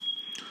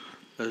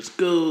Let's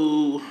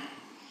go.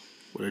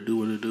 What it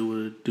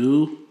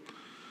do?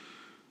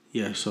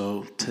 Yeah,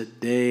 so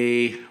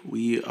today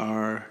we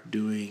are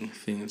doing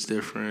things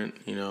different,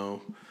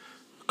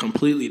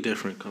 completely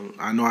different.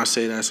 I know I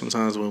say that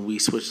sometimes when we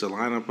switch the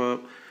lineup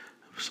up.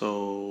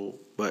 So,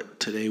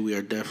 but today we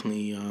are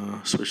definitely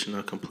switching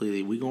up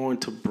completely. We're going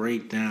to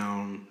break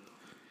down,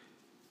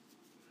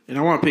 and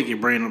I want to pick your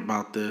brain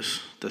about this,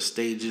 the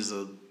stages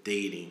of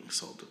dating.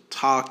 So the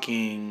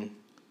talking,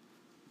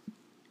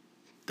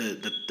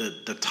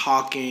 the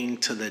talking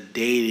to the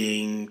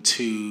dating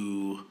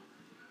to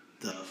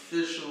the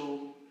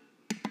official.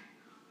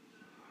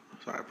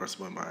 Sorry, I pressed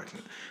the button by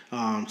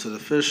accident. To the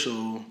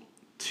official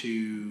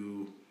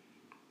to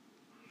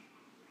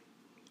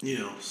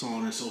so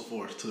on and so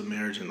forth, to the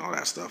marriage and all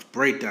that stuff.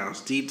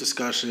 Breakdowns, deep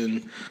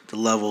discussion, the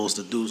levels,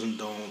 the do's and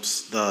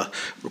don'ts, the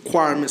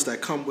requirements that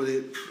come with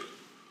it.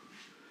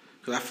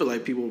 Because I feel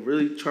like people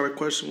really try to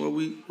question what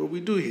we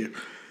do here,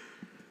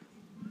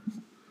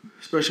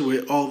 especially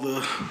with all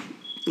the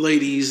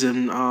ladies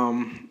and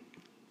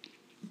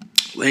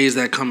ladies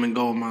that come and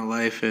go in my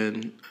life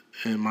and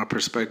my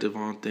perspective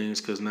on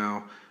things. Because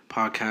now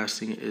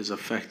podcasting is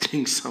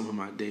affecting some of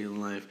my daily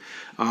life.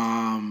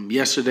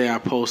 Yesterday I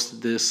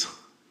posted this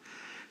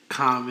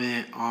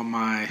comment on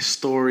my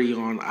story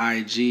on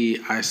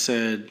IG. I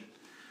said,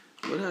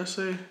 what did I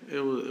say? It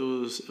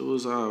was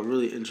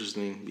really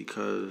interesting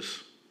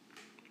because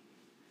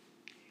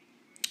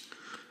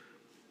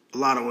a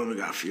lot of women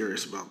got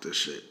furious about this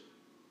shit.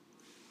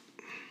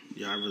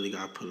 Yeah, I really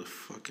gotta put a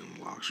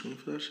fucking lock screen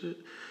for that shit.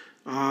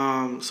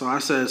 So I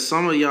said,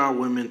 some of y'all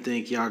women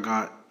think y'all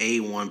got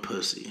A1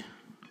 pussy.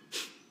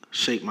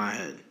 Shake my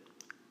head.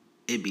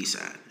 It'd be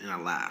sad. And I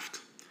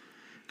laughed.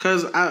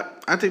 Because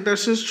I think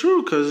that's just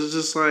true. Because it's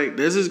just like,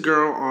 there's this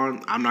girl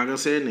on, I'm not going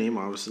to say her name,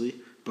 obviously,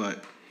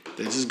 but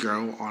there's this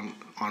girl on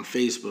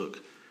Facebook.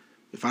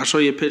 If I show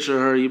you a picture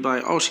of her, you'd be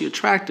like, oh, she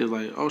attractive.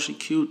 Like, oh, she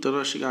cute.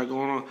 She got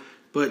going on.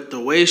 But the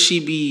way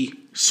she be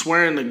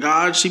swearing to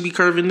God, she be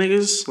curving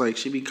niggas. Like,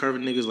 she be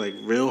curving niggas like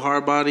real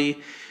hard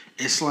body.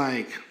 It's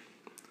like,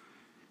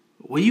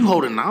 what are you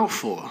holding out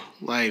for?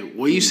 Like,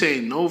 what are you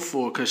saying no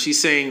for? Because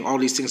she's saying all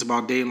these things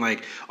about dating,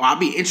 like, oh, I'll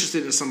be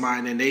interested in somebody,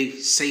 and then they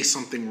say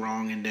something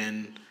wrong, and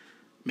then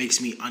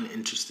makes me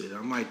uninterested.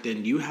 I'm like,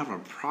 then you have a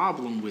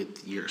problem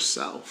with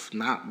yourself,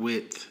 not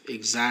with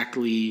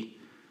exactly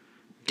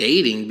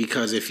dating.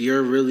 Because if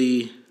you're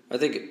really, I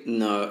think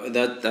no,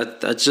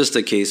 that's just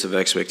a case of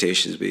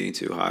expectations being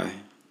too high.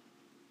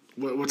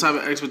 What type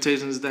of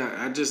expectations is that?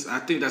 I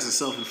think that's a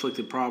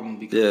self-inflicted problem.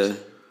 Because yeah,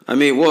 I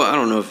mean, well, I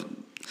don't know if.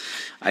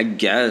 I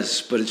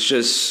guess, but it's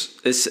just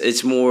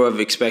it's more of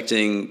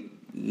expecting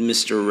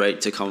Mr.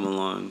 Right to come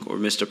along or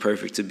Mr.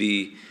 Perfect to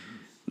be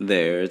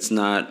there. It's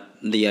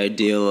not the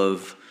ideal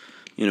of,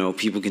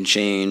 people can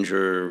change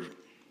and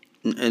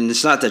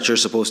it's not that you're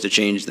supposed to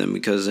change them,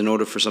 because in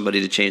order for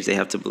somebody to change, they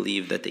have to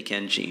believe that they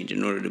can change.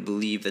 In order to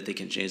believe that they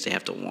can change, they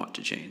have to want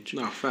to change.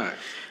 No, fact.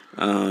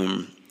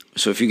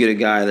 So if you get a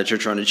guy that you're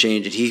trying to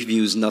change and he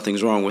views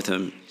nothing's wrong with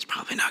him, he's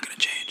probably not going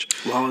to change.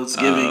 Well, it's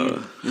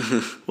giving.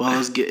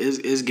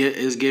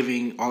 It's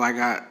giving. All I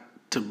got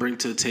to bring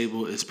to the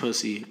table is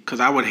pussy.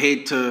 Because I would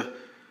hate to.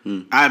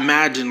 I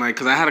imagine,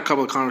 because I had a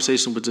couple of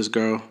conversations with this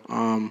girl.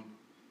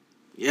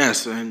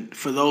 Yes, and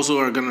for those who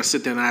are gonna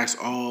sit there and ask,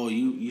 oh,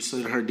 you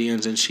slid her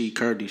DMs and she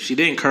curved you. She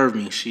didn't curve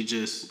me. She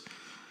just.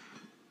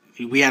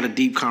 We had a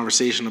deep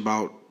conversation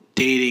about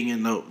dating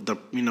and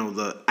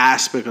the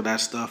aspect of that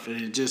stuff,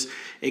 and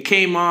it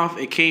came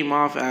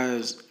off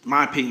as,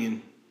 my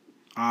opinion.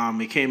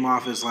 It came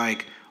off as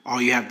like,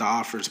 all you have to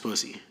offer is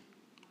pussy,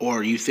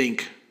 or you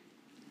think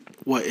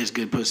what is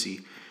good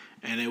pussy,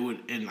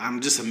 and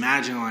I'm just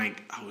imagining,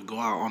 like, I would go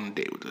out on a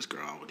date with this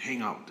girl, I would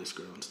hang out with this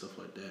girl and stuff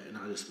like that, and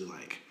I'd just be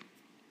like,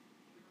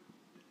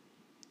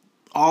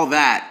 all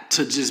that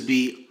to just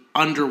be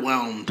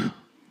underwhelmed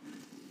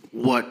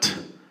what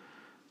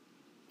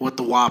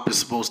the WAP is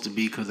supposed to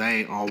be, because that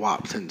ain't all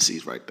WAP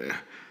tendencies right there.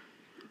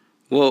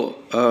 Well,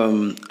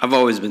 I've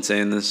always been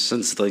saying this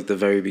since the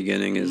very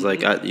beginning. Is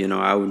like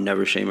I would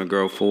never shame a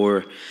girl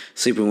for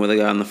sleeping with a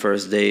guy on the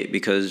first date,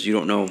 because you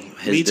don't know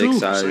his dick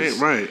size,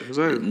 right?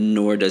 Exactly.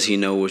 Nor does he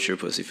know what your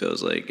pussy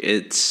feels like.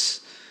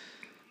 It's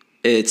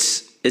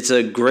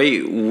a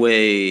great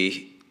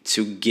way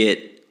to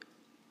get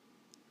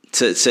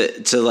to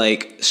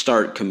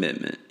start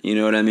commitment. You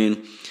know what I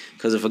mean?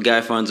 Because if a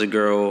guy finds a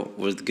girl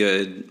with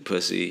good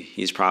pussy,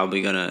 he's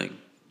probably gonna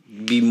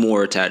be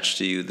more attached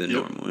to you than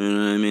normal. You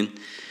know what I mean?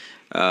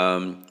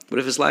 But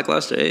if it's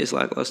lackluster, it's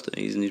lackluster.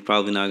 He's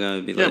probably not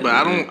gonna be. Yeah, but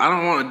I don't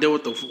want to deal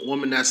with the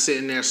woman that's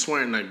sitting there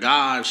swearing to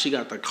God she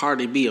got the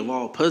Cardi B of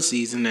all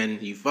pussies, and then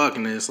you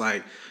fucking it. It's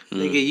like,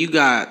 nigga, you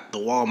got the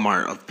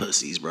Walmart of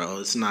pussies, bro.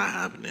 It's not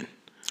happening.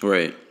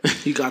 Right.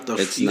 You got the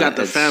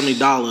Family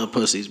Dollar of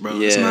pussies, bro.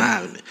 Yeah. It's not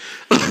happening.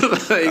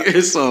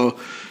 So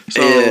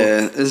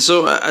yeah, and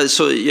so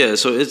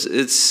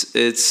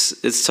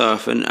it's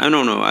tough, and I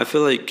don't know. I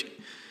feel like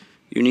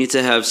you need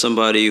to have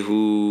somebody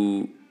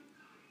who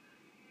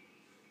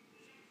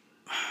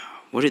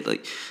what it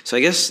like? So I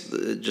guess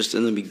just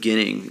in the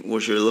beginning,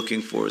 what you're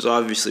looking for is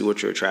obviously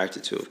what you're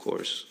attracted to, of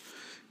course.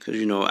 Because,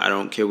 you know, I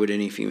don't care what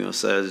any female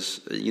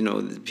says. You know,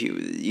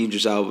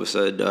 Idris Elba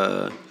said,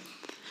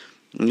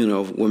 you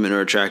know, women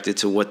are attracted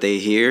to what they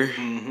hear,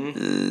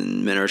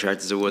 and men are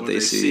attracted to what they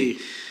see.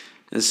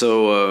 And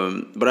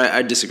so, but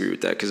I disagree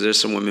with that, because there's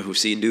some women who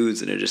see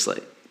dudes and they're just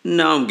like,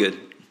 no, I'm good.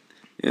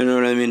 You know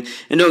what I mean?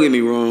 And don't get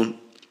me wrong.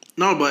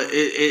 No, but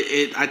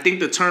I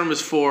think the term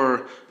is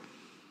for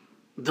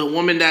the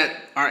women that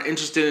are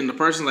interested in the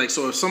person. Like,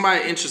 so if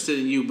somebody interested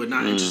in you but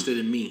not interested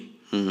in me,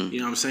 you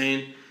know what I'm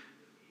saying?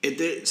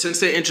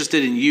 Since they're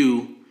interested in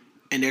you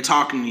and they're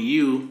talking to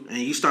you and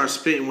you start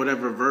spitting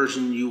whatever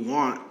version you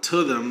want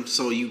to them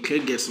so you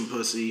could get some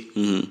pussy,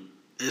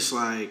 it's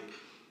like,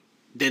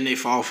 then they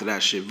fall for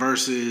that shit.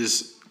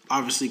 Versus,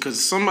 obviously,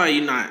 because somebody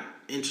you're not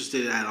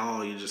interested in at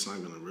all, you're just not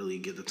going to really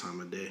get the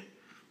time of day.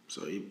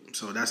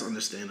 So that's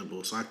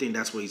understandable. So I think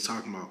that's what he's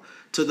talking about.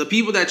 To the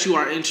people that you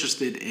are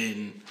interested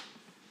in,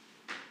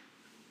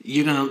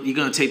 you're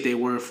gonna take their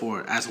word for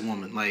it as a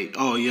woman. Like,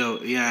 oh, yo,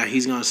 yeah,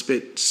 he's gonna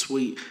spit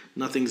sweet,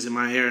 nothing's in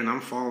my hair, and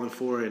I'm falling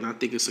for it, and I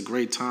think it's a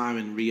great time.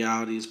 And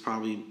reality is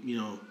probably, you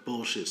know,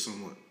 bullshit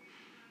somewhat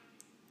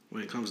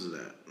when it comes to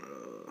that.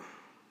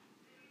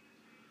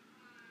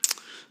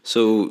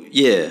 So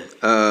yeah,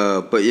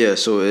 but yeah,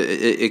 so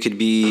it could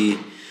be.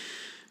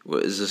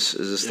 What is this?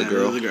 Is this the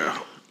girl? The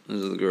girl.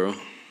 This is the girl.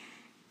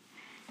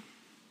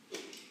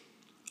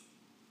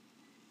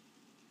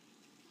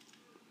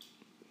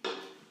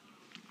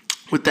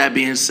 With that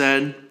being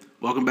said,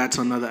 welcome back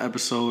to another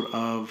episode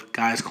of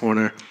Guys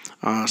Corner,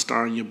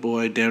 starring your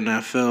boy Damn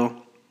That Phil.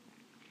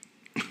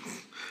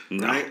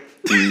 No. Right?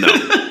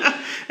 No.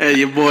 And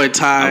your boy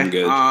Ty. I'm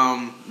good.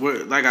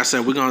 Like I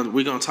said, we're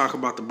gonna talk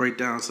about the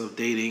breakdowns of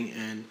dating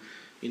and,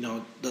 you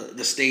know,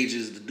 the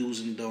stages, the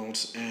do's and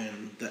don'ts,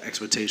 and the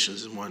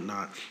expectations and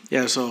whatnot.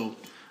 Yeah, so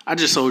I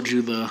just showed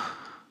you the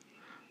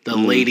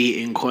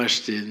lady in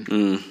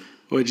question.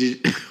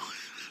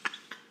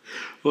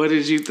 What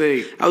did you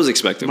think? I was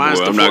expecting more.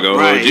 I'm not gonna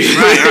hold you.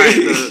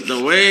 Right.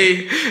 The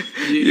way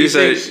you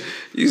said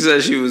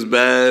she was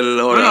bad and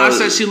all that. No, I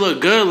said she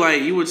looked good.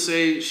 Like, you would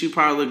say she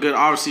probably looked good.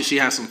 Obviously, she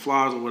has some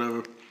flaws or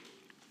whatever.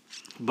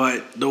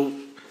 But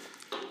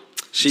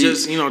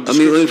just, you know. I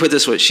mean, let me put it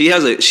this way: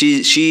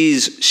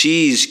 she's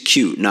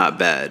cute, not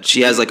bad.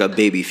 She has like a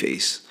baby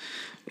face,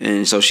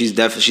 and so she's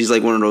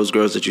like one of those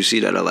girls that you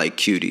see that are like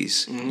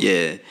cuties.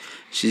 Yeah.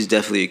 She's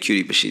definitely a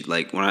cutie, but she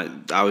like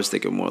when I was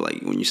thinking more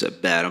like when you said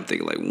bad, I'm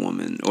thinking like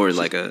woman or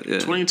like a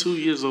 22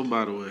 years old,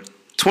 by the way.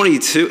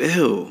 22,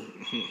 ew.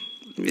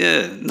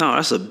 Yeah, no,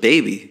 that's a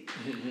baby.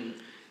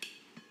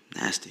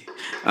 Nasty.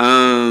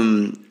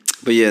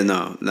 But yeah,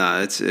 no,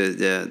 it's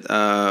yeah. But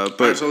all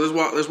right, so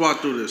let's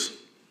walk through this.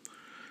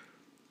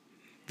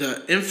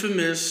 The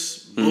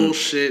infamous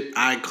bullshit,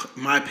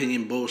 my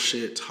opinion,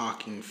 bullshit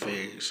talking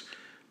phase.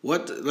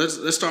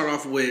 Let's start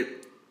off with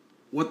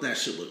what that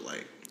should look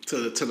like.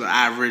 To the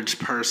average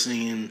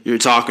person. You're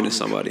talking to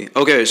somebody.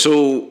 Okay,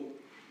 so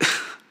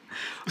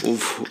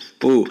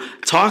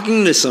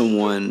talking to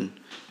someone,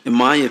 in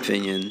my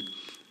opinion,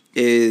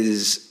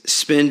 is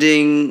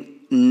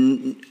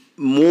spending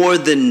more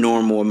than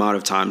normal amount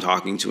of time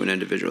talking to an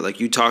individual. Like,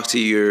 you talk to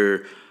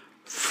your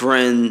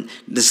friend.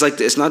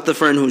 It's not the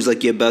friend who's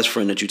like your best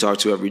friend that you talk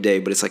to every day,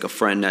 but it's like a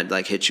friend that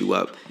like hits you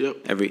up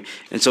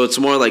and so it's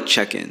more like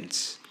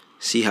check-ins.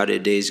 See how their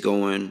day's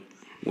going,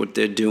 what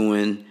they're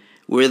doing.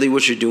 Really,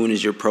 what you're doing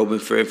is you're probing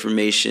for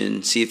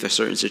information, see if a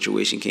certain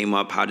situation came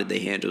up, how did they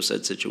handle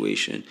said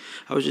situation.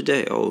 How was your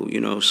day? Oh, you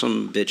know,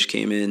 some bitch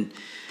came in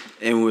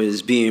and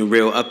was being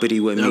real uppity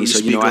with me, so,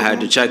 you know, I had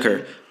to check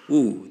her.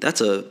 Ooh, that's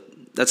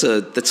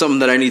something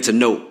that I need to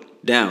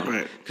note down.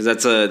 Right. Because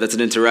that's an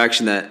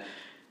interaction that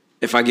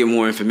if I get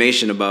more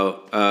information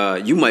about,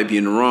 you might be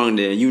in the wrong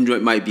there. You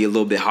might be a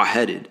little bit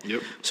hot-headed.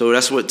 Yep. So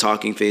that's what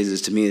talking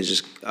phases to me is,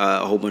 just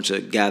a whole bunch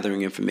of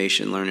gathering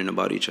information, learning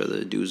about each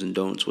other, do's and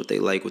don'ts, what they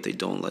like, what they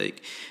don't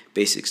like,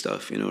 basic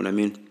stuff, you know what I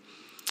mean?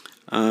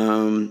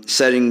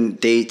 Setting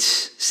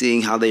dates,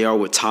 seeing how they are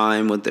with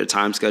time, what their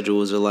time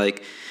schedules are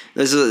like.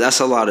 That's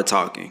a lot of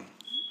talking.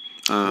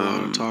 A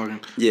lot of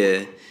talking.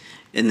 Yeah.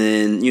 And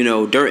then, you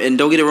know, and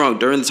don't get it wrong,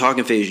 during the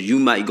talking phase, you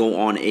might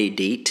go on a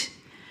date.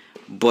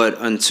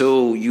 But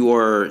until you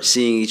are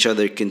seeing each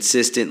other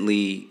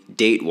consistently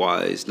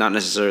date-wise, not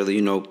necessarily,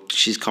 you know,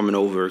 she's coming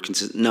over.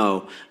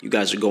 No, you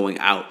guys are going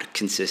out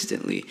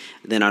consistently.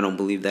 Then I don't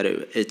believe that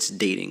it's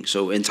dating.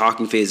 So in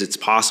talking phase, it's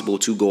possible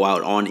to go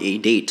out on a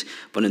date.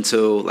 But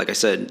until, like I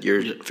said,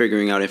 you're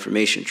figuring out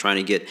information, trying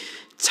to get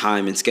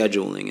time and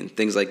scheduling and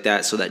things like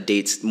that so that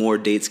more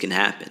dates can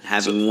happen.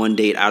 Having one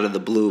date out of the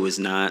blue is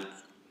not...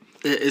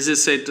 Is it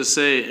safe to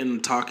say in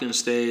the talking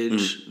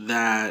stage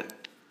that...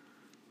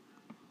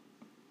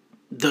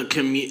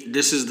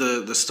 This is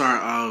the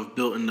start of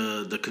building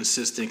the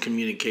consistent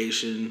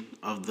communication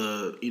of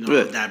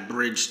that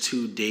bridge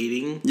to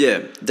dating?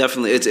 Yeah,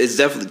 definitely. It's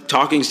definitely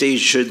talking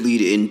stage should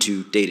lead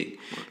into dating,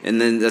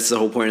 and then that's the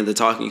whole point of the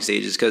talking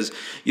stage is because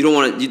you don't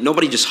want to.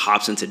 Nobody just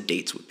hops into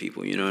dates with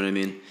people. You know what I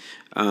mean?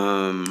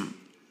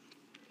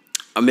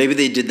 Maybe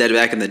they did that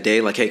back in the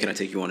day, like, hey, can I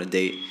take you on a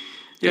date?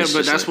 Yeah,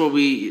 but that's like,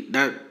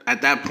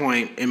 at that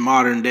point in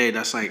modern day,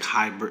 that's like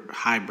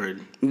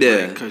hybrid.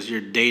 Yeah, because you're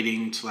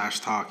dating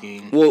 /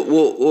 talking.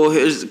 Well,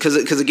 here's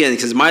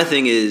because my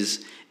thing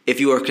is, if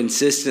you are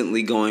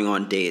consistently going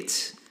on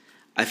dates,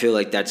 I feel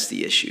like that's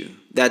the issue.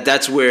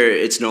 That's where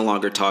it's no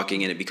longer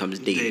talking and it becomes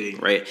dating,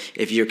 right?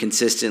 If you're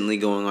consistently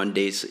going on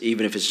dates,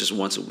 even if it's just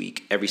once a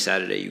week, every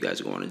Saturday you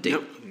guys go on a date.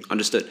 Yep.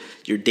 Understood.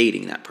 You're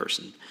dating that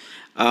person.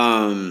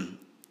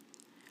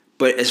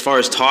 But as far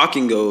as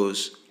talking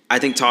goes, I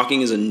think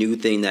talking is a new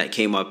thing that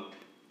came up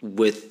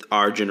with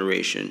our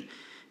generation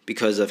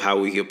because of how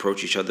we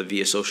approach each other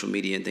via social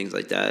media and things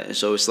like that. And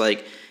so it's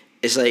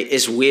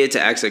weird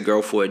to ask a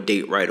girl for a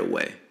date right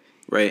away,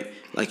 right?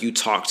 Like you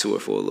talk to her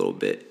for a little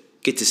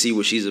bit, get to see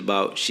what she's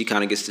about. She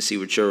kind of gets to see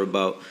what you're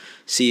about.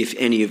 See if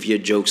any of your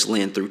jokes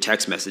land through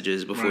text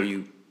messages before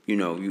you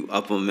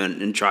up them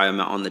and try them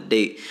out on the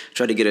date.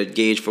 Try to get a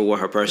gauge for what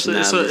her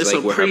personality is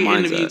like, where her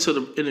mind's at. It's a pre-interview to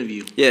the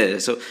interview. Yeah,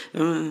 so,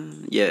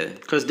 yeah.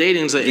 Because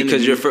dating's an interview.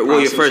 Because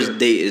your first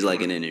date is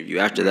like an interview.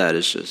 After that,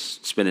 it's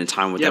just spending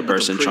time with that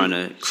person trying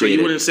to create. So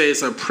you wouldn't say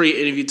it's a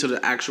pre-interview to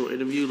the actual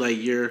interview? Like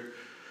you're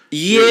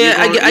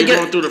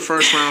going through the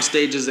first round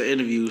stages of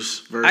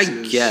interviews versus...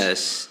 I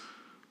guess.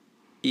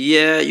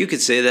 Yeah, you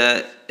could say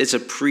that. It's a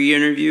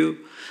pre-interview.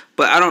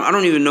 But I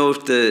don't even know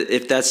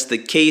if that's the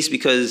case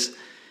because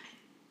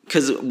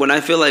when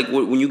I feel like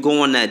when you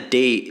go on that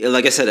date,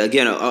 like I said,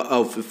 again,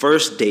 a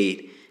first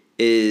date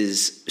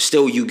is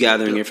still you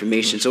gathering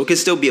information. So it could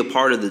still be a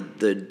part of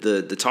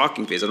the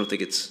talking phase. I don't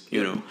think it's,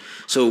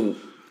 So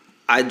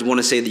I'd want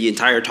to say the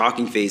entire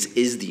talking phase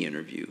is the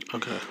interview.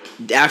 Okay.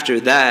 After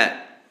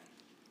that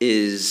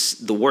is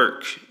the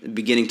work,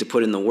 beginning to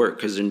put in the work.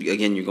 Because,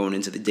 again, you're going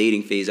into the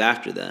dating phase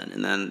after that.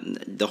 And then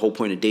the whole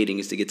point of dating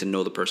is to get to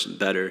know the person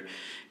better.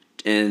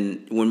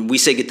 And when we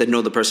say get to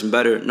know the person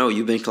better, no,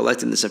 you've been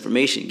collecting this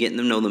information. Getting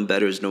to know them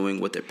better is knowing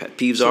what their pet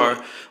peeves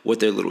are, what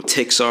their little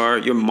tics are.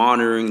 You're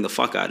monitoring the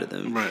fuck out of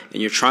them. Right.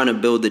 And you're trying to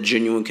build a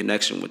genuine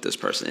connection with this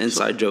person.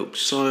 Inside jokes.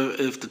 So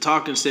if the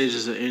talking stage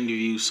is an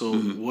interview,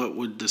 what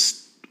would the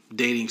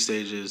dating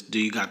stage is? Do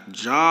you got the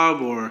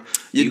job or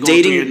you go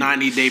through your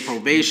 90-day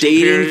probation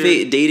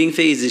period? Dating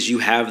phase is you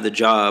have the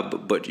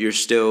job, but you're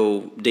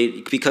still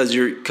dating because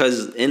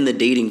in the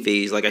dating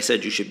phase, like I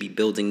said, you should be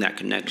building that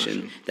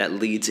connection that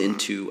leads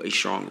into a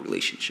strong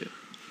relationship.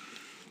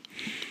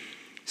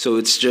 So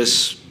it's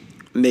just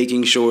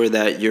making sure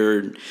that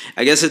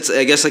I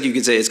guess like you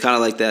could say it's kind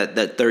of like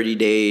that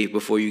 30-day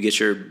before you get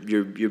your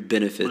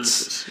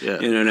benefits. Yeah.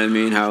 You know what I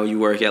mean? How you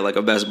work at like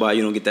a Best Buy,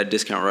 you don't get that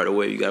discount right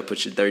away. You got to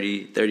put your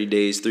 30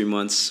 days, 3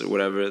 months or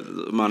whatever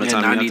the amount of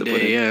time you have to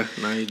put in. Yeah,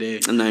 90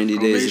 days. 90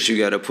 days that you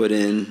got to put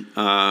in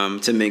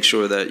to make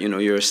sure that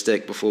you're a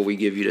stick before we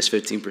give you this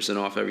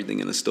 15% off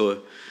everything in the store.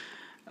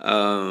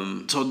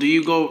 So do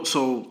you go?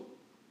 So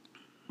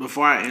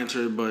before I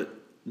answer, but.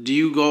 Do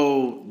you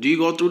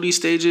go through these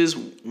stages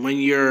when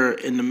you're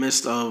in the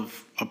midst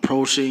of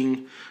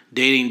approaching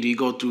dating? Do you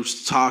go through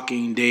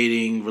talking,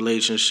 dating,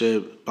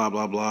 relationship, blah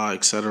blah blah,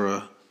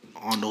 etc.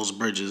 on those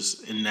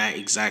bridges in that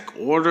exact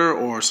order,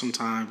 or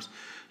sometimes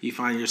you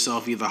find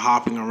yourself either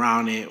hopping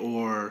around it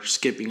or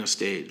skipping a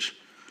stage?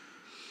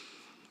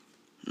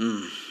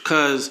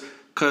 Cause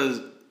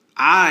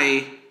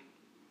I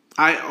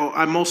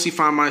mostly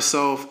find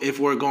myself, if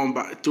we're going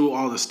through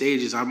all the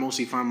stages, I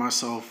mostly find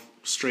myself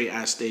straight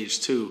at stage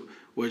 2,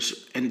 which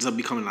ends up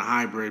becoming a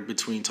hybrid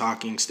between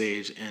talking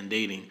stage and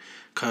dating.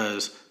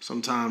 Because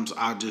sometimes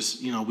I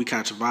just, we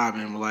catch a vibe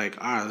and we're like,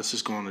 all right, let's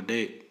just go on a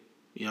date.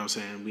 You know what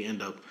I'm saying? We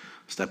end up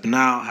stepping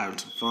out, having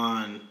some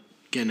fun,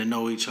 getting to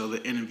know each other,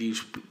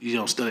 interviews,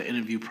 still an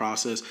interview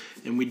process.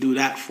 And we do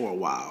that for a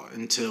while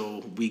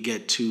until we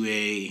get to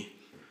a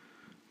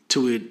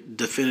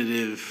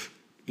definitive,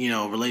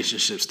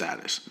 relationship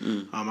status.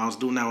 I was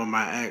doing that with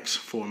my ex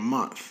for a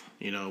month.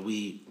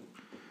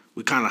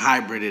 We kind of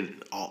hybrided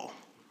it all,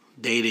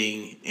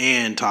 dating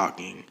and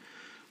talking.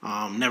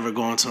 Never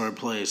going to her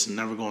place,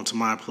 never going to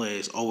my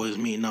place, always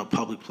meeting up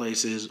public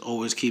places,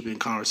 always keeping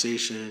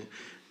conversation,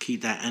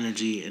 keep that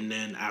energy. And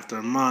then after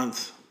a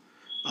month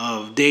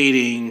of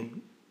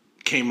dating,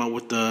 came up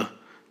with the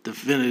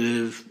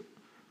definitive,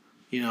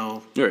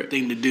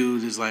 thing to do.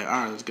 Is like, all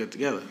right, let's get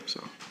together.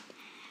 So.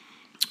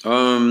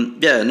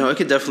 It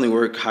could definitely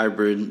work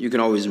hybrid. You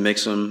can always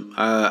mix them.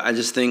 I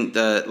just think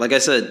that, like I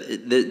said,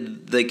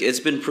 it's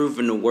been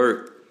proven to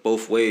work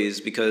both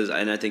ways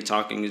and I think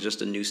talking is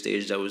just a new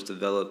stage that was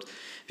developed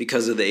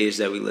because of the age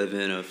that we live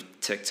in of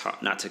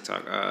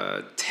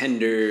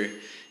Tinder,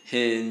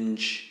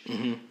 Hinge,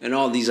 and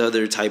all these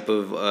other type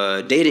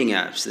of dating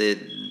apps that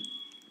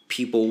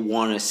people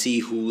want to see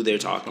who they're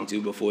talking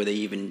to before they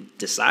even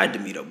decide to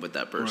meet up with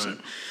that person.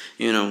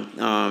 Right.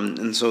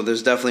 And so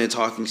there's definitely a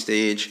talking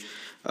stage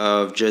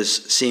of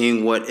just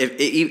seeing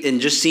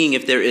seeing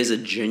if there is a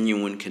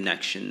genuine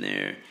connection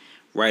there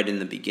right in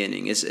the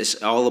beginning.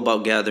 It's all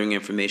about gathering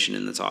information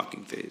in the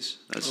talking phase.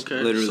 That's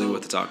literally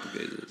what the talking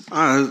phase is.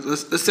 All right,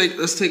 let's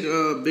take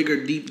a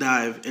bigger deep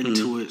dive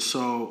into it.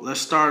 So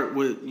let's start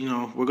with,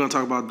 we're gonna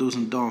talk about do's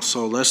and don'ts.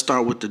 So let's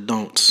start with the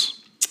don'ts.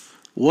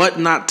 What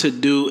not to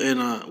do in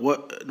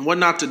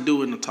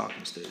the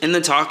talking stage. In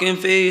the talking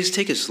phase,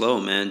 take it slow,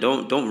 man.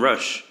 Don't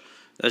rush.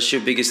 That's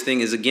your biggest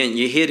thing. Is again,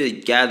 you're here to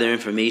gather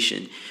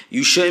information.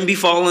 You shouldn't be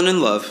falling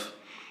in love.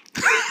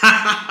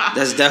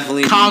 That's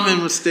definitely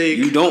common mistake.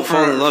 You don't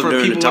fall in love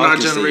during the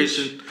talking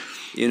generation. stage.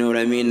 You know what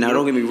I mean? Now,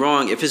 don't get me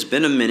wrong. If it's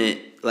been a minute,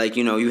 like,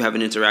 you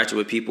haven't interacted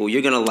with people,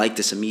 you're gonna like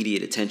this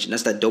immediate attention.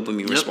 That's that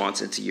dopamine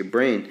response into your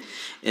brain,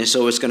 and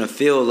so it's gonna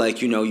feel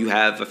like you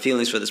have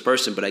feelings for this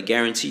person. But I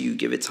guarantee you,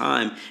 give it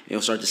time, and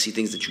you'll start to see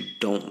things that you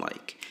don't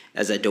like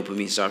as that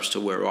dopamine starts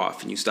to wear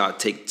off, and you start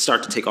to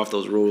take off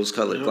those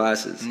rose-colored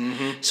glasses.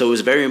 Mm-hmm. So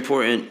it's very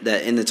important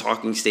that in the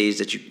talking stage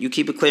that you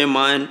keep a clear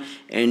mind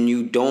and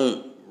you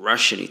don't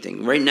rush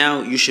anything. Right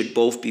now, you should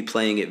both be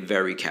playing it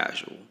very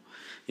casual.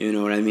 You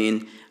know what I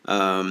mean?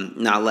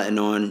 Not letting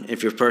on.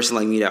 If you're a person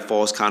like me that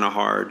falls kind of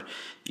hard,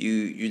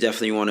 you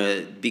definitely want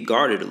to be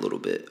guarded a little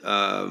bit.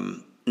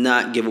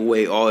 Not give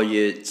away all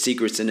your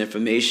secrets and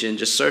information,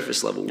 just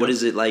surface level. What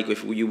is it like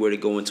if you were to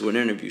go into an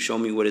interview? Show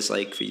me what it's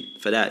like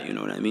for that, you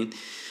know what I mean?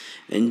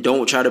 And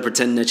don't try to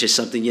pretend that you're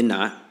something you're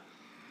not.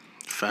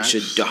 Facts.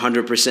 You should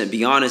 100%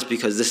 be honest,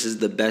 because this is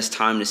the best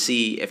time to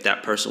see if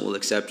that person will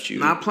accept you.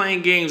 Not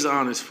playing games,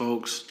 honest,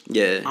 folks.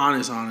 Yeah.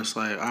 Honest.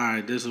 Like, all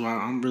right, this is why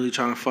I'm really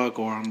trying to fuck,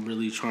 or I'm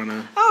really trying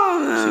to.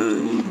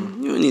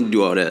 You don't need to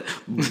do all that,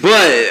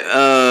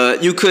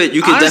 but you could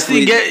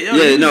honestly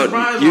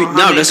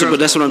definitely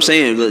that's what I'm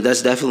saying.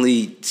 That's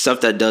definitely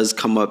stuff that does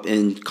come up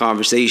in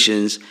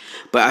conversations.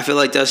 But I feel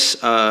like that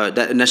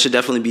should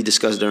definitely be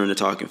discussed during the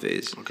talking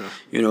phase. Okay.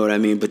 You know what I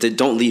mean? But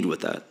don't lead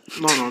with that.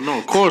 No,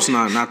 of course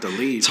not the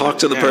lead. Talk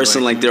to the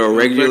person like they're a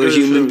regular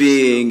human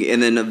being,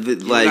 and then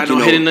hidden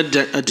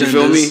agendas. You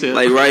feel me? Yeah.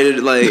 Like write it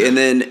and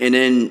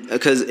then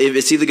because if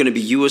it's either gonna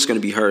be you or it's gonna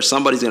be her,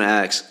 somebody's gonna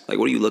ask like,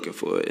 what are you looking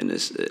for in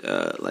this?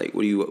 Like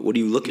what are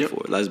you looking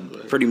for? That's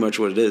pretty much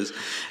what it is.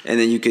 And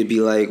then you could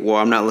be like, well,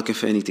 I'm not looking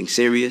for anything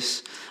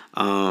serious.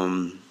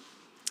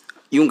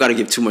 You don't got to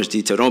give too much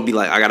detail. Don't be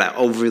like, I got an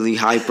overly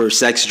hyper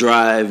sex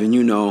drive and,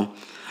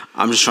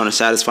 I'm just trying to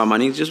satisfy my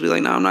needs. Just be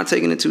like, no, I'm not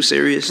taking it too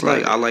serious.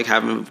 Right. Like, I like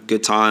having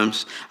good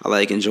times. I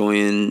like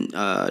enjoying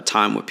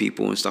time with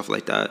people and stuff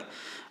like that.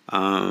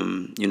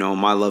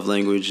 My love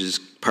language is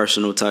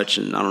personal touch,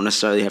 and I don't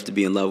necessarily have to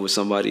be in love with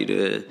somebody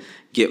to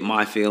get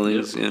my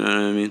feelings. Yep. You know what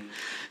I mean?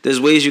 There's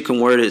ways you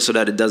can word it so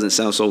that it doesn't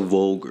sound so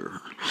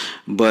vulgar.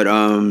 But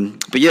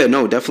yeah,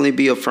 no, definitely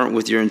be upfront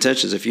with your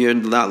intentions. If you're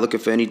not looking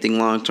for anything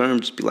long term,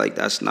 just be like,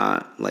 that's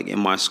not like in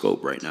my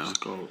scope right now.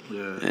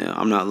 Yeah,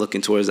 I'm not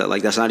looking towards that.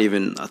 Like, that's not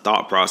even a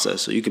thought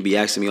process. So you could be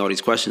asking me all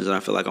these questions, and I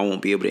feel like I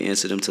won't be able to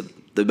answer them to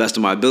the best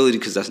of my ability,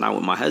 because that's not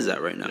what my head's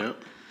at right now. Yep.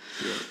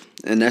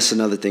 And that's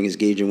another thing, is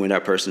gauging when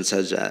that person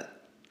says that.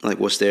 Like,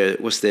 what's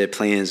their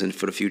plans and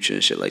for the future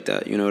and shit like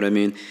that. You know what I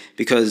mean?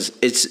 Because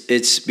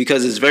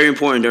it's very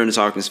important during the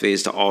talking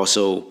phase to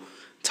also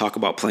talk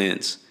about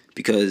plans,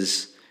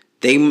 because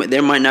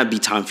there might not be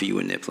time for you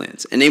in their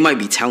plans, and they might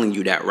be telling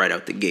you that right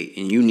out the gate,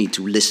 and you need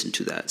to listen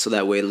to that, so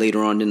that way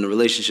later on in the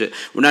relationship,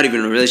 we're not even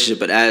in a relationship,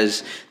 but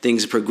as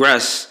things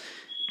progress,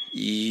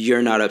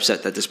 you're not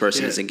upset that this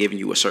person isn't giving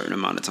you a certain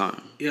amount of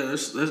time. Yeah,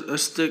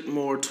 let's stick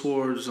more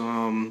towards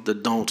the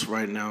don'ts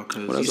right now,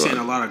 because you're saying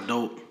a lot of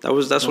dope.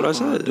 That's what I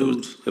said.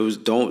 It was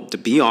don't, to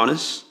be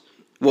honest.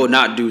 Well,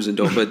 not do's and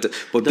don'ts,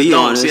 but be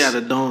don'ts, honest. Yeah, the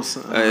don'ts.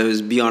 It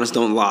was be honest,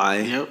 don't lie.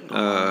 Yep.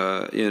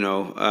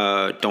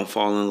 Don't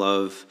fall in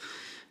love.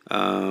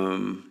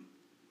 Don't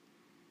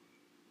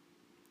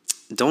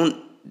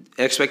have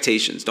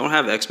expectations.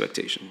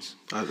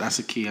 That's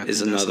a key.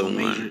 Is another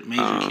one.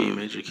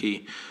 Major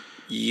key.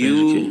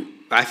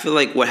 I feel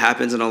like what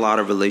happens in a lot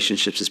of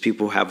relationships is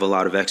people have a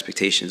lot of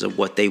expectations of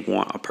what they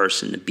want a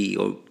person to be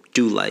or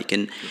do like,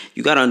 and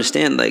you got to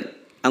understand, like,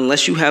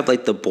 unless you have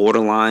like the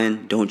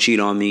borderline, don't cheat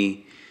on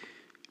me,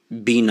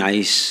 be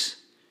nice,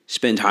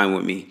 spend time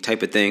with me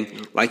type of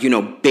thing, like,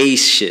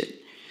 base shit,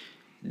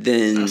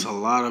 then that's a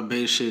lot of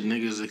base shit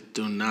niggas that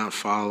do not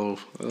follow.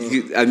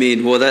 Then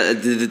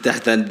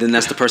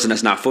that's the person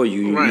that's not for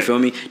you. Right. You feel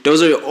me?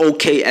 Those are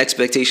okay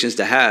expectations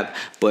to have,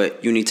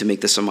 but you need to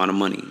make this amount of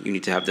money. You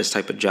need to have this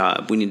type of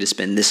job. We need to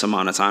spend this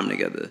amount of time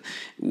together.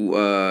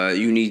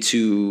 You need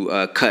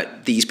to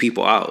cut these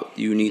people out.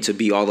 You need to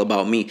be all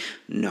about me.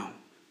 No.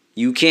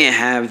 You can't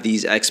have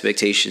these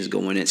expectations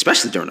going in,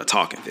 especially during the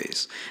talking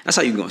phase. That's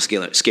how you're going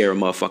to scare a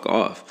motherfucker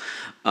off.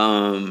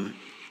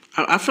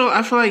 I feel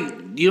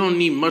like you don't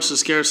need much to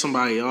scare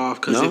somebody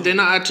off, because if they're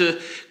not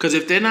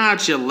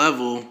at your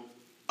level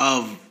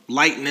of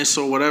lightness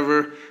or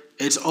whatever,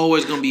 it's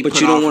always gonna be.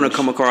 But you don't want to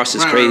come across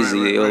as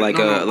crazy or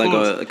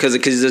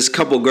because there's a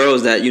couple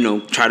girls that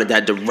try to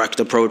that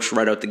direct approach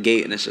right out the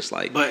gate, and it's just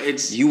like, but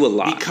it's you a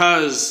lot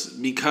because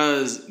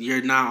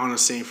you're not on the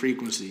same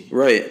frequency,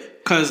 right?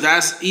 Cause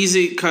that's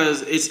easy.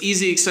 Cause it's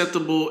easy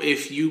acceptable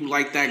if you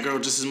like that girl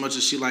just as much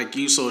as she like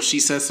you. So if she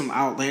says some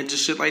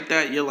outlandish shit like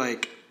that, you're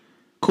like,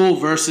 cool.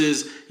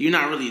 Versus you're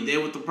not really there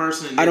with the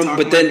person. And I don't.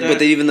 But then,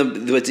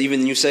 like but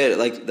even you say it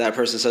like that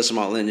person says some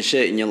outlandish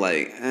shit, and you're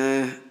like,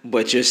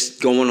 but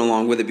just going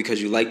along with it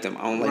because you like them.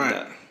 I don't like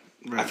that.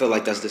 Right. I feel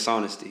like that's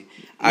dishonesty.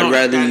 I'd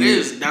rather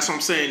That's what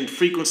I'm saying.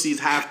 Frequencies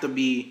have to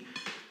be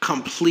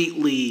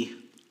completely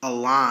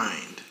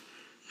aligned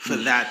for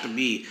that to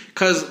be.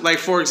 Cause like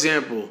for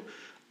example,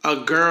 a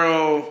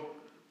girl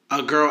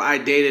I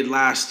dated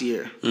last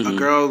year. A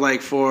girl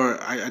like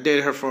I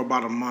dated her for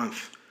about a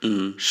month.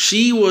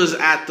 She was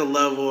at the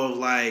level of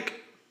like,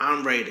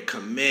 I'm ready to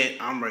commit.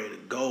 I'm ready to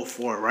go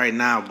for it right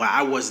now, but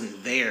I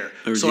wasn't there.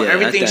 So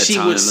everything she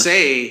would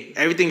say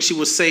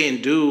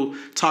and do,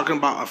 talking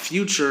about a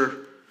future,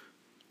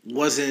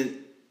 wasn't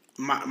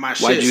my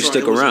shit. Why'd you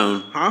stick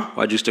around? Huh?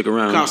 Why'd you stick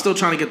around? I was still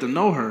trying to get to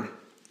know her.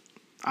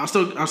 I'm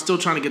still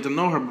trying to get to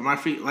know her, but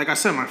like I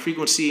said, my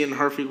frequency and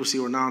her frequency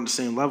were not on the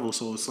same level.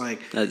 So it's like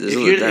if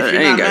you're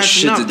ain't got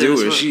shit to do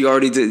with it. She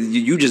already did.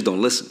 You just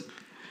don't listen.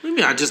 What do you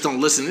mean I just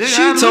don't listen?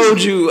 She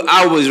told you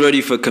I was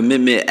ready for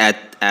commitment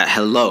at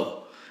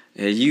hello,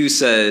 and you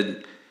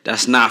said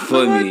that's not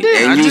for me,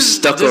 and you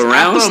stuck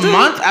around.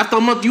 After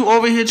a month, you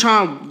over here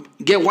trying to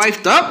get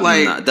wifed up,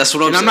 like that's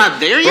what I'm saying. I'm not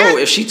there yet,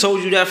 bro. If she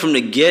told you that from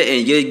the get,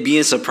 and you're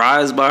being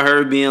surprised by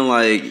her being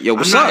like, "Yo,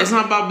 what's up?" It's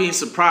not about being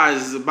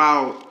surprised. It's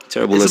about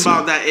terrible. It's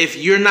about that if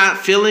you're not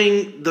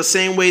feeling the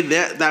same way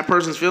that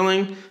person's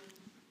feeling,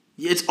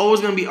 it's always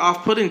gonna be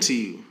off-putting to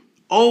you.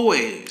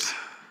 Always.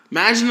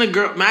 Imagine a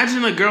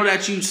girl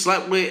that you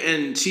slept with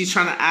and she's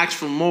trying to ask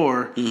for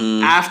more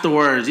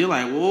afterwards. You're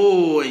like,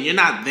 whoa, and you're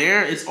not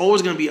there. It's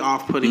always gonna be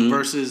off-putting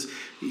versus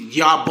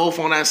y'all both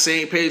on that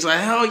same page.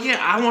 Like, hell yeah,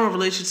 I want a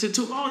relationship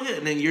too. Oh yeah,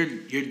 and then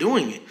you're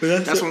doing it.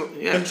 But that's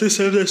the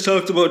same that's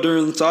talked about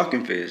during the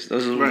talking phase.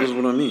 That's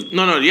what I mean.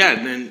 No, yeah,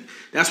 and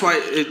that's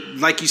why,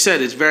 like you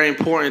said, it's very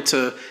important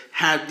to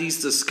have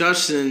these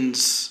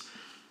discussions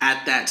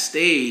at that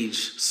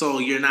stage, so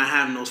you're not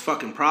having those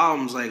fucking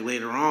problems like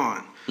later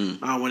on.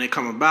 When they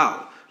come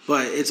about.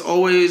 But it's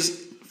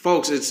always,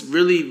 folks, it's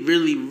really,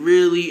 really,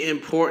 really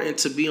important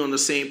to be on the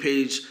same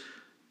page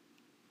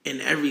in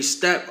every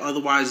step.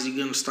 Otherwise, you're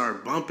going to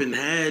start bumping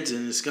heads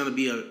and it's going to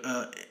be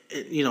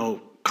a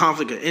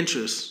conflict of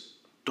interest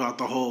throughout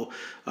the whole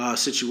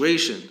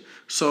situation.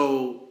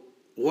 So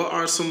what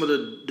are some of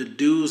the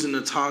do's in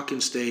the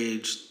talking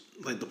stage,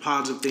 like the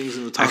positive things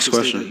in the talking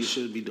stage that you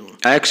should be doing?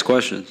 Ask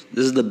questions.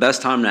 This is the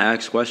best time to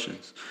ask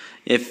questions.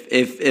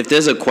 If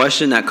there's a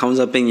question that comes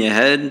up in your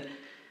head,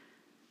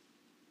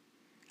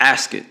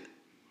 ask it.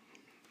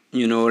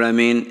 You know what I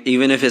mean?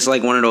 Even if it's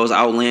like one of those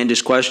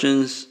outlandish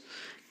questions,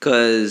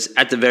 because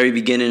at the very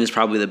beginning is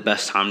probably the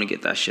best time to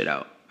get that shit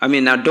out. I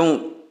mean, now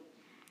don't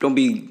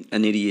be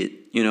an idiot.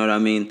 You know what I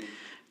mean?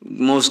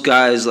 Most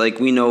guys, like,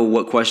 we know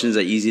what questions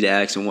are easy to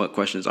ask and what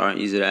questions aren't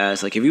easy to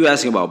ask. Like, if you're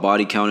asking about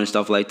body count and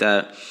stuff like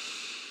that,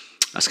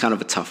 that's kind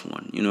of a tough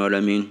one. You know what I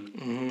mean?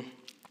 Mm-hmm.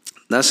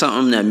 That's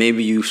something that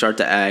maybe you start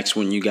to ask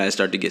when you guys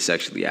start to get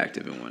sexually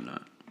active and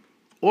whatnot.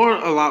 Or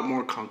a lot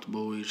more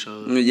comfortable with each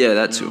other. Yeah,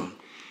 that too.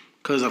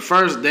 Because the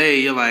first day,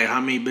 you're like, how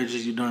many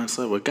bitches you done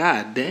slept with?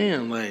 God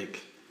damn,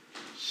 like,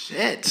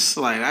 shit.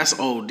 Like, that's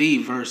OD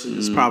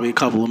versus probably a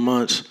couple of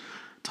months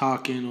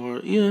talking or,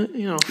 you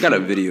know. I got a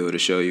video to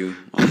show you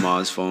on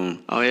Ma's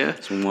phone. Oh, yeah?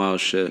 Some wild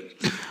shit.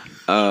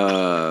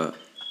 I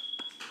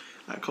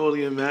can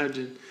only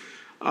imagine.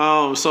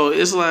 So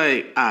it's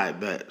like, I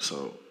bet.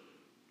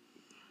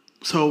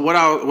 So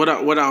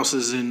what else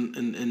is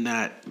in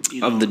that?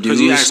 You know, of the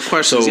dudes? Because you ask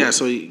questions,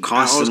 so you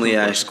constantly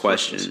ask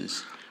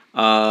questions.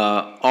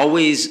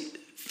 Always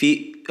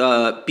be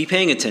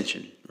paying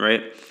attention,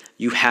 right?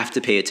 You have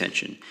to pay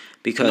attention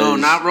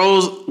because not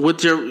rose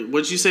with your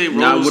what you say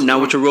rose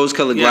not with your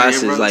rose-colored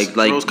glasses. Like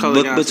look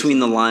glasses. Between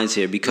the lines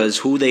here because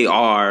who they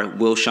are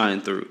will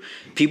shine through.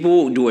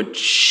 People do a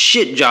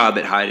shit job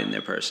at hiding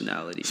their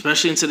personality,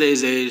 especially in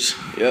today's age.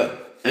 Yeah.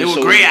 They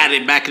were great at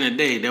it back in the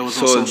day.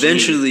 So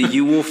eventually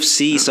you will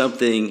see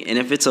something, and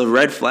if it's a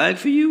red flag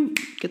for you,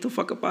 get the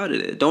fuck up out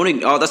of there.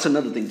 That's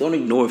another thing. Don't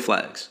ignore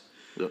flags.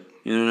 Yep.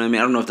 You know what I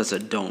mean? I don't know if that's a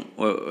don't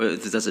or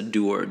if that's a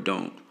do or a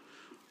don't.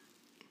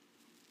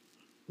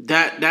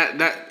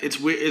 That it's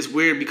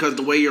weird because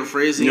the way you're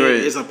phrasing it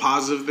is a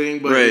positive thing,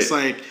 but it's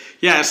like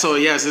So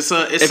yes, it's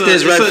if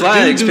there's red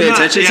flags, pay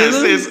attention to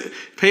them.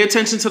 Pay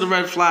attention to the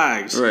red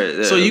flags. Right.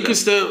 Yeah, so you can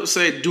still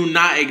say, do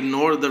not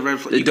ignore the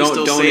red flags.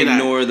 Don't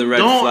ignore the red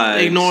flags.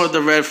 Don't ignore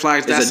the red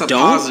flags. That's a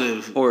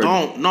positive. Or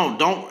don't.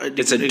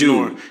 It's a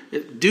ignore.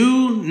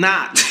 Do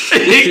not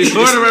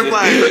ignore the red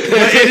flags.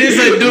 But it is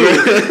a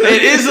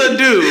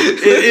do.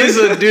 It is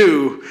a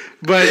do.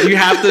 But you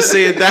have to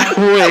say it that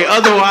way.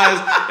 Otherwise,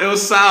 it will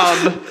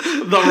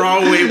sound the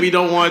wrong way. We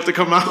don't want it to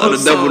come out. A lot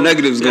of double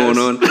negatives going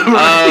on.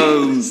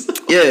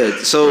 Yeah,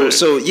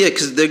 so yeah,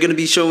 because they're gonna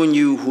be showing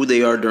you who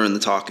they are during the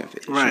talking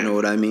phase. Right. You know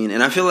what I mean?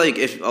 And I feel like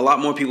if a lot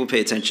more people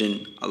pay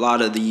attention, a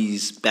lot of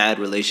these bad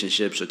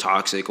relationships are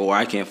toxic, or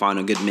I can't find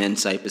a good man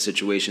type of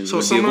situations. So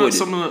some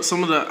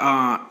of the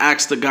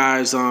ask the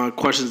guys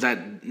questions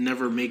that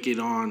never make it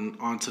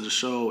onto the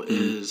show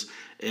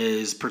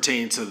is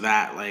pertaining to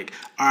that. Like,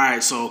 all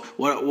right, so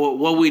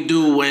what we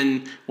do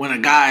when a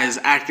guy is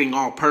acting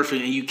all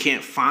perfect and you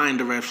can't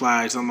find the red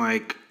flags? I'm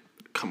like,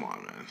 come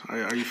on, man.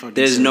 Are you fucking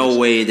There's serious? no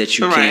way that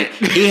you can't.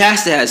 He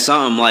has to have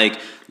something. Like,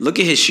 look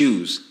at his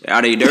shoes.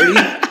 Are they dirty?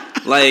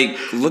 Like,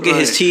 look at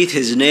his teeth,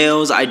 his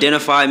nails.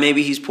 Identify.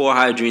 Maybe he's poor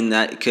hygiene.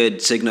 That could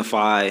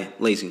signify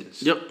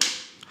laziness. Yep.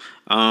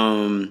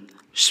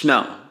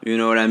 Smell. You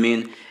know what I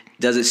mean?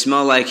 Does it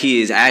smell like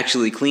he is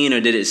actually clean,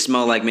 or did it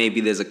smell like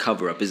maybe there's a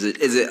cover up? Is it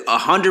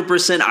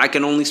 100% I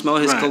can only smell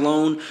his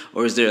cologne,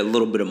 or is there a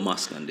little bit of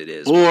musk under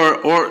this?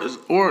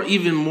 Or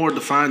even more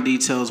defined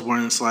details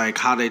when it's like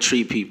how they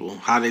treat people,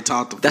 how they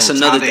talk to folks. That's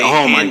another thing.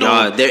 Oh my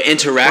God, their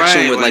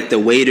interaction with like the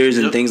waiters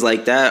and things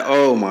like that.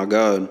 Oh my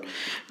God.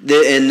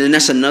 And then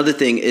that's another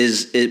thing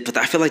but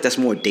I feel like that's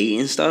more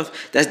dating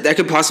stuff. That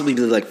could possibly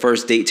be like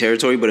first date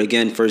territory, but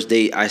again, first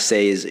date I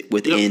say is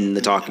within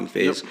the talking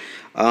phase.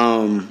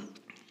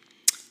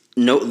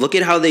 No, look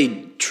at how they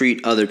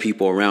treat other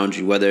people around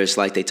you, whether it's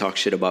like they talk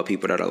shit about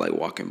people that are like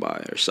walking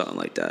by or something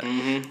like that,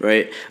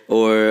 right?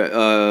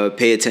 Or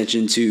pay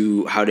attention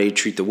to how they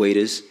treat the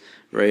waiters,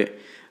 right?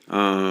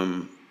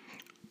 And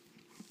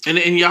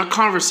in y'all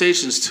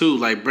conversations too,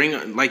 like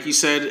you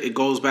said, it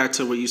goes back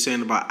to what you're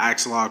saying about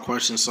ask a lot of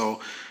questions.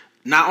 So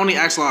not only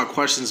ask a lot of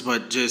questions,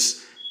 but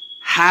just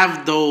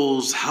have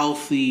those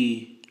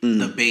healthy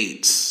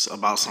debates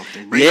about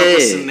something. Bring up a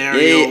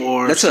scenario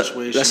or a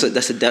situation.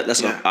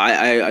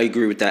 I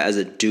agree with that. As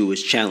a do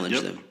is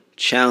challenge them.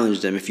 Challenge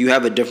them. If you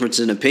have a difference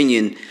in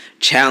opinion,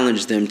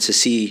 challenge them to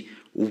see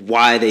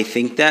why they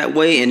think that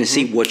way and to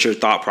see what your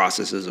thought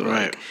processes are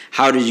like.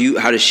 How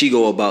does she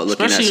go about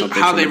looking at something?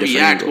 How they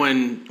react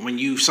when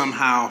you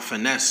somehow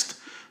finessed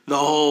the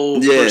whole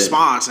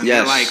response and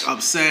they're like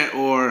upset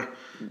or.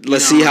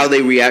 Let's see how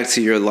they react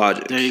to your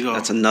logic. There you go.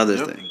 That's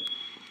another thing.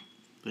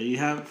 There you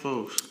have it,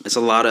 folks. It's a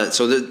lot of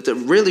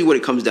really what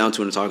it comes down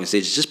to in the talking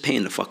stage is just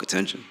paying the fuck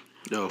attention.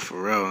 Yo, for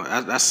real,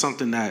 that's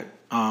something that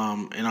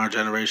in our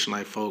generation,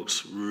 like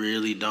folks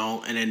really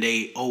don't, and then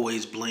they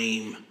always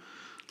blame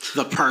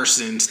the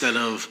person instead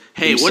of,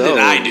 hey, what did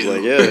I do?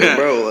 Like,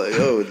 bro, like,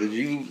 yo, did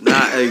you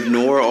not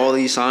ignore all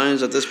these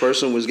signs that this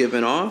person was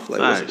giving off?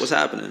 Like, what's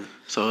happening?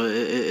 So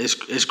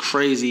it's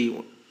crazy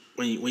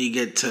when you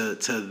get to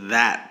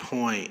that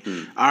point.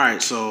 All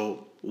right,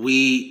 so.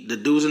 The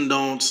do's and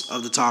don'ts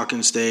of the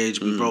talking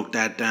stage, we broke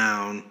that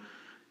down.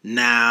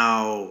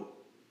 Now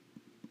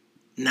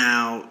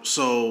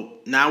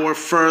we're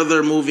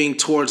further moving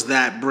towards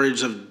that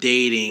bridge of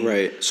dating.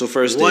 Right. So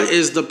first, what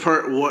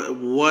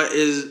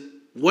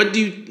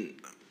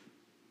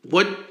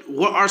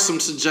are some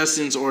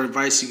suggestions or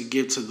advice you could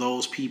give to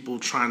those people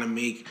trying to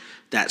make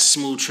that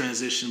smooth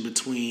transition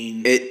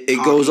between? It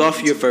goes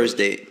off your first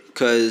date.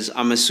 Because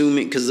I'm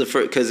assuming, because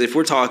if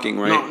we're talking,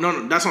 right?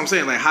 No, that's what I'm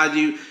saying. Like, how do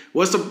you?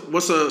 What's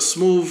a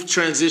smooth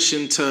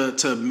transition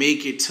to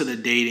make it to the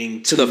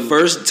dating? To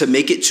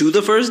make it to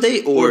the first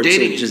date, or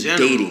dating to just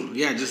dating?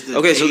 Yeah, just the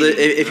okay. Dating. So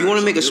if you want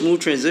to make a smooth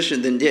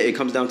transition, then it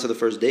comes down to the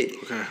first date.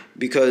 Okay.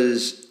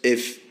 Because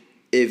if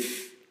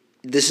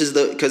this is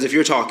because if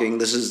you're talking,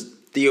 this is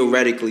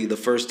theoretically the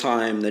first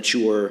time that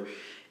you are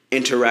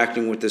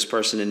interacting with this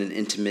person in an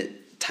intimate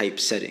type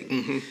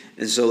setting.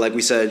 And so like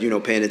we said,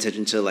 paying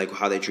attention to like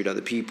how they treat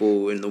other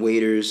people and the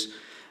waiters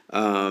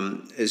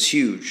is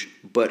huge.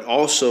 But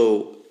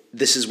also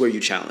this is where you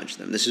challenge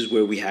them. This is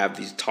where we have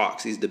these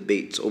talks, these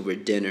debates over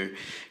dinner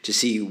to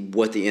see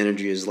what the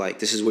energy is like.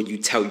 This is where you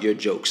tell your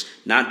jokes.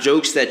 Not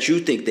jokes that you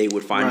think they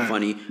would find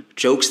funny,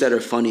 jokes that are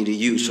funny to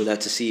you, so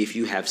that to see if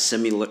you have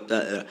similar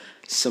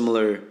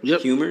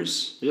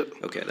humors.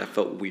 Okay, that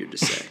felt weird to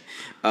say.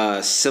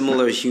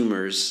 Similar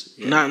humors.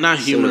 Yeah. Not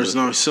humors,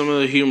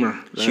 similar humor.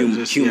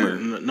 Humor.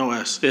 No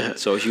S. Yeah.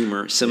 So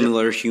humor,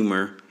 similar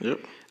humor. To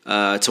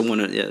one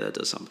another. Yeah, that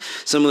does something.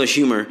 Similar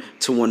humor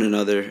to one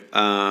another.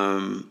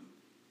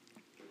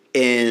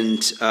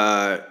 And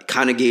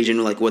kind of gauging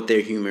like what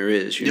their humor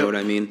is. You know what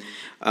I mean?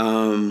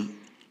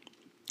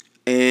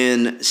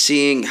 And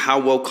seeing how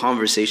well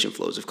conversation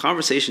flows. If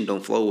conversation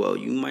don't flow well,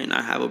 you might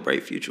not have a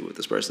bright future with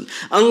this person.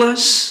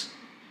 Unless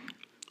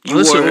you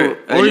are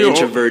an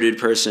introverted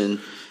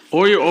person.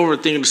 Or you're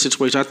overthinking the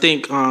situation. I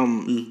think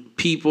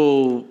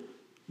people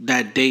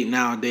that date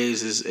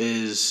nowadays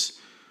is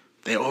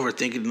they're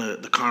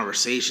overthinking the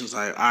conversations.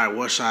 Like, all right,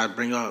 what should I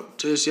bring up?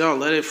 Just,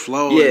 let it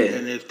flow. Yeah.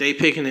 And if they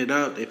picking it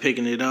up, they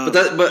picking it up.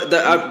 So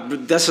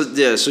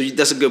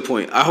that's a good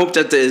point. I hope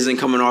that isn't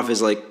coming off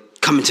as like,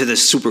 coming to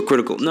this super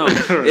critical. No,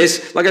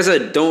 it's like I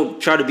said, don't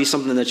try to be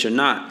something that you're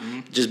not.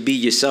 just be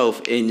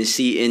yourself and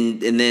see,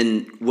 and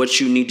then what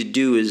you need to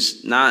do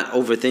is not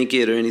overthink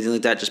it or anything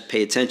like that. Just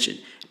pay attention.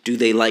 Do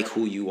they like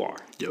who you are?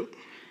 Yep.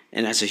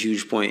 And that's a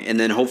huge point. And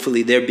then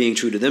hopefully they're being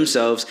true to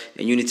themselves,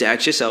 and you need to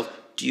ask yourself,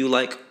 do you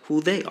like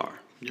who they are?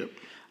 Yep.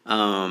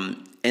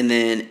 And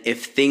then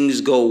if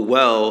things go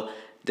well,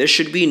 there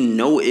should be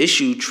no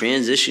issue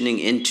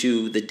transitioning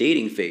into the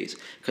dating phase.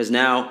 Because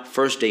now,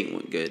 first date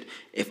went good.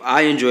 If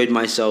I enjoyed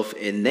myself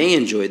and they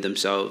enjoyed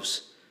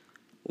themselves,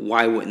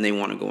 why wouldn't they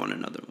want to go on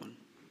another one?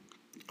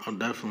 Oh,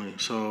 definitely.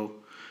 So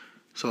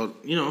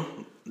you know,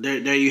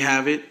 there you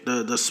have it.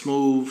 The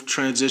smooth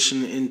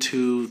transition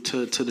into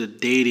to the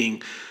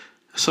dating.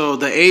 So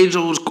the age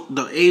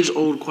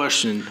old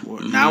question.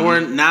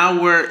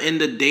 Now we're in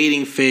the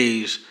dating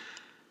phase.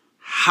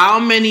 How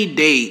many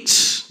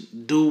dates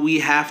do we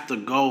have to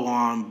go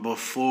on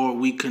before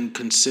we can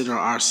consider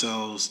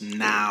ourselves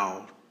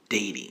now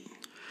dating?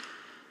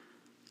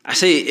 I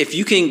say if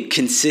you can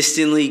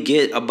consistently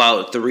get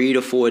about 3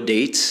 to 4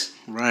 dates,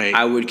 right,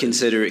 I would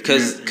consider it,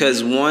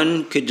 because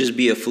one could just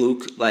be a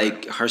fluke,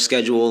 like her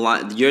schedule,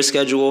 your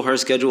schedule, her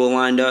schedule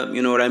lined up.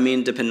 You know what I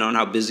mean? Depending on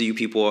how busy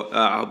people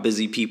are.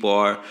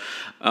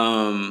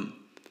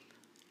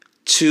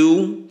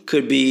 2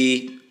 could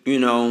be,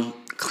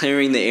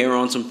 clearing the air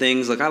on some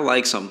things. Like I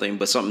like something,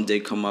 but something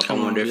did come up. I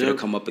wonder if it'll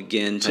come up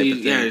again. Type of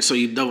thing. Yeah, so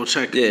you double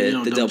check.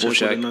 Yeah, the double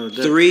check.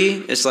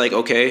 3, it's like,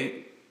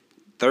 okay,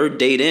 3rd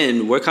date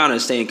in, we're kind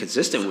of staying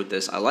consistent with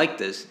this. I like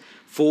this.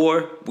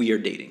 4, we are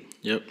dating.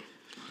 Yep.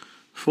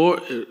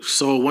 4.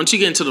 So once you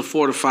get into the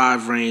 4 to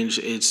 5 range,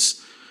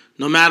 it's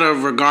no matter,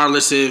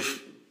 regardless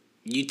if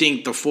you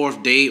think the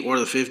 4th date or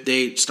the 5th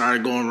date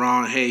started going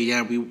wrong.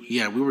 Hey, we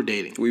were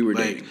dating. We were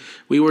dating.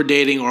 We were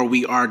dating, or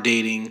we are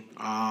dating.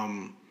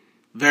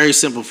 Very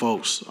simple,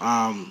 folks.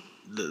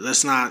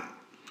 Let's not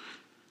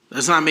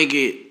make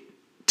it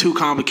too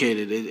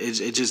complicated. It's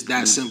just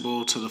that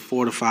simple to the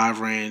 4 to 5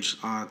 range.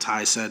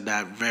 Ty said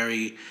that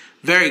very,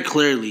 very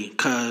clearly,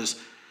 because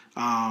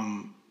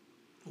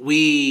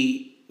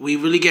we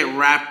really get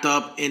wrapped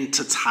up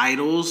into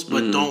titles,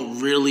 but don't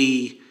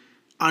really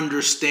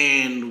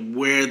understand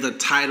where the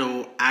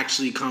title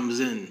actually comes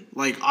in.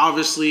 Like,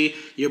 obviously,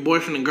 your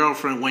boyfriend and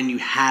girlfriend, when you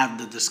have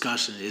the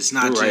discussion, it's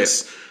not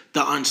just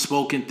the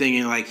unspoken thing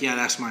and like, yeah,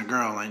 that's my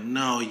girl. Like,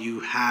 no,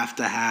 you have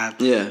to have.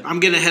 Yeah, I'm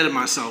getting ahead of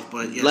myself,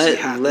 but yes, you have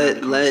to have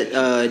the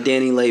let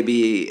Danny Lay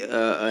be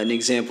an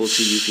example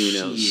to you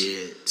females.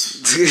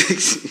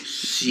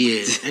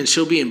 Shit, and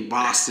she'll be in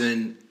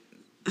Boston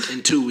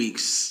in 2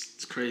 weeks.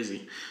 It's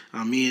crazy.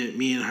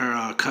 Me and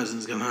her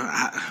cousin's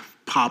gonna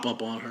pop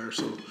up on her,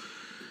 so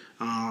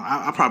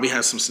I probably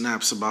have some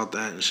snaps about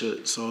that and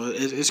shit. So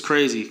it's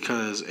crazy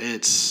because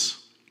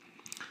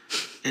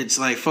it's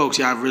like, folks,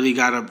 y'all really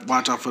gotta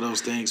watch out for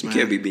those things, man. You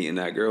can't be beating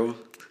that girl.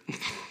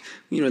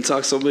 You don't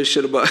talk so much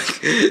shit about.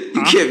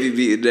 You can't be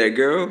beating that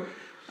girl.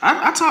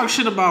 I talk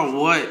shit about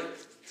what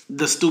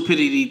the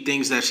stupidity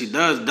things that she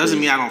does. Doesn't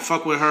mean I don't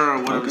fuck with her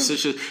or whatever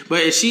situation.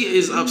 But if she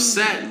is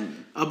upset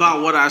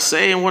about what I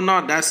say and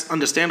whatnot, that's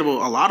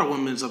understandable. A lot of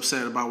women's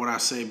upset about what I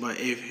say, but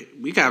if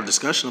we can have a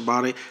discussion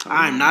about it.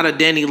 I'm not a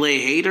Danny Lay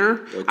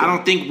hater. Okay. I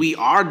don't think we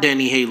are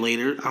Danny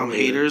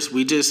haters.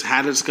 We just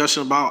had a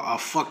discussion about a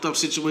fucked up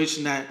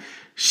situation that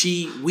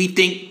we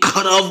think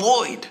could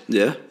avoid.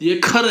 Yeah. You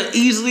could have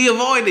easily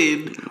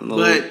avoided,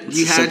 but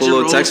you had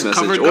your roles text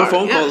message or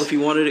phone call if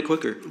you wanted it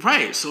quicker.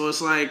 Right. So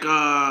it's like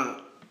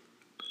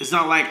it's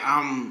not like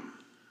I'm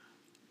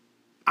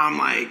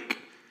like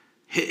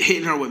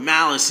hitting her with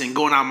malice and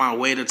going out my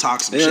way to talk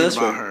some shit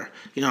about her.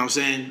 You know what I'm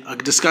saying? A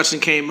discussion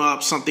came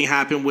up, something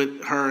happened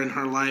with her in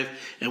her life,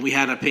 and we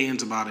had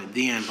opinions about it at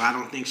the end. But I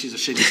don't think she's a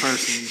shitty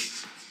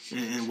person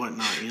and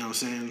whatnot. You know what I'm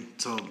saying?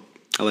 So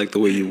I like the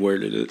way you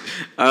worded it.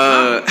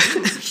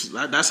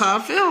 That's how I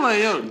feel.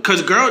 Like, yo,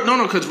 because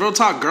real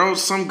talk,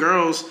 some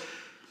girls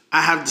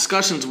I have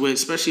discussions with,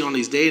 especially on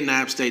these dating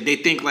apps, they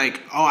think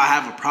like, oh, I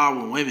have a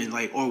problem with women,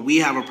 like, or we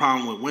have a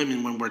problem with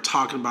women when we're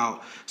talking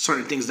about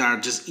certain things that are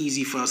just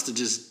easy for us to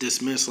just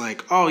dismiss.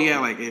 Like, oh yeah,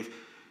 like if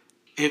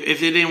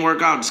it didn't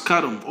work out, just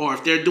cut them. Or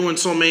if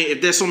there's so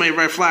many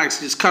red flags,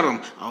 just cut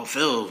them. Oh,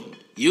 Phil,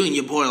 you and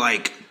your boy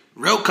like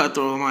real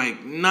cutthroat. I'm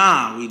like,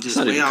 nah, we just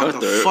weigh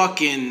out the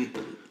fucking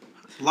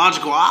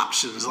logical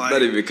options. Like,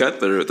 not even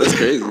cutthroat. That's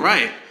crazy.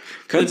 Right.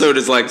 Cutthroat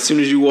is like as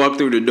soon as you walk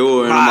through the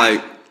door and I'm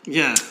like,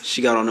 yeah,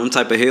 she got on them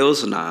type of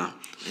heels? Nah.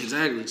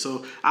 Exactly.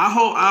 So I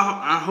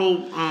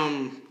hope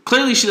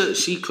clearly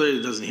she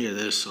clearly doesn't hear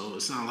this, so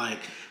it's not like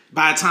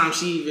by the time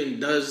she even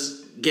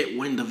does get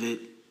wind of it,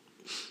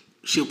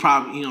 she'll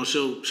probably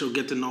she'll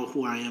get to know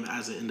who I am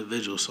as an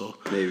individual. So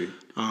maybe.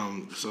 Yeah.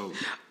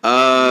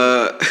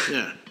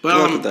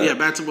 But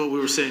back to what we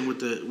were saying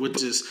with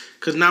this,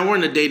 because now we're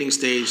in the dating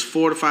stage,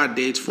 4 to 5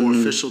 dates for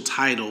official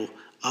title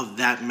of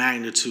that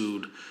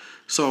magnitude.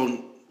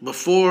 So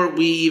before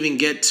we even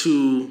get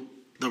to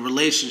the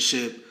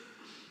relationship,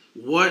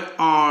 what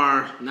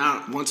are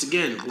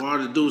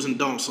the do's and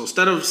don'ts? So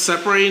instead of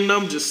separating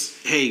them,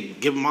 just, hey,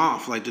 give them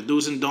off. Like the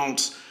do's and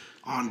don'ts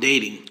on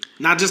dating?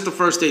 Not just the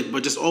first date,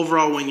 but just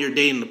overall when you're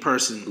dating the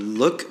person.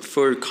 Look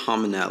for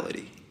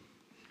commonality.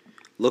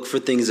 Look for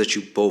things that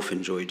you both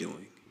enjoy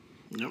doing,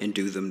 and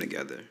do them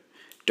together.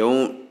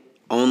 Don't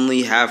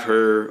only have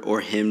her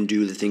or him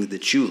do the things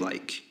that you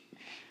like.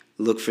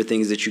 Look for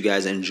things that you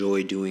guys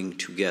enjoy doing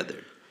together,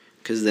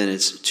 because then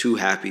it's two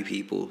happy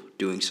people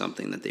doing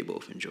something that they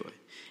both enjoy,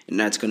 and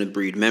that's going to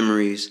breed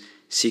memories,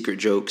 secret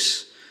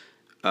jokes,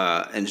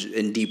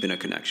 and deepen a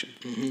connection.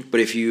 Mm-hmm. But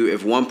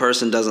if one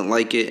person doesn't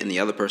like it and the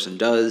other person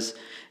does,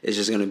 it's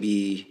just going to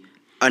be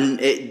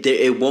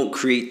it won't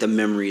create the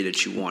memory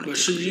that you want. But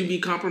should you be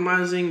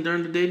compromising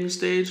during the dating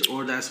stage,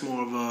 or that's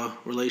more of a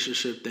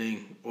relationship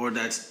thing, or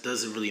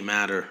doesn't really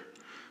matter?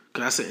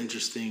 Because that's an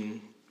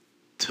interesting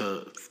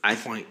point. I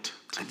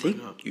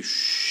think you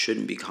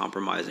shouldn't be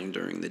compromising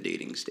during the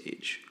dating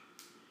stage,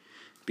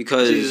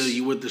 because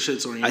you with the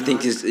shits or you're I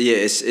think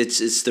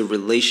it's the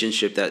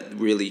relationship that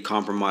really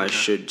compromise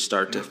should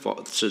start to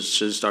fall. Should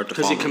start to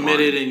fall. Because you're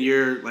committed and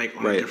you're like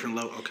on a different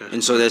level. Okay.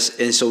 And so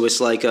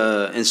it's like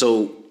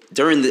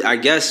during the, I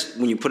guess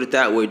when you put it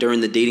that way, during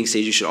the dating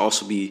stage, you should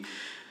also be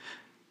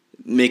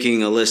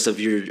making a list of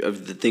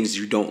the things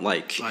you don't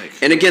like.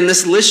 And again,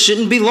 this list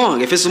shouldn't be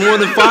long. If it's more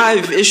than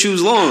 5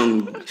 issues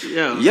long,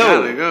 they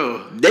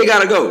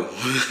gotta go.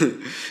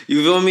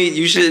 You feel me?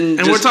 You shouldn't.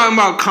 And we're talking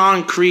about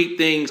concrete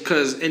things,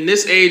 because in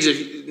this age,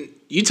 if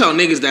you tell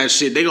niggas that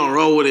shit, they gonna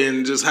roll with it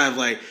and just have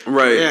like,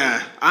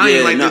 I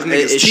ain't like this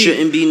nigga's teeth. It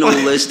shouldn't be no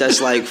list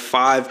that's like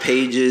 5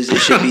 pages. It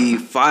should be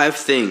 5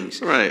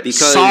 things. Right.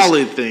 Because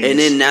solid things. And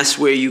then that's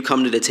where you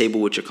come to the table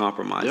with your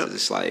compromises. Yep.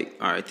 It's like,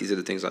 all right, these are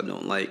the things I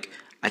don't like.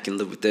 I can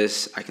live with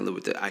this. I can live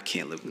with it. I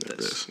can't live with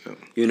this.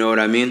 You know what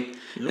I mean?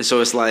 Yep. And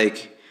so it's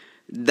like,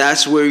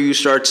 that's where you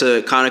start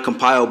to kind of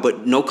compile,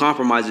 but no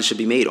compromises should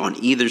be made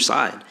on either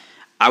side.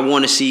 I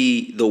want to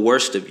see the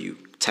worst of you,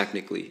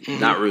 technically. Mm-hmm.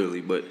 Not really,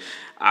 but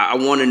I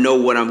want to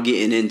know what I'm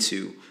getting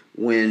into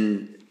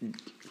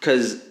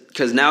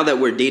because now that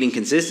we're dating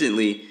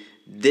consistently,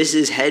 this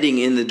is heading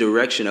in the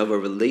direction of a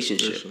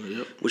relationship,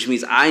 which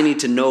means I need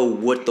to know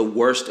what the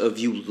worst of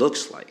you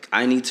looks like.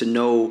 I need to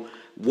know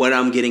what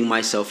I'm getting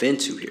myself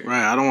into here.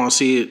 Right. I don't want to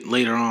see it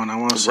later on. I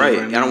want to see it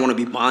right now. I don't want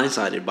to be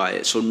blindsided by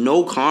it. So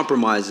no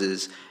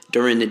compromises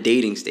during the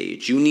dating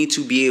stage. You need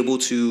to be able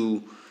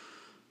to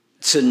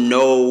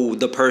know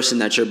the person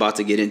that you're about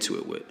to get into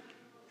it with.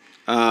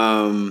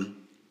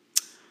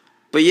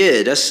 But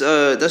yeah, that's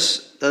so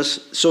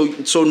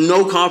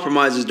no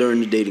compromises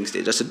during the dating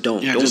stage. That's a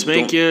don't. Yeah, just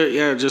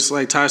just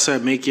like Ty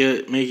said, make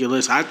your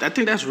list. I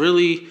think that's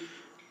really,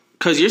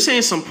 because you're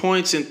saying some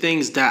points and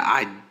things that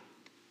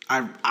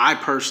I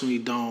personally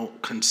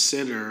don't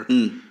consider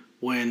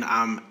when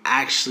I'm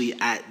actually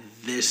at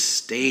this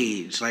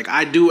stage. Like,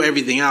 I do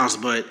everything else,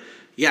 but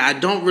yeah, I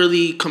don't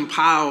really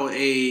compile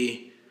a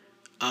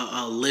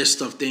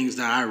list of things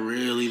that I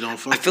really don't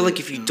fuck with. I feel like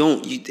if you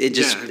don't,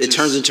 it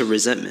turns into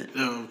resentment.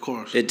 Yeah, of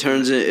course. It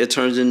turns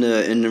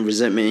into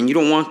resentment, and you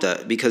don't want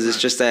that, because it's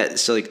just that.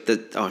 So like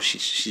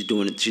she's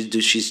doing it.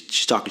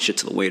 She's talking shit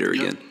to the waiter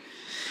again.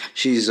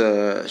 She's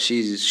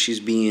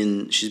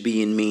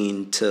being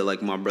mean to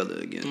like my brother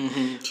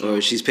again,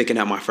 or she's picking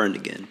at my friend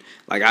again.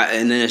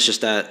 And then it's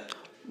just that,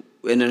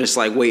 and then it's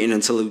like waiting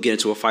until we get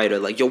into a fight, or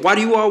like, yo, why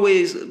do you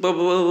always blah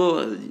blah blah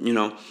blah? You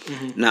know,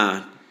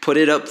 nah. Put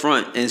it up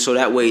front, and so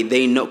that way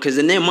they know, because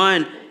in their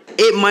mind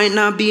it might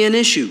not be an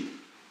issue,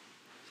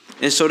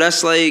 and so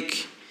that's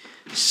like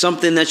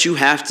something that you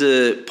have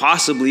to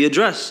possibly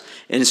address.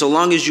 And so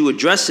long as you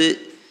address it,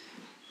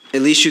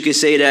 at least you can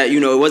say that, you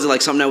know, it wasn't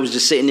like something that was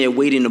just sitting there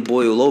waiting to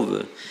boil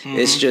over.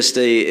 It's just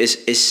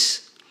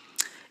it's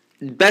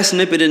best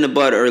nip it in the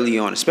bud early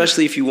on,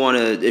 especially if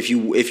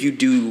you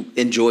do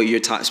enjoy your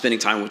time spending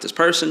time with this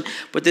person.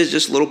 But there's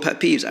just little pet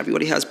peeves.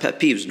 Everybody has pet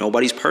peeves.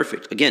 Nobody's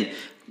perfect. Again,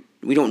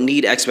 we don't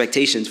need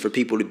expectations for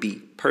people to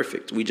be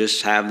perfect. We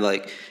just have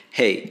like,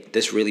 hey,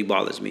 this really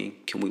bothers me.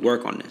 Can we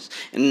work on this?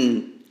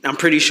 And I'm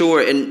pretty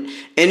sure, and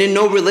in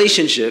no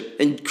relationship,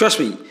 and trust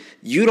me,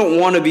 you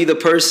don't want to be the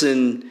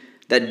person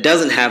that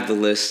doesn't have the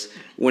list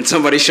when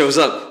somebody shows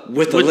up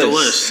with the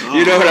list. Oh,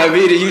 you know what I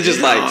mean? And you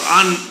just like,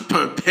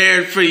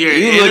 unprepared for your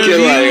interview. You look at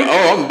like,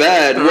 oh, I'm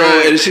bad. Right.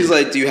 Well, and she's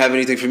like, do you have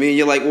anything for me? And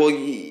you're like, well,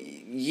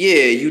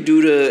 yeah, you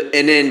do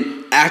and then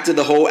after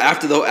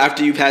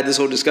you've had this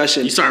whole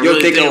discussion, you're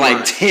really thinking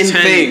like 10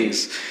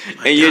 things,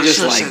 and you're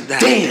just like,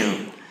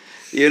 damn.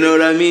 You know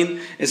what I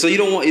mean? And so you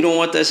don't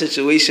want that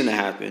situation to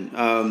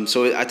happen.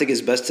 So I think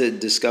it's best to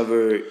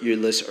discover your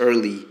list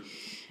early,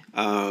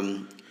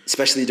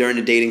 especially during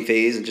the dating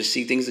phase, and just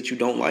see things that you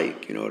don't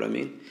like. You know what I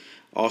mean?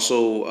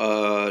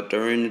 Also,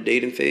 during the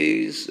dating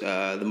phase,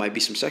 there might be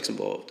some sex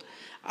involved.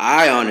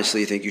 I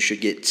honestly think you should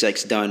get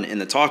sex done in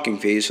the talking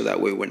phase, so that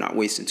way we're not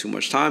wasting too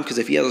much time. Because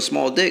if he has a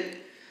small dick,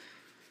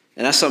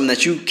 and that's something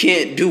that you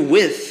can't do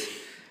with,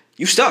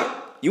 you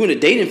stuck. You in a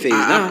dating phase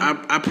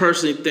now. I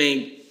personally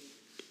think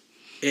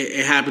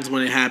it happens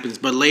when it happens.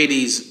 But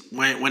ladies,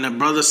 when a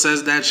brother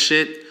says that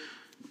shit,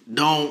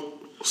 don't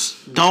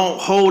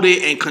hold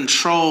it and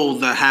control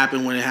the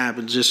happen when it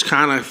happens. Just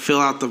kind of fill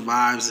out the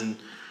vibes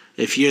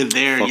if you're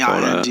there and Fuck y'all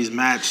all that. energies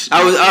match.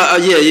 I was,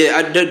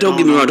 don't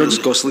get me wrong. Don't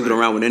just go really, sleeping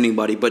around with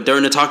anybody. But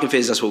during the talking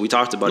phase, that's what we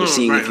talked about. Is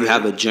seeing if you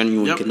have a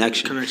genuine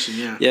connection. Connection,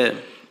 yeah. Yeah.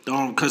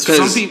 Because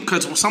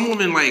some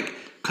women like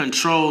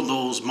control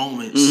those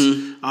moments,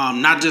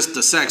 not just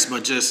the sex,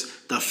 but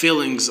just the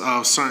feelings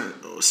of some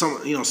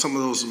of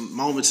those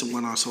moments and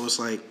whatnot. So it's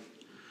like,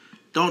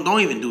 don't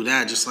even do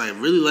that. Just like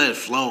really let it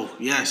flow.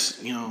 Yes,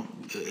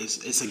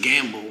 it's a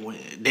gamble.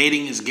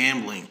 Dating is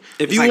gambling.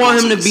 If you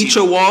want him to beat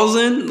your walls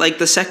in, like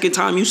the second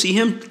time you see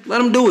him,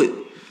 let him do it.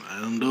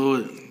 Let him do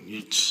it.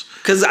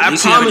 Because I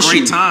promise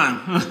you,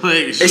 time.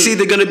 it's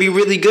either gonna be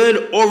really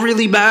good or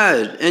really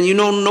bad, and you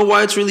don't know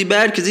why it's really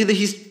bad. Because either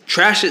he's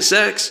trash at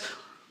sex,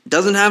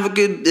 doesn't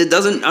understand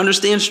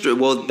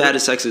bad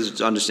at sex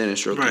is understanding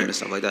stroking and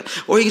stuff like that,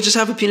 or he could just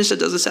have a penis that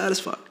doesn't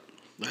satisfy.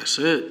 That's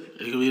it.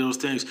 It could be those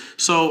things.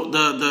 So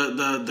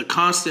the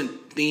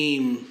constant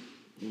theme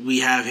we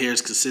have here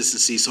is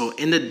consistency. So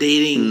in the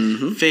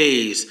dating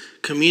phase,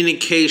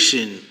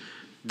 communication,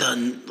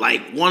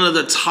 one of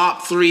the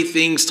top 3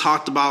 things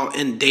talked about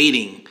in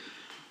dating.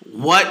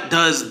 What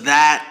should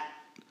that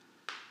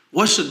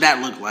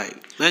look like?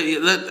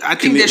 I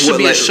think there should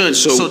be a should.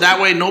 So that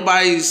way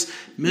nobody's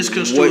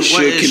misconstrued. What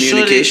should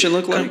communication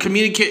look like?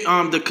 Communicate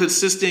the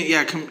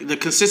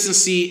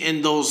consistency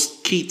in those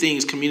key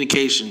things.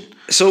 Communication.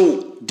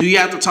 So do you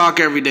have to talk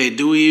every day?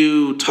 Do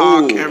you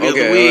talk every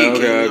other week?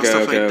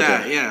 Stuff like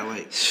that. Yeah,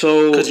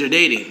 because you're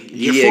dating.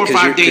 You're 4 or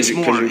 5 dates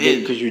more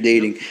because you're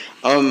dating.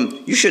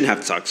 You shouldn't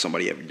have to talk to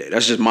somebody every day.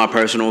 That's just my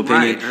personal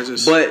opinion.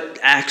 Right, but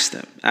ask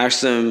them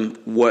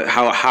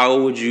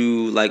how would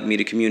you like me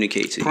to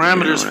communicate to you?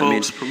 Parameters,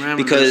 folks. Parameters.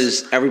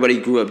 Because everybody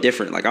grew up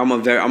different. Like I'm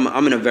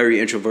in a very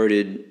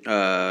introverted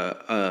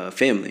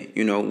family.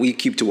 We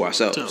keep to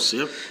ourselves.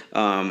 Yep.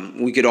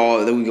 We could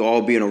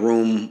all be in a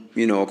room,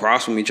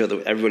 across from each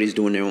other. Everybody's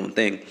doing their own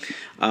thing.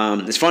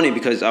 It's funny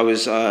because I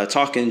was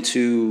talking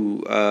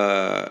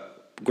to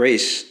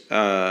Grace,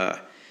 and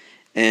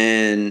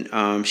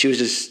she was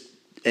just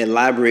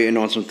elaborating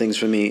on some things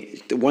for me.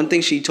 The one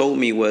thing she told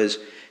me was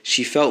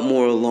she felt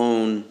more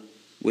alone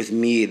with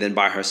me than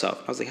by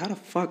herself. I was like, how the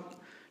fuck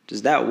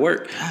does that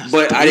work?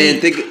 But deep. I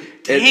didn't think.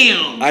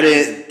 I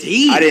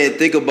didn't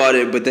think about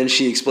it. But then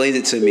she explained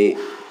it to me,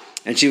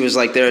 and she was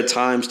like, there are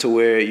times to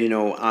where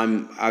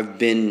I've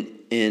been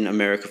in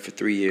America for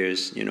 3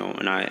 years,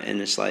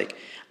 and it's like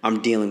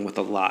I'm dealing with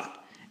a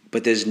lot,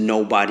 but there's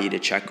nobody to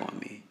check on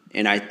me.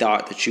 And I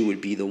thought that you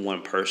would be the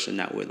one person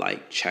that would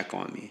check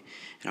on me.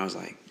 And I was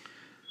like,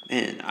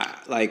 man,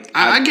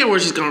 I get where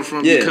she's coming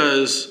from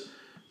because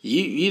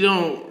you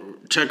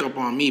don't check up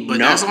on me, but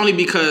that's only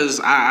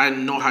because I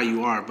know how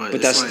you are.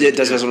 But that's what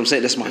I'm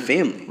saying. That's my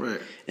family,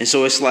 right? And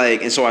so it's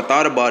like, and so I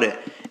thought about it,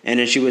 and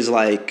then she was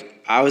like,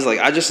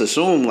 I just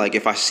assume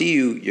if I see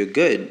you, you're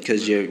good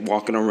because you're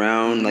walking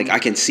around. I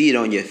can see it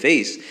on your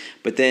face.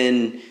 But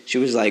then she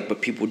was like,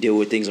 but people deal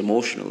with things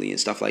emotionally and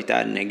stuff like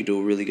that, and they can do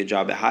a really good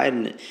job at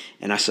hiding it.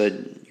 And I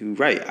said, you're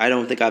right. I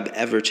don't think I've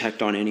ever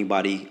checked on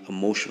anybody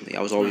emotionally.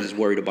 I was always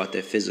worried about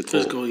their physical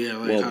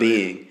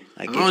well-being.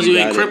 As long as you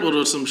ain't crippled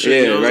or some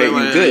shit. Yeah, right.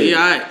 You're good.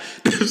 Yeah,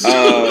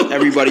 all right.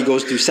 Everybody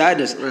goes through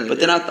sadness. Right, but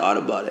then I thought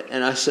about it,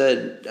 and I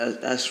said,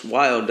 that's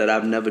wild that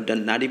I've never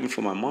done, not even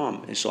for my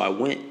mom. And so I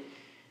went.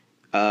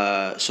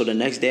 So the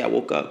next day I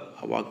woke up,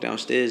 I walked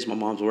downstairs, my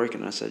mom's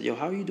working, and I said, yo,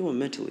 how are you doing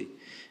mentally?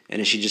 And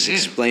then she just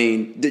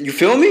explained, you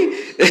feel me?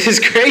 It's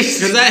crazy.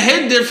 Because that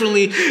hit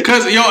differently.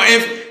 Because,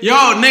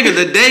 nigga,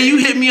 the day you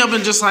hit me up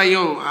and just like,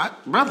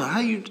 brother,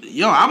 how you,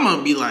 I'm going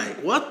to be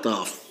like, what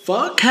the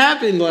fuck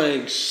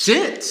happened?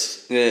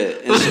 Shit. Yeah.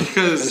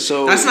 Because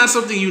that's not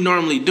something you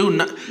normally do.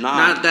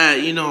 Not that,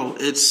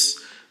 it's,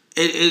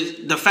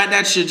 the fact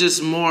that you're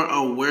just more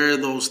aware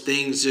of those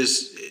things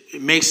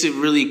it makes it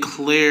really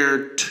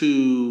clear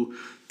to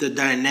the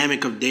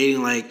dynamic of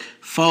dating.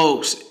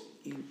 Folks,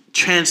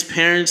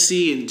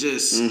 transparency and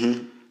just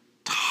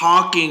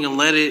talking and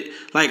let it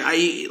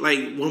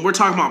when we're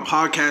talking about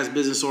podcast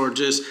business or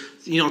just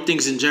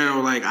things in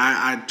general,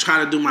 I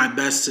try to do my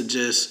best to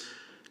just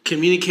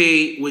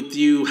communicate with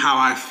you how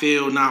I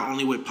feel, not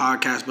only with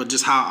podcasts but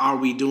just how are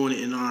we doing it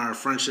in our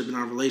friendship and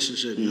our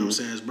relationship, you know what I'm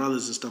saying, as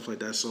brothers and stuff like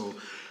that. So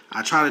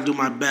I try to do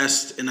my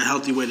best in a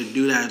healthy way to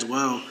do that as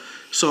well.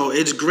 So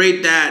it's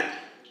great that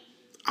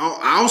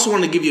I also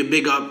want to give you a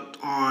big up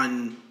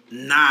on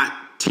not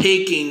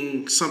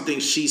taking something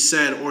she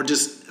said or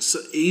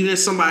just even if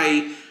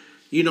somebody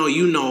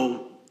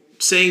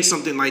saying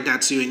something like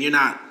that to you and you're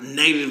not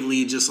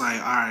negatively just all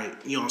right,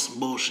 some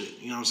bullshit,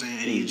 you know what I'm saying,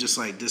 and you're just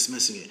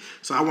dismissing it.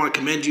 So I want to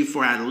commend you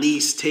for at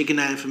least taking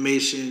that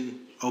information.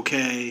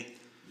 Okay,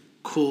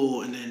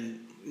 cool, and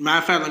then matter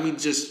of fact,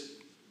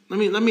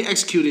 let me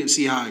execute it and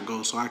see how it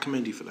goes. So I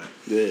commend you for that.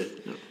 Yeah.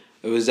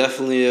 It was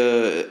definitely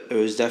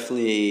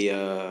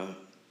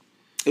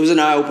it was an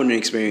eye-opening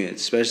experience,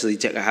 especially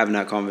having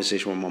that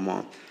conversation with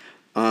my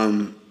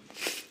mom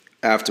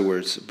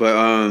afterwards. But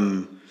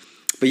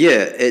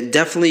yeah, it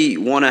definitely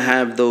want to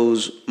have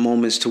those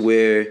moments to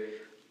where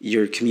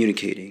you're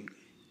communicating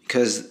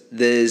because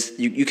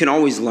you can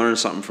always learn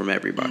something from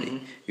everybody.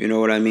 Mm-hmm. You know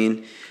what I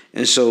mean?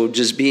 And so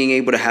just being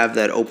able to have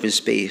that open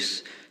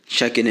space,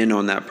 checking in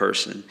on that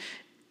person,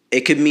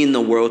 it could mean the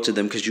world to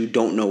them because you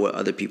don't know what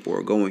other people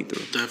are going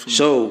through. Definitely.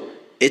 So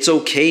it's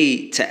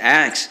okay to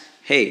ask,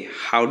 hey,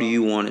 how do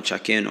you want to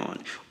check in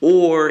on?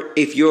 Or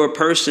if you're a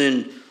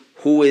person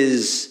who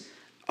is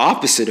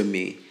opposite of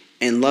me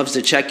and loves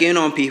to check in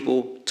on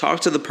people, talk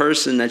to the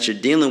person that you're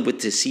dealing with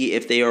to see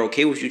if they are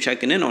okay with you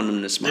checking in on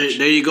them this much.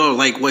 There you go.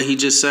 Like what he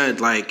just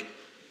said, like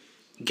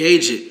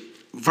gauge it.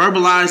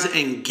 Verbalize it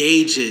and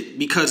gauge it,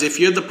 because if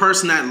you're the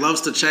person that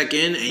loves to check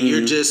in and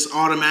you're just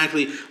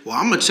automatically, well,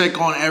 I'm gonna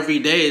check on every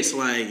day, it's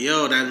like,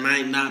 yo, that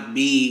might not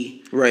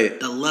be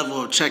right the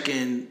level of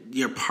check-in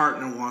your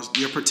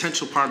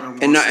potential partner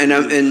wants.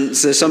 And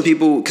so some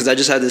people, because I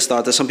just had this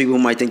thought that some people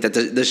might think that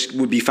this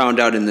would be found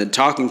out in the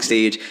talking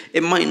stage.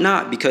 It might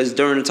not, because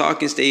during the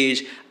talking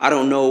stage, I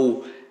don't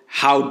know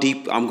how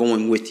deep I'm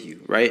going with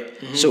you, right?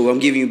 Mm-hmm. So I'm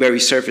giving you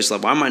very surface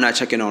level. I might not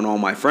check in on all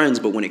my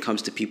friends, but when it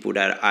comes to people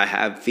that I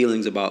have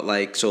feelings about,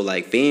 like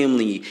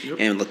family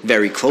and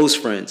very close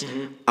friends,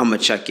 I'm gonna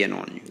check in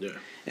on you. Yeah.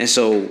 And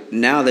so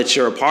now that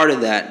you're a part of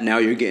that, now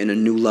you're getting a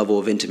new level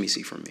of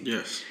intimacy from me.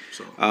 Yes.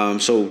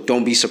 So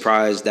don't be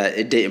surprised that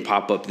it didn't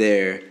pop up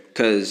there,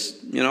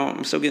 because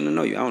I'm still getting to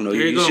know you. I don't know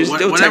you. You go.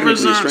 Still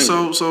technically a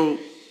stranger. So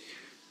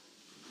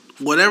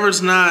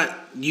whatever's not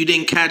you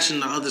didn't catch in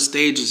the other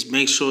stages,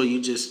 make sure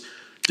you just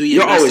do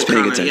your best. You're always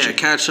paying attention. Yeah,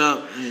 catch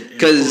up and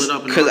pull it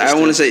up. Because I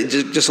want to say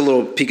just a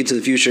little peek into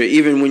the future.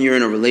 Even when you're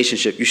in a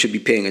relationship, you should be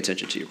paying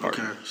attention to your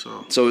partner. Okay,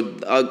 so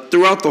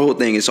throughout the whole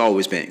thing, it's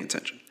always paying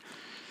attention.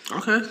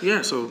 Okay,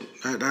 yeah. So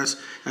that's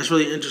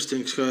really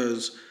interesting,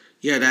 because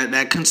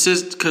that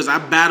consist, because I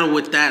battle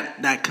with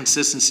that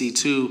consistency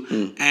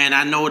too, and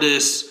I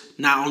notice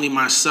not only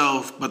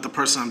myself but the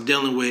person I'm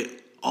dealing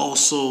with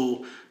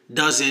also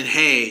doesn't.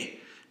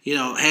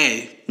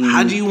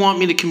 How do you want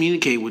me to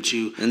communicate with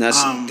you? And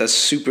that's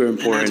super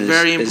important. And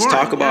that's very important. Is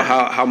talk about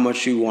how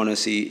much you want to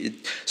see.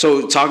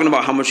 So talking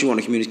about how much you want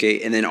to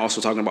communicate, and then also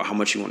talking about how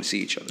much you want to see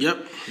each other.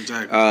 Yep,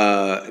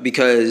 exactly.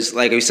 Because,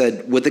 like I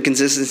said, with the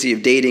consistency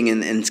of dating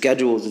and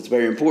schedules, it's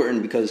very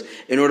important, because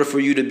in order for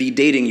you to be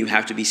dating, you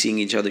have to be seeing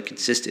each other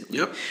consistently.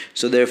 Yep.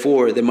 So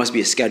therefore, there must be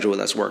a schedule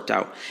that's worked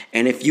out.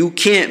 And if you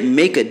can't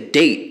make a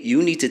date,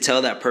 you need to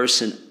tell that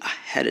person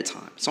ahead of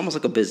time. It's almost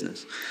like a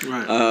business.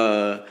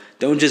 Right.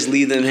 Don't just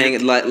leave them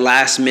hanging like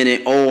last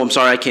minute. Oh, I'm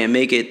sorry, I can't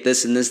make it.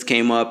 This and this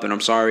came up, and I'm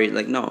sorry.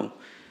 Like, no.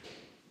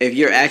 If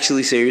you're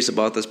actually serious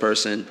about this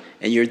person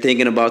and you're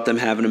thinking about them,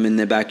 having them in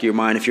the back of your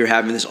mind, if you're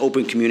having this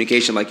open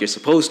communication like you're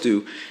supposed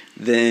to,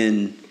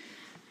 then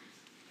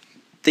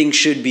there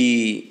shouldn't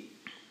be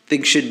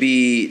any,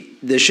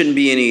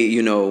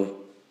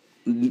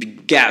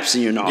 gaps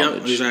in your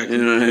knowledge. Yep, exactly.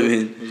 You know what I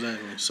mean?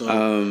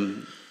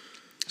 Exactly.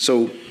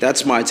 So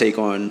that's my take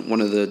on one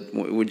of the.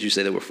 Would you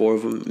say there were 4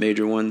 of them,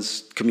 major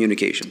ones?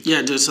 Communication.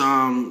 Yeah, just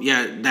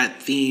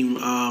that theme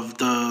of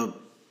the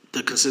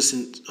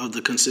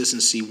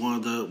consistency. One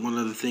of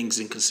the things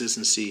in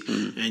consistency,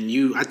 and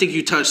I think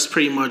you touched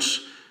pretty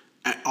much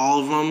at all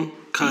of them,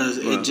 because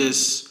it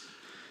just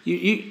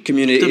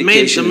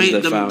communication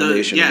is the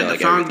foundation.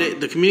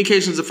 The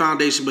communication is the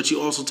foundation, but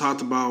you also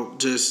talked about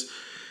just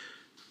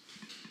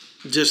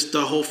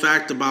the whole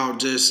fact about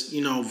just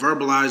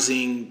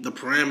verbalizing the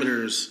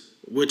parameters,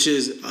 which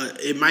is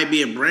it might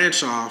be a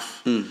branch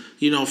off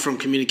from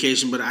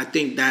communication, but I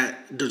think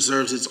that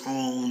deserves its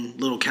own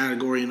little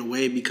category in a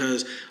way,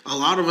 because a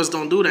lot of us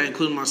don't do that,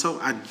 including myself.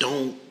 I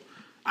don't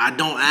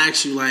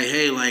ask you like,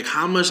 hey, like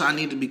how much I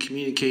need to be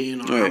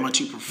communicating, or how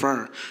much you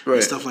prefer,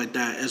 and stuff like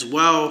that, as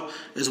well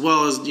as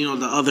the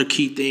other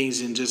key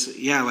things, and just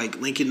like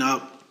linking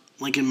up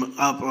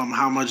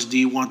how much do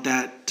you want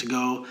that to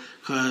go,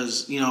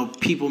 because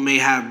people may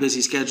have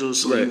busy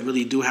schedules, so you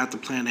really do have to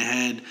plan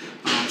ahead.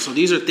 So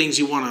these are things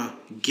you want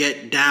to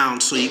get down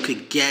so you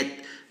could get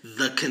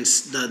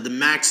the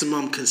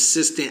maximum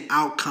consistent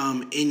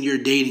outcome in your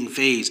dating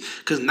phase,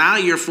 because now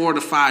you're 4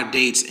 to 5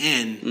 dates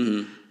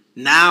in.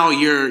 Now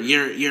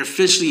you're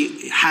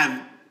officially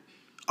have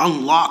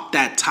unlocked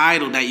that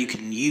title that you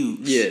can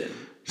use. Yeah.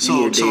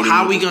 So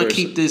how are we gonna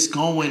keep this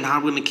going? How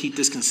are we gonna keep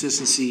this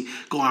consistency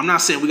going? I'm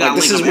not saying we gotta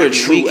link up every weekend.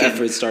 This is where true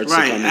effort starts to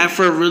come in.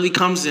 Effort really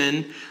comes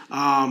in.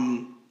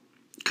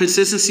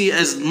 Consistency,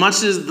 as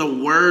much as the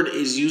word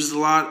is used a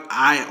lot,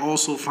 I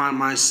also find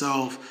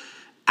myself,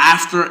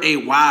 after a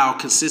while,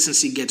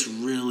 consistency gets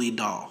really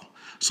dull.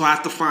 So I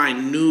have to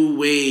find new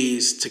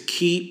ways to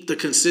keep the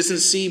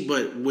consistency,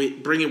 but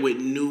bring it with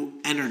new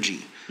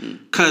energy.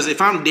 Because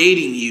if I'm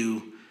dating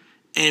you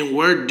and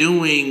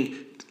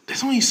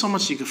there's only so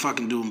much you can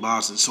fucking do in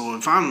Boston. So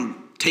if I'm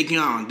taking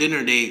you out on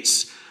dinner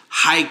dates,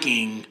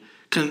 hiking,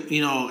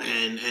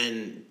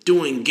 and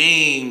doing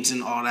games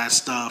and all that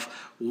stuff,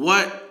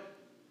 what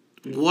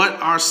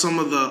are some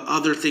of the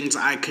other things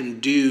I can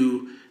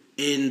do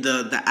in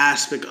the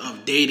aspect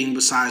of dating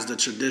besides the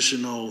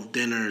traditional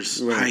dinners,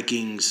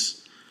 hikings?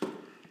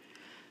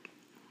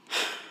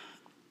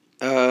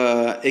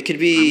 it could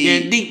be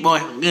getting deep, boy.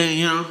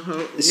 Yeah,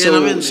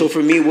 so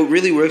for me, what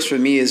really works for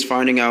me is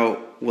finding out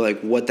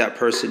like what that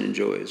person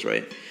enjoys,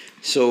 right?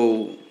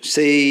 So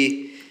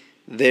say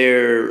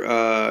they're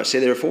a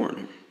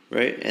foreigner,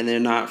 right, and they're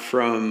not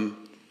from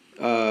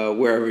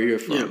wherever you're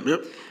from.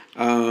 Yep.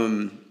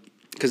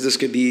 Because this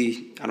could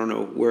be, I don't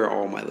know where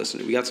all my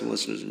listeners. We got some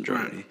listeners in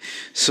Germany,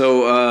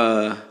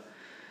 right.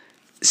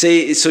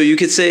 So you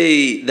could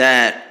say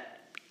that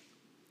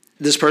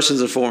this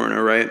person's a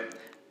foreigner, right?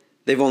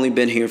 They've only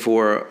been here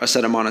for a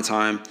set amount of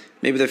time.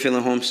 Maybe they're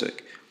feeling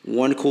homesick.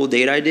 One cool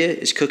date idea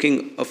is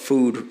cooking a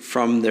food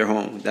from their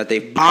home that they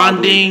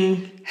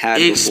bonding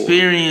had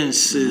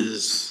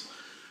experiences.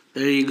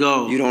 There you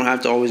go. You don't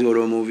have to always go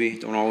to a movie.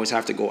 Don't always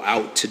have to go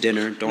out to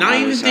dinner.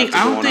 I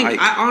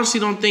honestly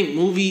don't think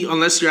movie,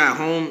 unless you're at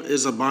home,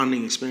 is a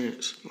bonding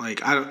experience.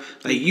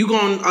 You're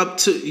going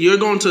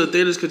to the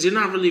theaters because you're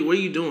not really. What are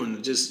you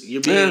doing? Just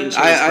you're being.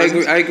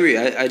 I agree.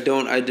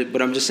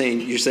 But I'm just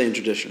saying you're saying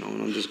traditional,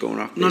 and I'm just going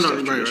off.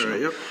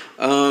 Right. Yep.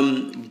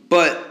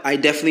 But I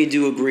definitely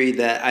do agree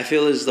that I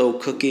feel as though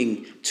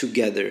cooking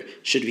together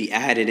should be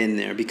added in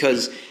there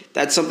because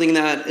that's something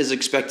that is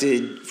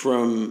expected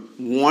from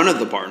one of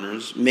the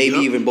partners, maybe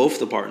even both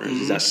the partners,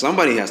 is that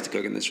somebody has to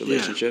cook in this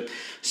relationship. Yeah.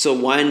 So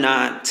why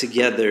not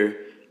together,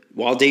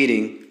 while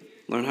dating,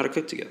 learn how to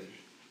cook together?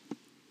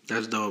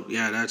 That's dope.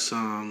 Yeah, that's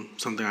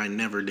something I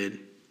never did.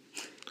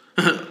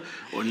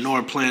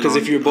 Nor plan on. Because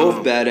if you're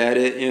both bad at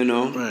it,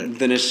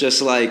 then it's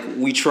just like,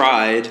 we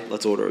tried,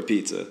 let's order a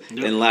pizza,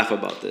 and laugh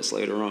about this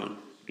later on.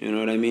 You know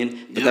what I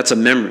mean? But that's a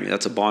memory.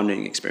 That's a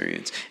bonding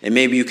experience. And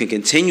maybe you can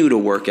continue to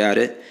work at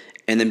it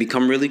and then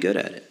become really good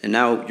at it. And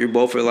now you're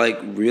both are like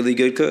really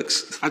good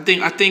cooks. I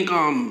think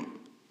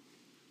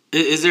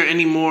is there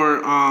any more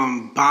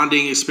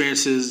bonding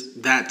experiences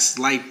that's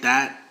like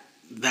that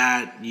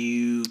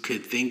you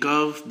could think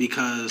of?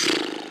 Because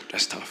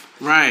that's tough.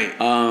 Right.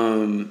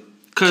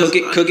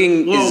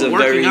 Cooking is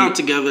working out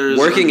together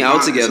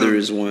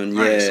is one.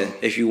 Yeah. Right, so.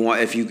 If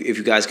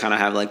you guys kind of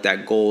have like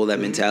that goal, that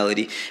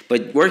mentality,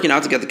 but working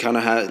out together kind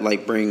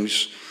of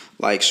brings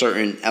like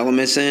certain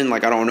elements in.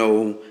 Like, I don't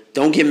know.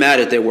 Don't get mad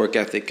at their work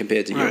ethic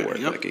compared to your work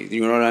ethic.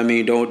 You know what I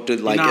mean? Don't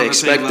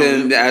expect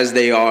them as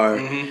they are.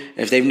 Mm-hmm.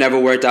 If they've never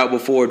worked out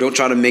before, don't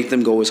try to make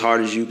them go as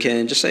hard as you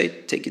can. Just say,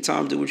 take your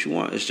time, do what you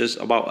want. It's just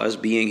about us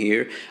being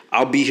here.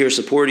 I'll be here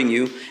supporting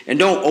you. And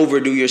don't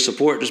overdo your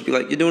support. Just be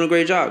like, you're doing a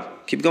great job.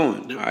 Keep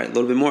going. Yep. All right, a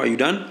little bit more. Are you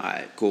done? All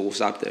right, cool. We'll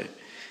stop there.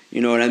 You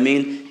know what I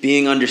mean?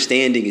 Being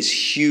understanding is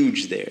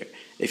huge there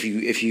if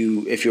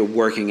you're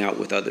working out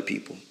with other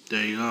people.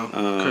 There you go.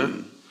 Okay.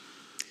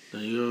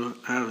 There you go.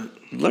 Have it.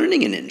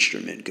 Learning an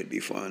instrument could be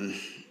fun.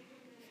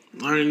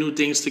 Learning new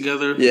things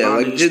together.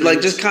 Yeah, just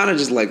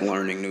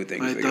learning new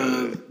things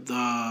together.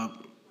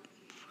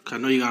 I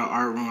know you got an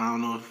art room. I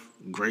don't know if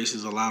Grace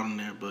is allowed in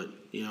there, but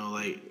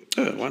why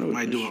don't we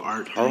might do an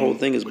art. Our whole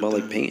thing is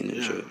about painting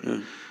and shit.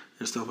 Yeah.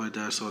 And stuff like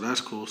that. So that's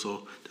cool.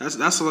 So that's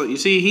a lot. You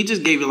see, he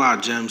just gave you a lot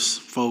of gems,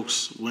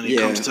 folks, when it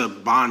comes to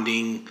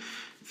bonding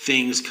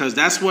things, because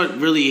that's what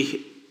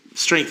really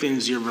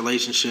strengthens your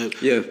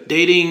relationship. Yeah,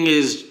 dating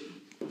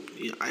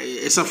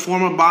it's a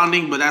form of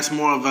bonding, but that's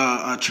more of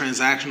a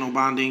transactional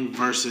bonding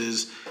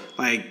versus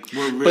we're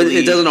really. But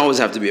it doesn't always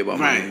have to be about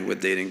money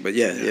with dating. But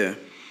yeah.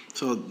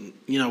 So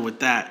with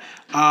that,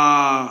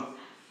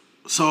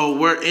 so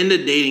we're in the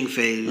dating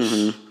phase.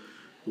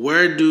 Mm-hmm.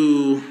 Where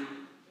do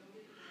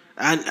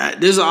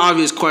this is an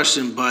obvious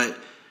question, but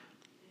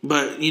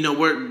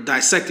we're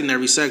dissecting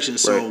every section.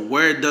 So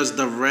where does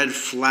the red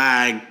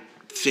flag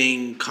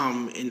thing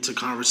come into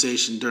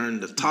conversation during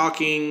the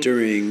talking,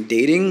 during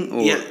dating,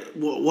 or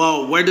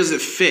well, where does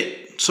it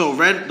fit? So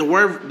red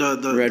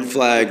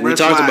flag. We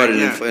talked about it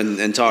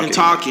in talking. In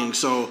talking.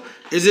 So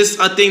is this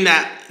a thing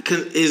that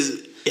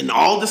is in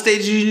all the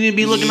stages you need to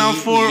be looking out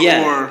for?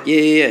 Yeah.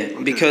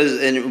 Okay. Because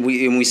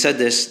we said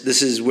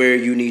this is where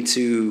you need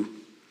to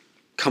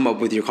come up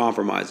with your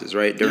compromises,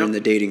 right, during the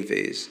dating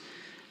phase,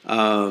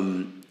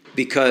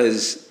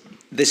 because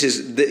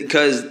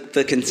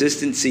the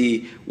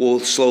consistency will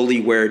slowly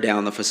wear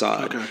down the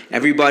facade. Okay.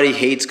 Everybody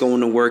hates going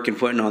to work and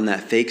putting on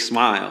that fake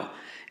smile.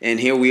 And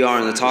here we are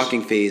in the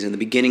talking phase, in the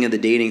beginning of the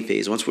dating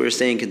phase. Once we're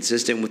staying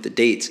consistent with the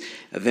dates,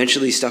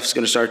 eventually stuff's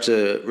going to start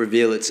to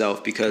reveal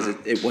itself because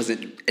it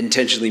wasn't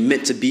intentionally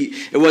meant to be.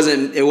 It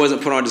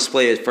wasn't put on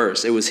display at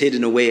first. It was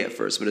hidden away at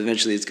first, but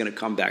eventually it's going to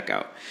come back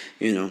out.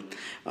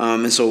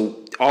 And so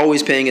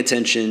always paying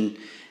attention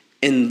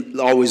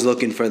and always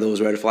looking for those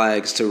red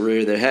flags to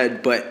rear their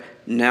head, but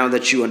now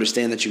that you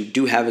understand that you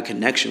do have a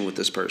connection with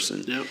this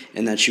person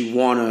and that you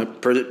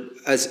want to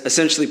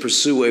essentially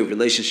pursue a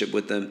relationship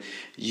with them,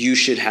 you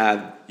should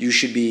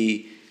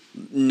be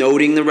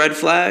noting the red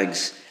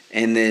flags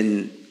and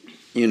then,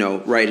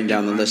 writing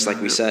down the list like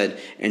we said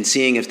and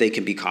seeing if they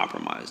can be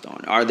compromised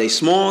on. Are they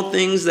small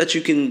things that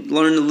you can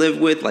learn to live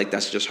with? Like,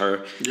 that's just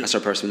her. That's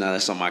her personality.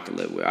 That's something I can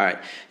live with. All right.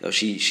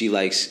 She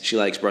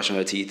likes brushing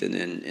her teeth and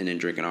then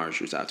drinking orange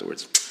juice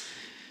afterwards.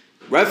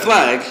 Red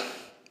flag.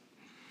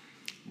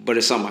 But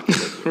it's something I can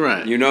live with.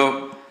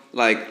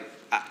 Right.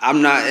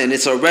 I'm not, and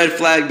it's a red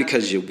flag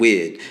because you're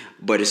weird.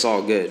 but it's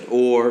all good.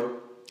 Or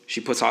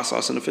she puts hot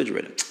sauce in the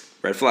refrigerator.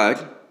 Red flag.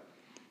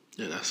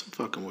 Yeah, that's some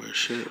fucking weird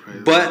shit,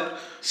 right? But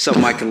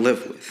something I can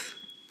live with.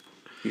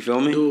 You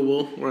feel me?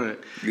 Doable, right?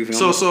 You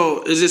feel me?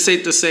 So is it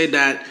safe to say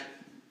that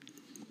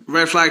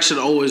red flag should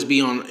always be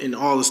in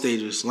all the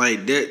stages? Like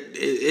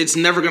it's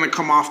never gonna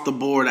come off the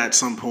board at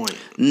some point.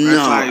 No,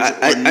 red flags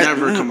I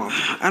never come off.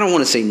 I don't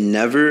want to say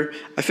never.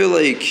 I feel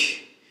like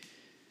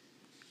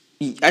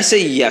I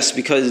say yes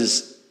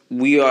because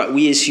we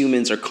as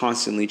humans are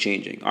constantly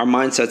changing. Our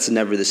mindset's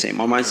never the same.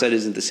 My mindset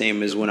isn't the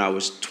same as when I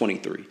was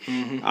 23.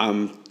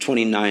 I'm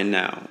 29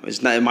 now. My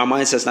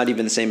mindset's not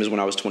even the same as when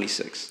I was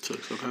 26.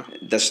 Okay.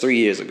 That's 3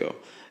 years ago.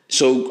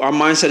 So our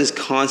mindset is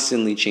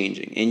constantly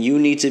changing, and you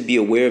need to be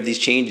aware of these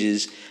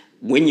changes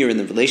when you're in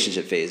the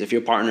relationship phase. If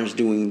your partner's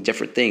doing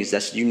different things,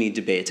 you need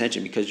to pay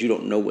attention because you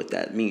don't know what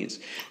that means.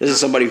 This is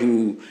somebody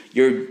who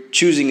you're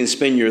choosing to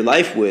spend your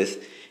life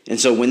with, and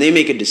so when they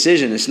make a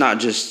decision, it's not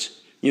just,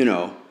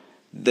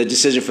 the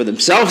decision for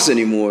themselves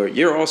anymore.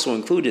 You're also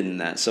included in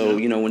that. So,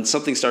 when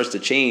something starts to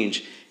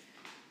change,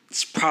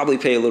 it's probably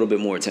pay a little bit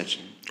more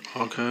attention.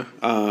 Okay.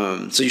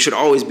 So you should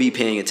always be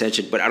paying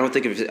attention, but I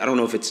don't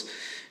know if it's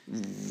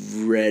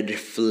red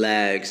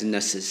flags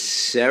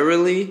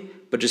necessarily,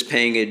 but just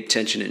paying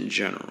attention in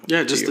general.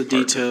 Yeah, just the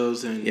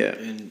details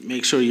and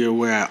make sure you're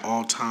aware at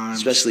all times.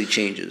 Especially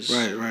changes.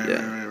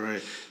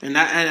 Right. And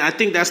I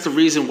think that's the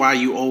reason why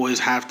you always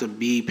have to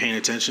be paying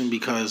attention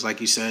because, like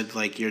you said,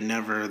 like you're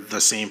never the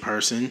same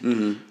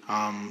person.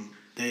 Mm-hmm.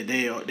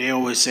 They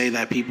always say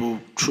that people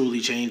truly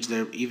change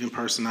their even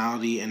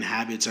personality and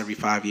habits every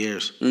 5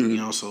 years.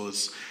 Mm-hmm. So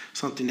it's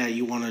something that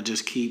you want to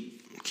just keep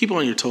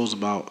on your toes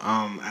about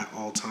at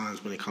all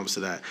times when it comes to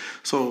that.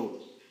 So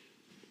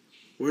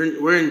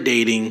we're in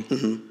dating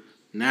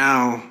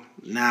now.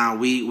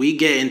 We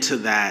get into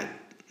that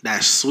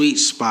sweet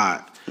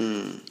spot.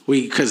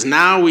 Because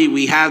now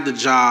we have the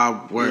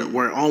job.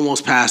 We're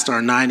almost past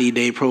our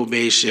 90-day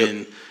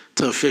probation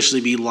to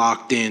officially be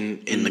locked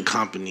in the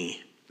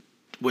company,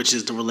 which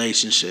is the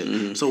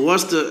relationship.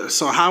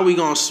 So how are we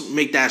gonna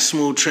make that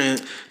smooth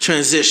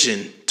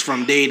transition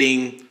from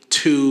dating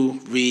to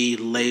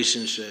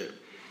relationship?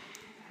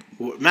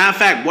 Matter of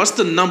fact, what's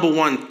the number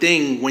one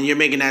thing when you're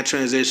making that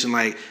transition?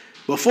 Like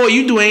before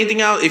you do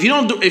anything else, if you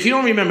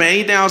don't remember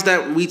anything else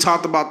that we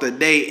talked about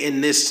today in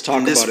this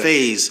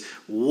phase,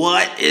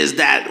 what is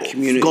that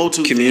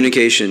go-to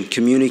communication?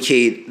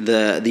 Communicate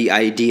the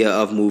idea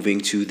of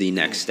moving to the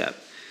next step,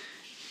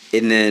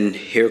 and then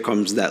here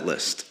comes that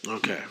list.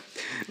 Okay,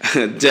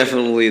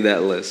 definitely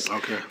that list.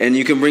 Okay, and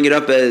you can bring it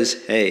up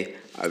as, "Hey,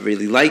 I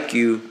really like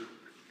you,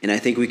 and I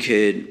think we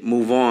could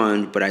move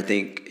on, but I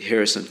think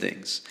here are some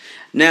things."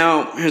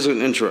 Now, here's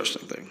an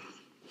interesting thing.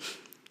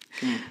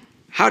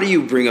 How do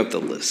you bring up the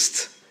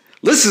list?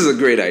 List is a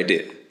great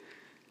idea.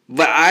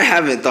 But I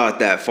haven't thought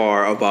that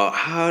far about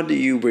how do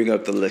you bring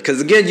up the list.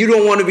 Because, again, you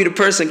don't want to be the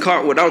person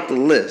caught without the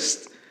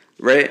list,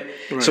 right?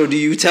 So do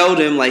you tell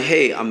them, like,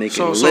 hey, I'm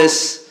making a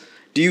list?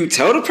 Do you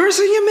tell the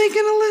person you're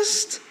making a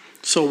list?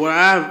 So what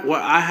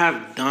I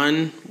have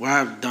done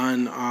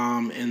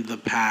in the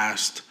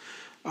past,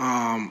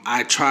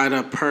 I try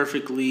to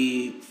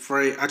perfectly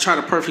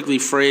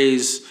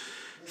phrase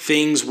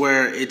things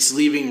where it's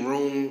leaving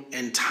room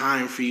and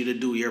time for you to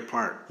do your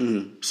part.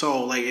 Mm-hmm.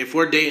 So like if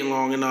we're dating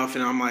long enough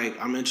and I'm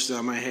interested,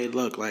 I'm like, hey,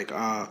 look, like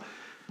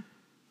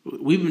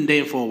we've been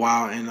dating for a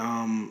while and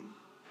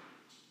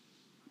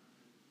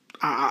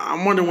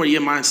I'm wondering where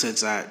your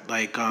mindset's at.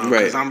 Like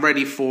because I'm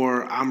ready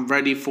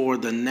for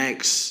the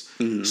next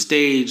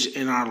stage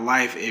in our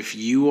life. If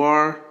you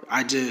are,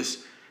 I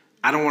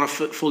don't want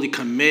to fully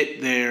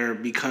commit there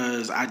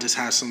because I just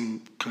have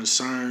some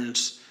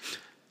concerns.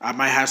 I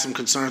might have some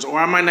concerns, or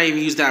I might not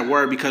even use that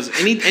word because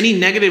any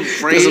negative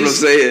phrase. That's what I'm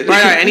saying.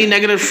 Right, any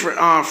negative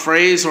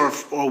phrase or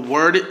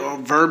word or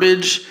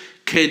verbiage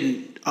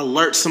could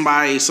alert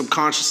somebody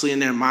subconsciously in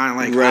their mind,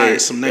 like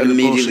some negative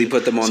immediately bullshit.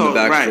 Put them on the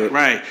back foot.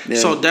 Right. Yeah.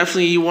 So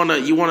definitely you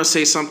wanna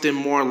say something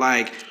more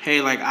like, hey,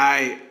 like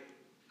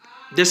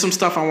there's some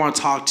stuff I want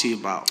to talk to you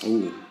about.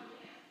 Ooh.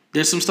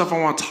 There's some stuff I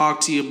want to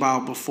talk to you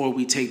about before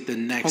we take the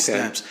next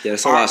steps. Yeah,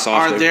 it's a lot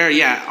softer.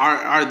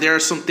 Are there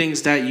some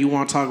things that you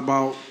want to talk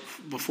about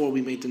before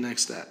we make the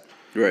next step?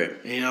 Right.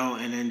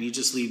 And then you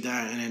just leave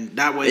that, and then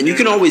that way. And you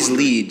can always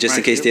lead just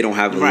in case they don't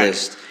have a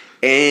list.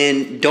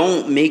 And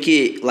don't make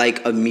it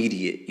like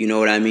immediate. You know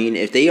what I mean?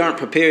 If they aren't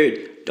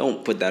prepared,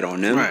 don't put that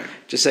on them. Right.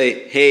 Just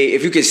say, hey,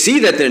 if you can see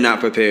that they're not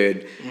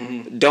prepared,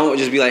 don't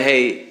just be like,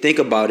 hey, think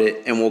about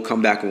it, and we'll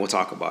come back and we'll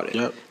talk about it.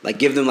 Yep. Like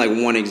give them like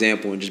one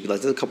example and just be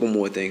like, there's a couple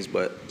more things,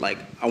 but like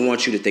I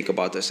want you to think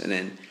about this, and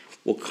then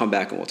we'll come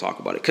back and we'll talk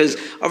about it. Because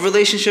a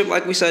relationship,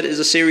 like we said, is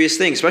a serious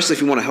thing, especially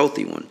if you want a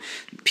healthy one.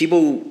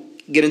 People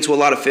get into a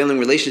lot of failing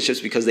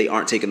relationships because they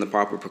aren't taking the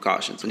proper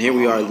precautions. And here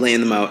we are laying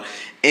them out.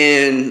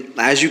 And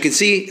as you can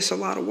see, it's a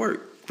lot of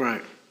work.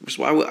 Right. Which is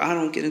why I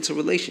don't get into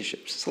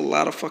relationships. It's a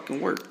lot of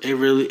fucking work. It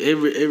really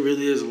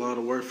is a lot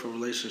of work for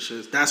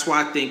relationships. That's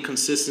why I think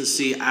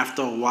consistency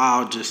after a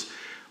while just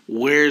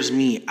wears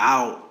me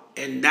out.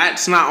 And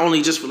that's not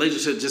only just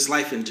relationships, just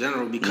life in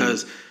general,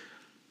 because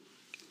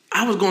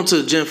I was going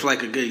to the gym for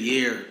like a good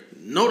year.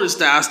 Noticed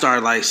that I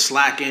started like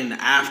slacking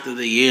after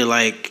the year,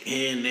 like,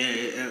 and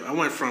I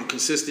went from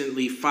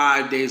consistently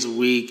 5 days a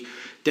week.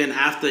 Then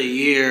after a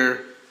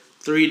year,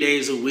 3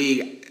 days a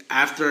week.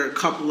 After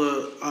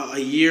a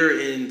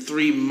year and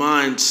 3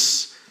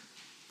 months,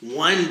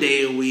 1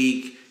 day a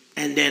week.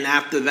 And then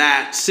after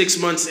that, 6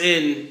 months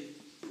in,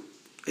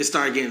 it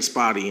started getting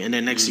spotty. And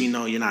then next thing you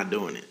know, you're not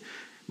doing it.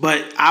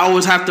 But I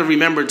always have to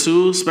remember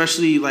too,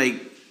 especially like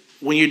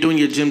when you're doing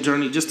your gym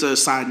journey, just a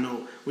side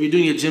note, when you're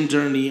doing your gym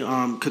journey,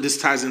 because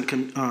this ties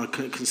into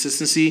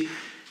consistency,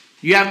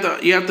 you have to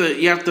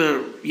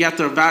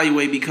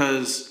evaluate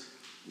because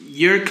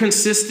you're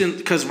consistent.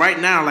 Because right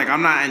now, like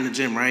I'm not in the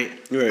gym, right?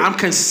 I'm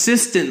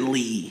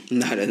consistently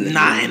not in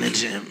the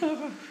gym.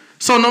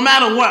 So no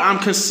matter what, I'm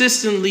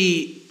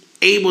consistently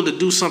able to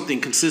do something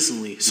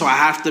consistently. So I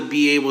have to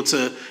be able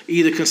to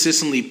either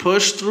consistently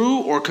push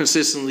through or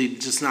consistently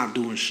just not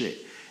doing shit.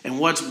 And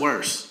what's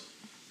worse?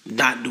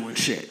 Not doing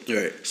shit.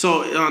 Right.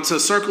 So to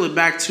circle it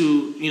back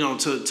to,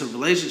 to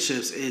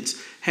relationships,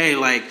 it's, hey,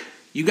 like,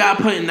 you got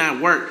to put in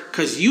that work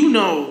because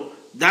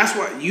that's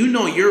what,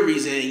 your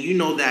reason, and you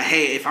know that,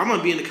 hey, if I'm going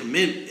to be in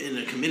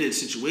a committed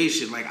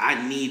situation, like,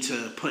 I need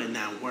to put in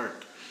that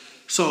work.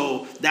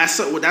 So that's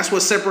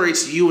what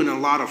separates you and a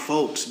lot of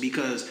folks,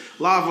 because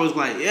a lot of folks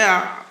like,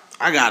 yeah,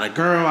 I got a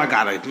girl, I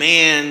got a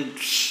man,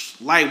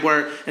 light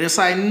work, and it's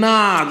like,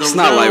 nah, it's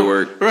not light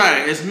work,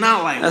 right? It's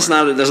not light work. That's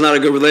not a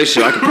good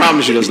relationship. I can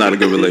promise you, that's not a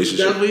good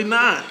relationship. Definitely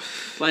not.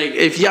 Like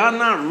if y'all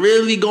not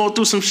really going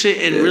through some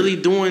shit and really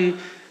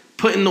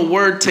putting the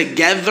word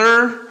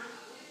together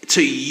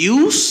to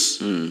use,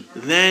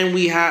 then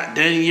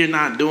you're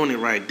not doing it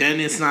right.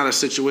 Then it's not a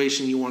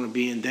situation you want to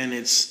be in. Then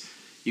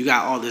you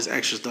got all this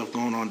extra stuff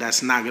going on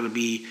that's not going to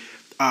be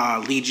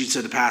lead you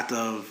to the path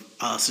of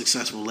a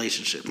successful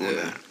relationship. On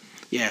that.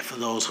 Yeah, for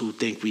those who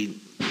think we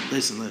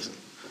listen,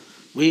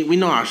 we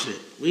know our shit.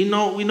 We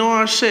know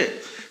our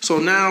shit. So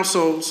now,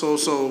 so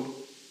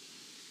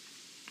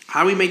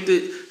how we make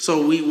the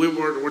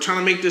we're trying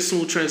to make this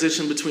smooth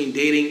transition between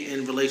dating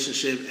and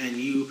relationship, and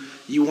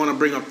you want to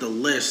bring up the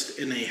list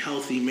in a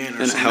healthy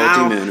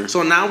manner.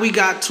 So now we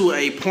got to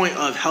a point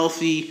of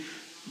healthy,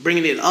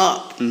 bringing it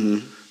up.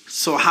 Mm-hmm.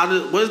 So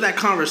what does that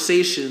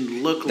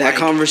conversation look like? That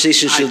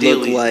conversation should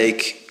look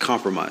like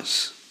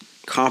compromise.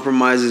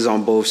 Compromises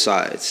on both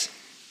sides.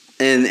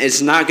 And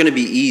it's not going to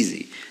be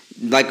easy.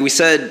 Like we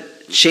said,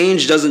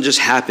 change doesn't just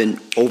happen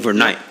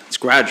overnight. It's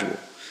gradual.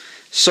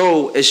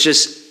 So it's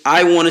just,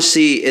 I want to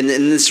see, in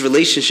this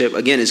relationship,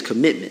 again, is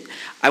commitment.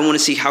 I want to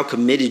see how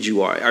committed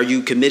you are. Are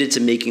you committed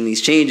to making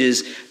these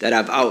changes that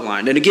I've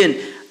outlined? And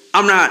again,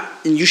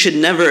 and you should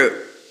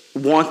never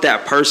want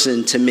that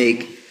person to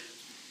make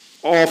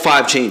all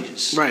 5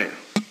 changes. Right.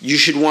 You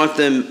should want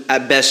them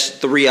at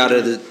best 3 out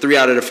of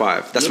the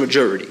 5. That's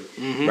majority,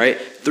 right?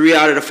 3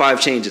 out of the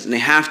 5 changes, and they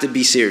have to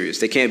be serious.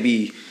 They can't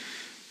be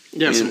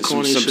some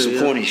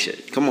corny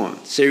shit. Come on,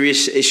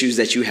 serious issues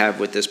that you have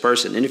with this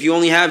person. And if you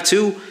only have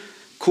 2,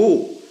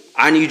 cool.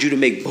 I need you to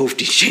make both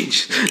these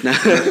changes. Nah,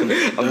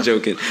 I'm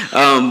joking.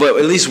 But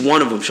at least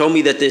one of them. Show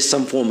me that there's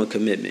some form of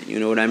commitment. You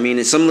know what I mean?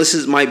 And some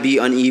lists might be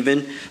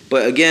uneven,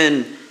 but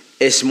again,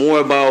 it's more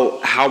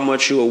about how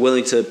much you are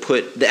willing to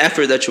put, the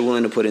effort that you're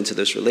willing to put into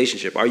this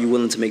relationship. Are you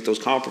willing to make those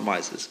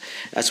compromises?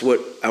 That's what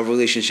a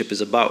relationship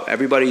is about.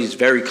 Everybody's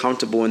very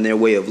comfortable in their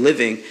way of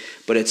living,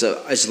 but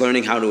it's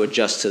learning how to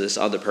adjust to this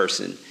other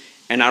person.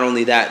 And not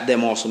only that,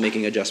 them also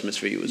making adjustments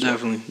for you as well.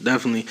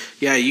 Definitely.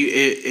 Yeah,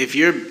 if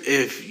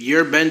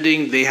you're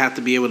bending, they have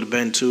to be able to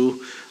bend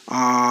too.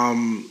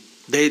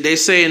 They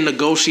say in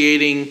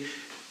negotiating,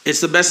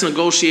 it's the best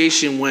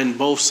negotiation when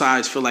both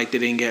sides feel like they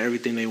didn't get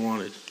everything they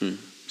wanted.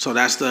 So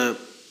that's the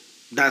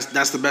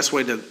best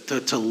way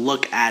to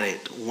look at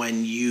it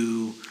when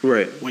you're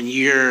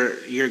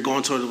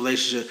going toward a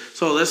relationship.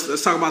 So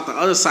let's talk about the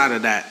other side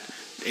of that.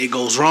 It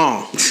goes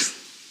wrong.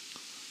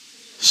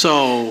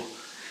 So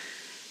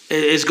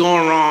it's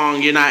going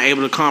wrong. You're not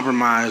able to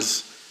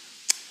compromise.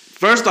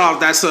 First off,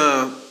 that's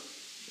a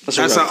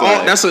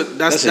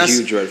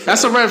huge red flag.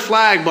 That's a red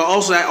flag, but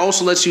also that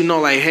also lets you know,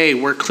 like, hey,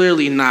 we're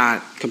clearly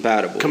not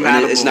compatible.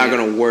 And it's not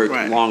going to work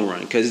long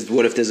run, because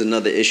what if there's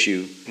another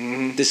issue?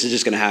 Mm-hmm. This is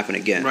just going to happen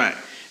again. Right.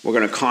 We're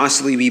going to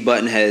constantly be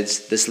butting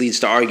heads. This leads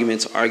to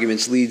arguments.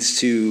 Arguments leads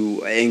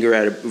to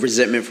anger,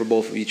 resentment for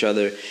both of each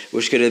other,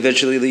 which could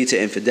eventually lead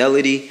to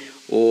infidelity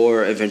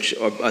or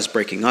us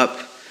breaking up.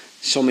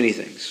 So many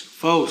things.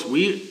 Folks,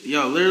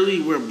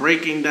 we're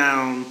breaking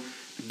down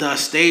the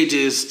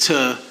stages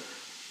to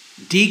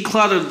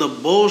declutter the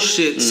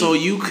bullshit so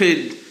you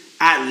could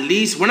at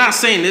least, we're not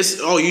saying this,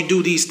 you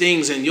do these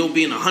things and you'll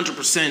be in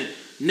 100%,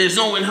 there's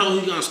no way in hell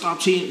you're going to stop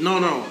cheating.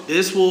 No.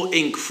 This will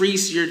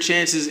increase your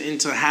chances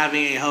into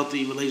having a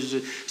healthy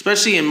relationship,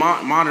 especially in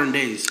modern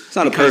days. It's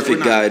not a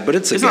perfect guide, but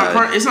it's a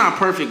guide. It's not a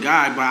perfect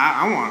guide, but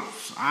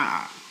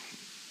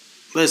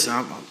listen,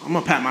 I'm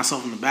going to pat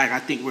myself on the back. I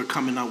think we're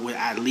coming up with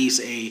at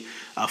least a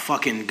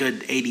fucking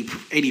good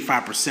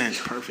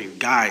 85% perfect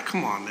guide.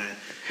 Come on, man.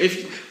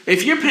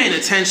 if you're paying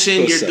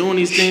attention, you're doing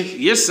these things.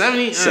 You're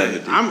 70.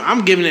 70.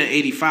 I'm giving it an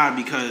 85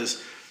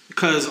 because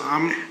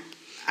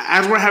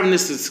as we're having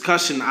this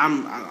discussion,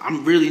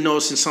 I'm really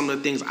noticing some of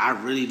the things I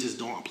really just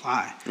don't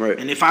apply. Right.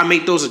 And if I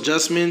make those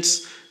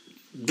adjustments,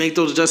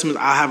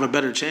 I'll have a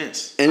better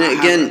chance. And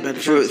again,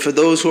 for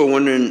those who are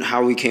wondering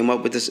how we came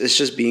up with this, it's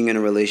just being in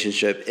a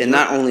relationship. And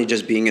not only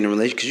just being in a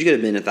relationship, because you could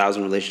have been in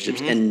 1,000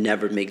 relationships and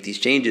never make these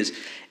changes.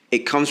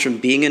 It comes from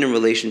being in a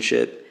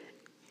relationship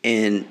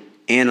and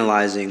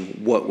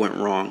analyzing what went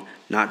wrong,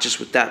 not just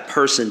with that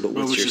person, but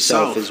with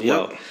yourself as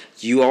well. Yep.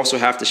 You also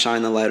have to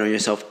shine the light on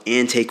yourself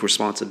and take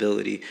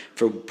responsibility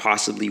for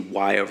possibly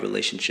why a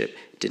relationship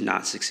did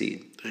not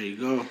succeed. There you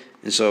go.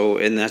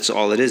 And that's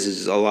all it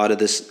is a lot of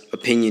this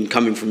opinion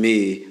coming from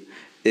me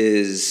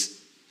is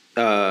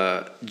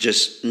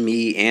just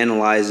me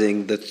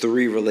analyzing the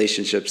 3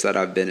 relationships that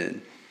I've been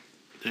in.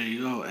 There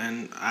you go.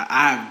 And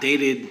I've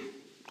dated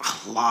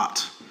a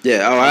lot.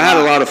 Yeah, I had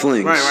a lot of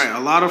flings. Right. A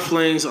lot of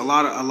flings, a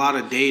lot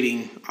of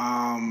dating.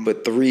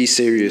 But 3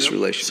 serious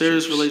relationships.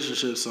 Serious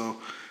relationships. So,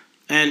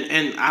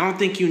 and I don't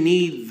think you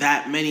need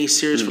that many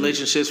serious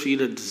relationships for you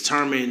to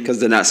determine. Because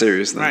they're not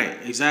serious. Then. Right.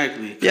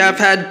 Exactly. Yeah, I've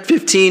had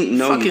 15.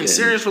 No, fucking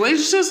serious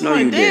relationships. No,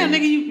 like, you damn,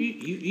 didn't.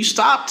 nigga, you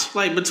stopped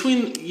like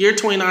between you're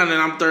 29 and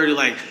I'm 30.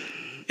 Like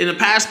in the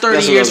past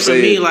 30 years for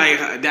me, like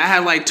I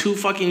had like 2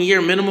 fucking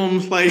year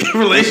minimum like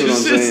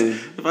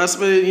relationships. If I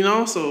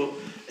spend, so.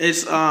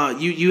 It's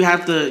you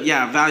have to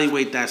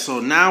evaluate that.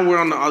 So now we're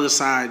on the other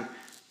side.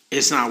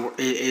 It's not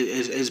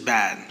it's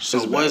bad.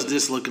 So what is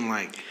this looking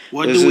like?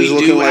 What do we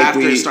do after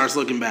it starts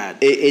looking bad?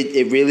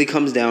 It really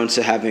comes down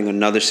to having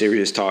another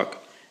serious talk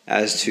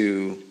as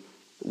to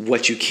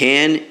what you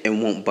can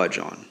and won't budge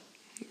on.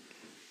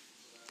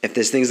 If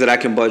there's things that I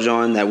can budge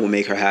on that will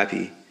make her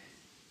happy,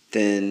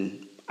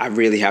 then I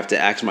really have to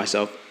ask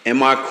myself,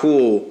 am I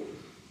cool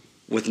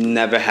with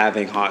never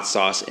having hot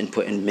sauce and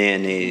putting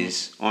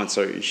mayonnaise on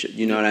certain shit?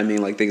 You know what I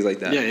mean? Like things like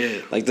that.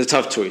 Yeah. Like the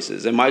tough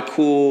choices. Am I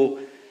cool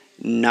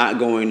not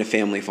going to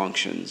family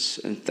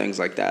functions and things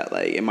like that?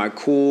 Like, am I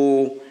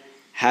cool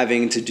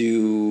having to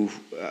do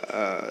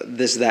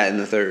this, that, and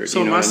the third? So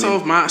you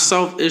know my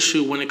self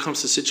issue when it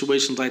comes to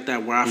situations like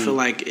that where I feel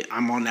like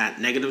I'm on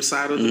that negative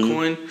side of the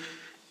coin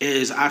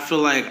is I feel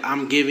like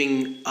I'm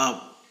giving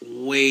up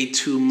way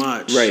too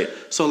much. Right.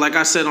 So like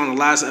I said on the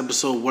last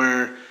episode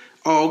where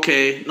oh,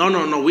 okay. No.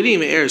 We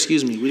didn't even air.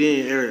 Excuse me. We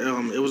didn't air.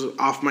 It was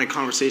off my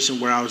conversation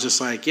where I was just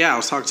like, I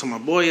was talking to my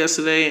boy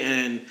yesterday,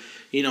 and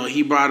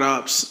he brought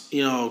up,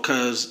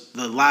 because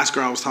the last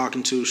girl I was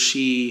talking to,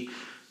 she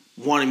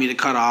wanted me to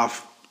cut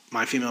off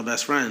my female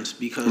best friends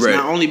because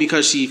not only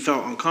because she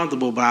felt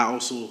uncomfortable, but I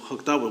also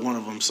hooked up with one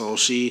of them. So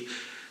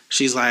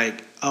she's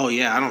like, oh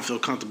yeah, I don't feel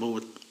comfortable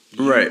with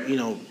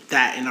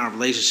that in our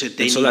relationship.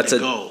 They need to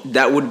go.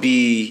 That would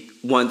be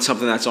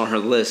something that's on her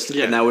list,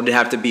 and that would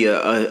have to be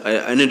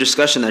a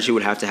discussion that you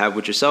would have to have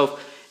with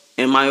yourself.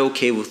 Am I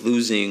okay with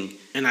losing?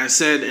 And I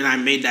said, and I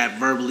made that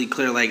verbally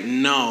clear, like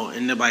no.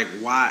 And they're like,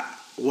 why?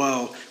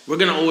 Well, we're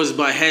gonna always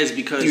butt heads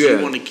because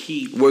you want to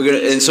keep. We're gonna,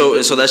 and so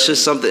that's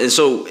just something. And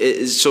so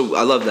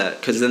I love that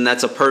because then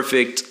that's a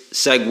perfect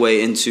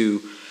segue into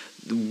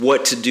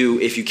what to do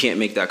if you can't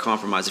make that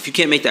compromise. If you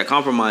can't make that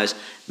compromise,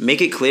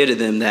 make it clear to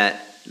them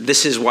that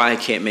this is why I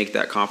can't make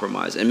that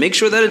compromise. And make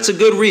sure that it's a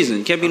good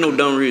reason. It can't be no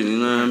dumb reason, you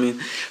know what I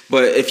mean?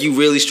 But if you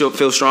really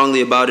feel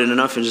strongly about it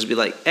enough and just be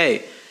like,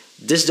 hey,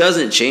 this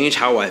doesn't change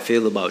how I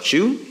feel about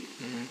you,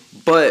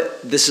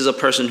 but this is a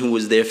person who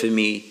was there for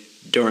me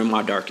during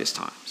my darkest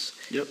times.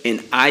 Yep.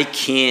 And I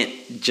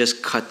can't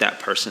just cut that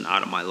person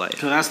out of my life.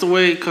 Cause that's the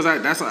way.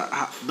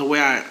 The way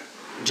I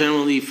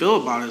generally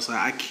feel about it. It's like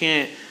I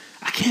can't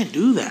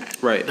do that.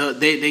 Right.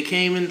 They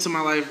came into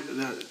my life,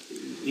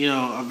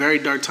 a very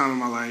dark time in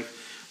my life.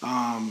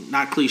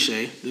 Not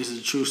cliche. This is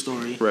a true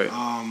story. Right.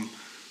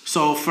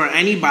 So for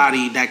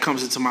anybody that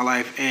comes into my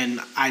life, and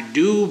I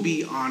do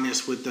be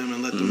honest with them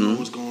and let them know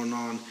what's going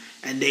on,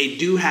 and they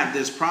do have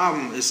this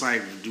problem, it's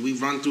like, do we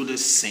run through the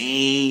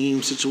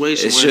same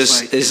situation? It's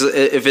just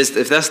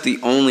if that's the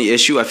only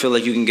issue, I feel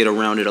like you can get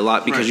around it a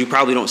lot because you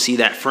probably don't see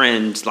that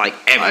friend like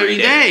every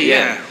day.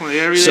 Yeah. Like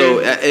every day. So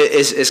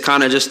it's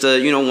kind of just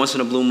once in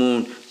a blue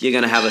moon, you're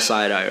gonna have a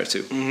side eye or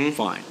two.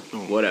 Fine,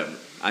 whatever.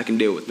 I can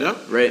deal with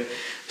that, right?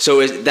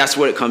 So that's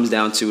what it comes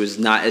down to is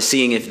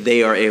seeing if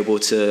they are able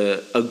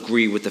to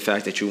agree with the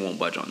fact that you won't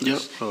budge on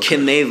this. Yep. Okay.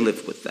 Can they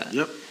live with that?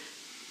 Yep.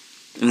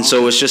 And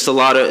so it's just a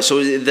lot of.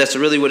 So that's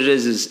really what it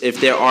is if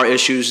there are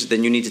issues,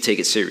 then you need to take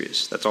it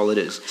serious. That's all it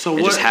is. So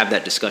just have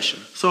that discussion.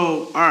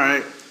 So all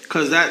right,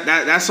 because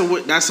that's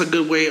a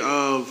good way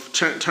of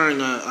turning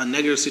a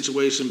negative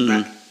situation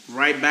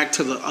back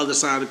to the other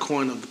side of the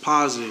coin of the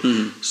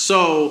positive.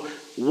 So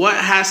what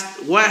has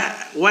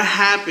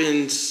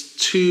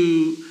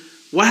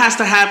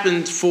to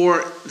happen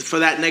for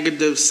that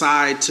negative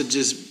side to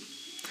just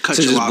cut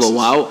your losses?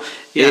 Blow out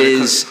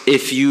is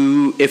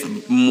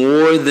if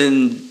more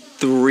than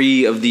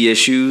 3 of the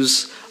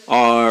issues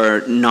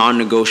are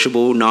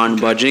non-negotiable,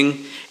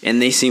 non-budging, and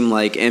they seem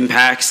like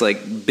impacts,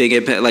 like big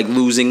impact, like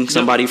losing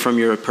somebody from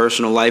your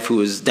personal life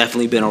who has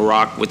definitely been a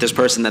rock with this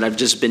person that I've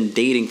just been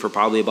dating for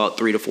probably about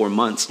 3 to 4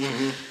 months.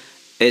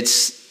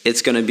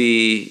 It's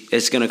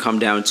gonna come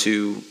down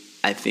to,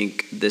 I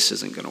think this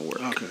isn't gonna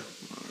work. Okay.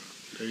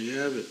 There you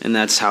have it. And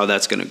that's how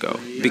that's going to go.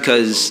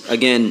 Because,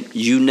 again,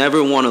 you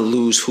never want to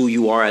lose who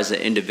you are as an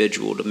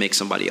individual to make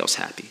somebody else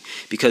happy.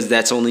 Because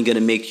that's only going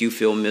to make you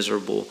feel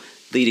miserable,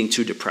 leading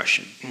to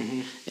depression.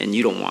 And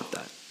you don't want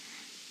that.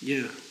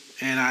 Yeah.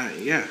 And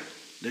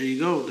there you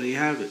go. There you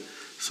have it.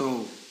 So,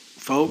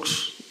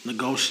 folks,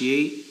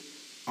 negotiate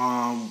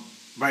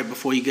right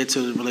before you get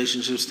to the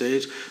relationship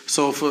stage.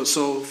 So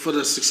for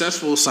the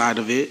successful side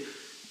of it,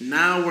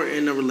 now we're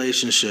in a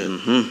relationship.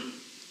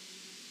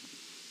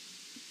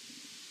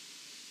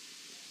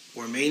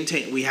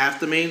 We have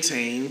to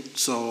maintain.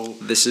 So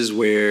this is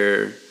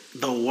where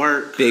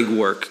big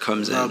work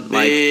comes in.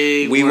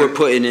 We were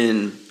putting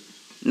in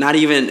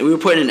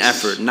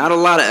effort, not a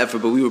lot of effort,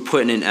 but we were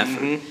putting in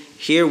effort.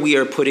 Here we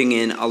are putting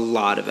in a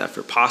lot of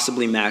effort,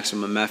 possibly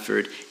maximum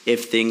effort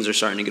if things are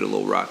starting to get a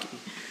little rocky.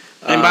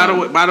 And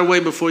by the way,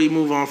 before you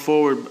move on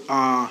forward,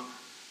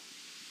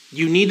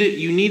 you need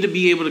to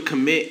be able to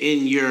commit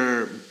in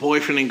your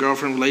boyfriend and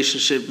girlfriend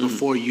relationship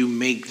before you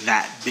make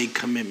that big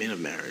commitment of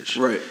marriage.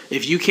 Right.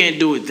 If you can't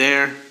do it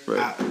there,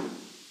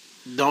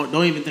 don't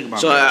even think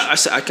about marriage.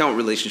 So I count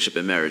relationship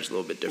and marriage a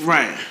little bit different.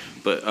 Right.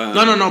 But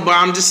no. But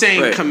I'm just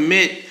saying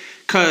commit,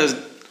 because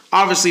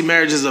obviously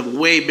marriage is a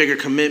way bigger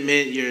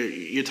commitment.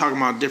 You're talking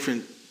about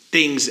different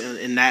things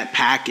in that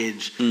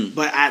package.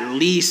 But at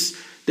least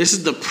this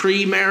is the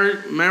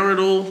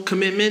pre-marital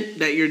commitment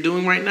that you're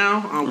doing right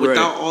now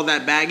without all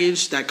that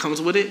baggage that comes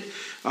with it.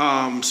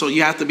 So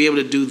you have to be able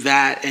to do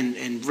that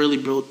and really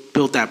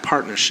build that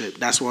partnership.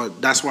 That's what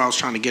I was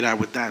trying to get at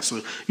with that.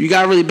 So you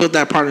got to really build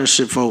that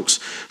partnership, folks.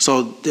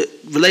 So the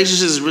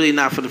relationships is really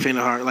not for the faint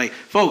of heart. Like,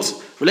 folks,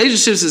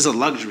 relationships is a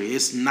luxury.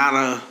 It's not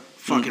a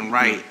fucking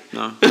right.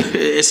 No.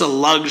 It's a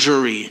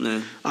luxury.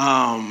 No.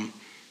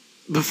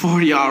 Before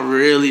y'all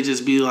really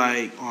just be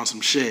like on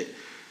some shit.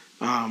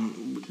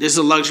 This is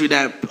a luxury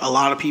that a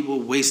lot of people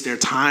waste their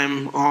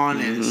time on,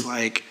 and it's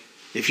like,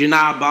 if you're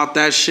not about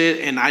that shit,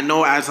 and I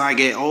know as I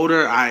get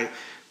older, I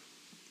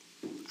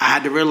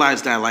had to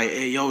realize that, like,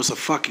 hey, yo, it's a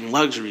fucking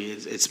luxury.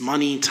 It's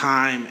money,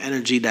 time,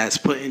 energy that's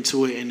put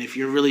into it, and if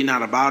you're really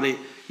not about it,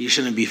 you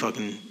shouldn't be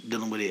fucking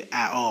dealing with it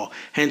at all.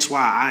 Hence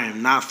why I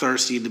am not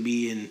thirsty to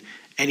be in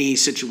any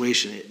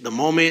situation. The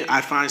moment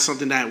I find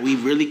something that we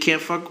really can't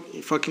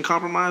fucking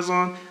compromise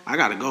on, I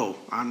gotta go.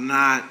 I'm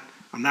not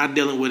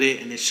dealing with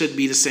it, and it should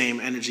be the same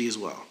energy as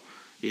well.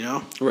 You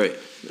know? Right.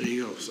 There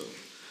you go.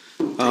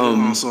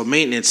 So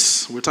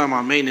maintenance. We're talking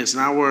about maintenance.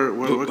 Now we're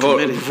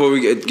committed. Before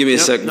we give me a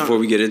second before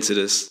we get into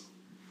this.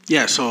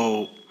 Yeah.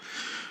 So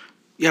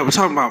we're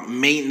talking about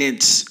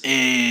maintenance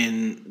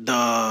in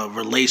the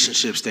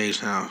relationship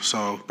stage now.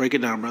 So break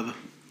it down, brother.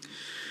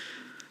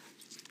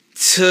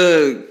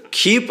 To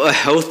keep a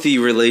healthy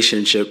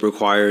relationship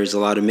requires a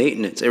lot of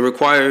maintenance. It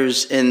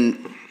requires,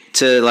 and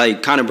to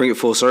like kind of bring it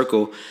full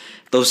circle,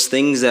 those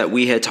things that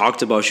we had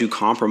talked about you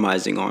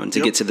compromising on to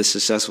get to the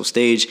successful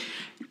stage.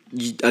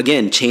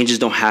 Again, changes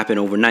don't happen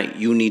overnight.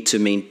 You need to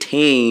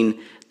maintain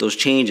those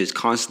changes,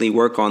 constantly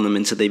work on them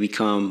until they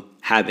become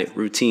habit,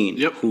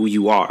 routine, who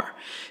you are.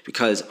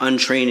 Because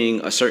untraining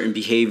a certain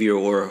behavior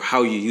or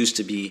how you used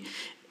to be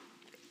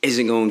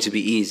isn't going to be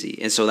easy.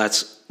 And so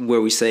that's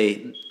where we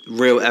say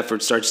real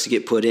effort starts to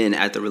get put in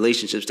at the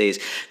relationship stage.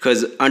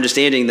 Because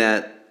understanding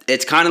that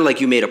it's kind of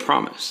like you made a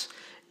promise.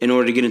 In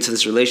order to get into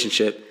this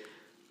relationship,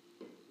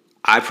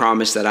 I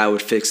promised that I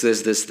would fix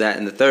this, that,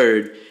 and the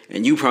third,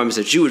 and you promised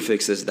that you would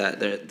fix this, that,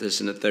 this,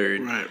 and the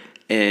third, right?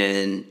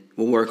 And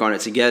we'll work on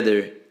it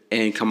together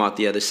and come out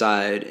the other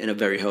side in a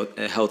very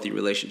healthy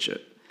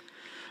relationship.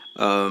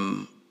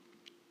 But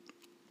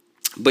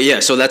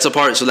yeah, so that's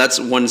that's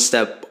one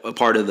step, a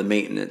part of the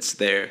maintenance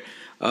there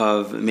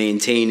of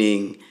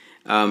maintaining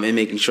and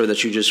making sure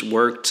that you just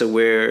work to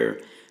where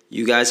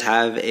you guys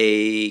have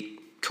a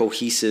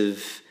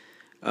cohesive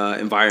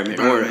environment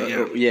or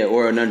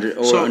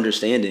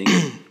understanding.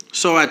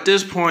 So at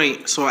this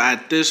point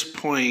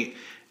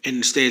in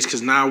the stage,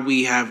 because now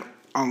we have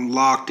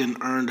unlocked and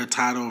earned the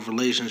title of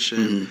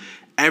relationship,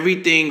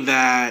 everything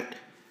that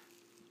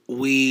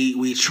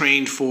we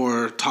trained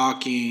for,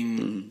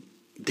 talking,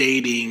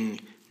 dating,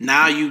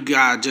 now you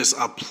gotta just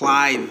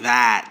apply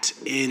that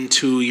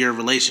into your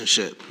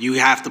relationship. You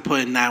have to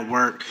put in that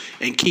work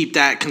and keep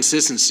that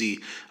consistency.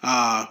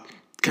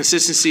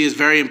 Consistency is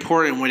very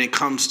important when it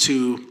comes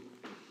to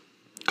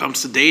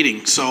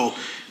dating. So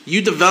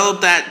you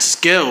develop that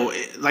skill,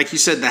 like you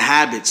said, the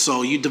habit.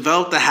 So you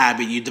develop the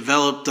habit, you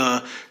develop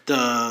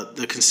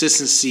the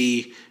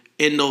consistency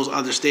in those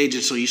other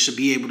stages. So you should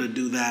be able to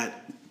do that,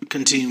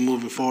 continue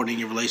moving forward in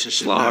your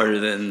relationship. It's a lot harder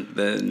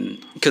than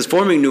because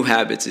forming new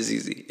habits is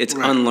easy. It's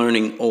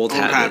unlearning old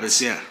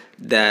habits.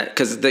 That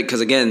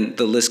because again,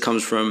 the list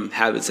comes from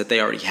habits that they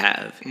already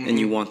have, and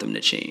you want them to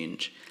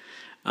change.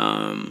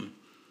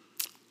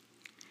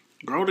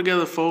 Grow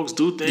together, folks.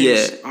 Do things.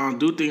 Yeah.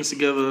 Do things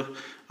together.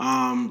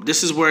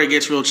 This is where it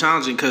gets real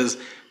challenging because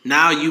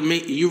now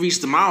you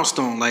reach the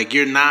milestone. Like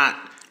you're not.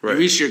 Right. You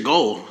reach your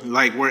goal.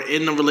 Like we're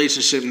in the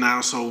relationship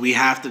now, so we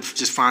have to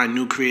just find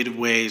new creative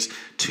ways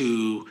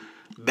to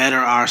better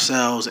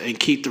ourselves and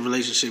keep the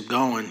relationship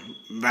going.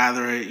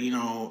 Rather,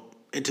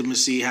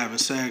 intimacy, having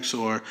sex,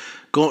 or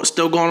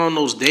still going on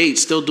those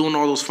dates, still doing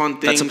all those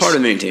fun things. That's a part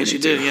of maintaining. That you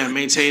did, yeah,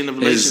 maintaining the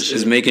relationship.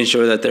 Is making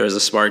sure that there is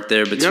a spark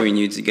there between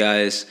you two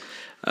guys.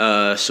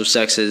 So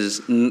sex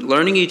is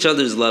learning each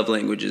other's love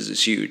languages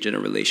is huge in a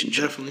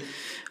relationship. Definitely.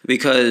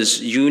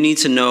 Because you need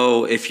to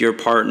know if your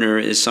partner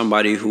is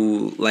somebody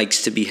who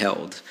likes to be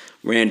held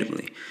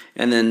randomly,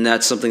 and then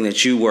that's something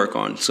that you work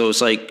on. So it's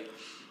like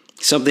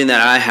something that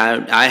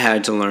I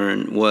had to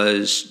learn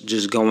was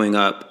just going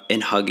up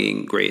and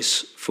hugging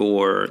Grace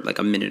for like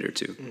a minute or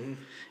two,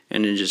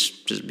 and then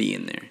just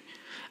being there.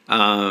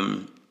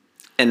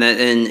 And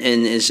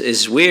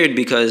it's weird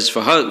because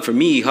for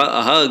me, a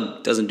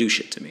hug doesn't do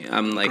shit to me.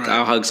 I'm like, right.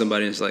 I'll hug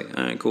somebody and it's like,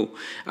 all right, cool.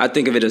 I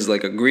think of it as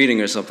like a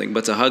greeting or something,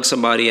 but to hug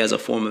somebody as a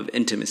form of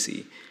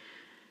intimacy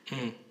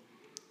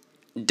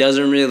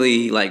doesn't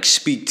really like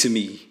speak to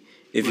me,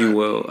 if you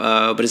will.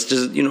 But it's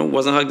just,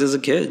 wasn't hugged as a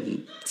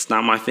kid. It's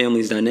not my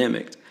family's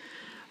dynamic.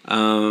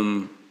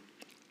 And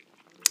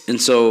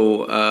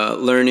so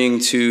learning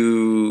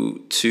to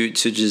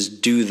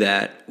just do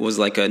that was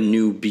like a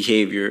new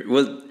behavior.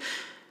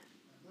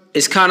 It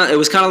was kind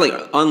of like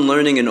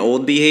unlearning an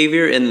old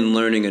behavior and then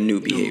learning a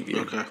new behavior.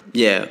 Okay.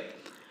 Yeah,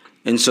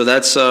 and so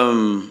that's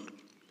something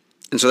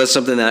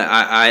that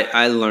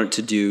I learned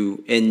to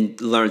do, and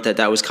learned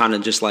that was kind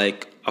of just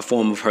like a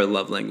form of her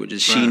love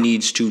languages. She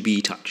needs to be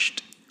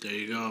touched. There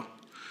you go.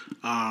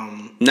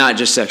 Not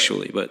just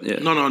sexually, but yeah.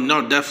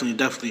 No,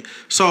 definitely.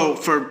 So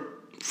for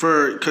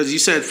because you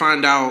said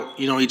find out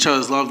each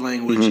other's love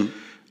language.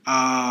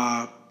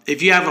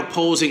 If you have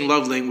opposing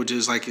love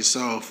languages like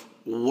yourself.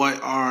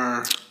 What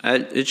are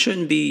it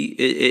shouldn't be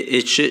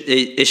it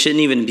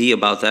shouldn't even be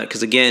about that,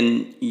 because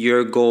again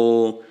your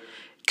goal,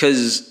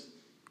 because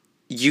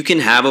you can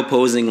have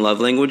opposing love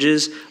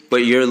languages,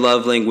 but your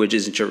love language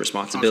isn't your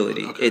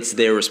responsibility. Okay. It's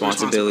their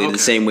responsibility. Okay. The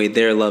same way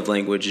their love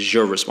language is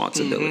your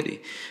responsibility.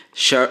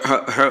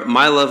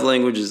 My love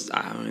language is,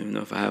 I don't even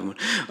know if I have one.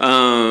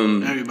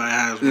 Everybody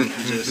has one.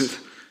 Just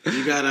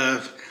you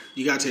gotta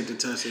take the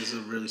test. It's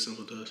a really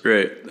simple test.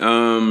 Right.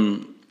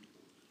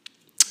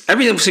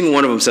 Every single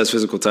one of them says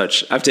physical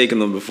touch. I've taken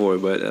them before,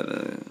 but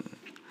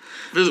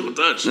physical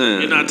touch.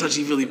 You're not a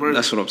touchy-feely person.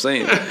 That's what I'm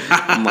saying.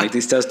 I'm like,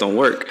 these tests don't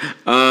work.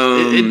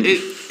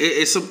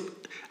 It's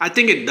I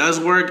think it does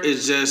work.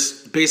 It's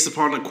just based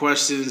upon the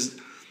questions,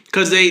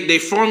 because they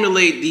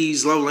formulate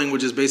these love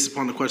languages based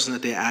upon the questions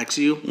that they ask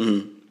you.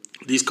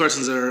 Mm-hmm. These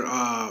questions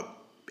are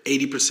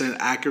 80%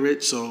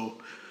 accurate, so.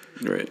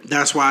 Right.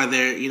 That's why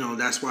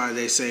that's why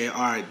they say,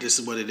 all right, this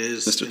is what it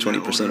is. Mr.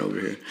 20% over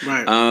here.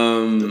 Right.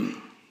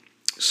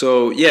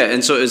 So yeah,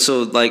 and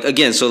so like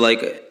again, so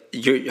like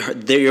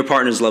your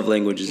partner's love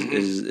language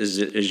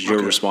is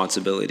your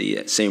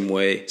responsibility. Same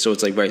way, so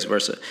it's like vice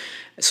versa.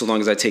 So long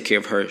as I take care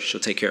of her,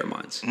 she'll take care of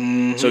mine.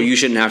 Mm-hmm. So you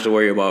shouldn't have to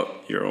worry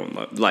about your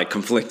own like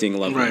conflicting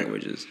love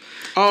languages.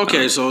 Oh,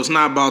 okay, so it's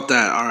not about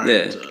that. All right.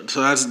 Yeah.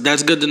 So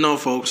that's good to know,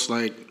 folks.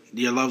 Like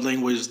your love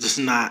language does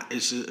not. It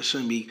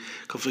shouldn't be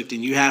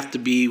conflicting. You have to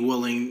be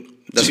willing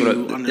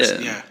to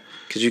understand. Yeah.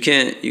 Because you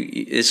can't.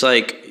 It's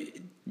like.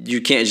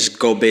 You can't just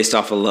go based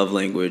off of love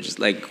language.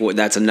 Like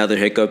that's another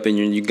hiccup, and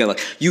you got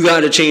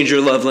to change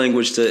your love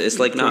language to. It's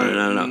like no.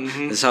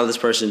 Mm-hmm. It's how this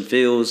person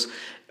feels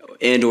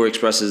and or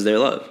expresses their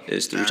love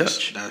is through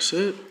touch. That's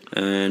it.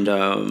 And my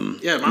not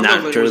love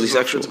language purely is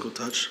sexual. Physical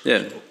touch.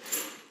 Yeah,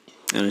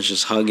 and it's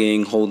just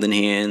hugging, holding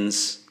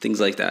hands,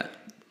 things like that.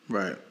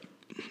 Right.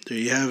 There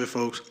you have it,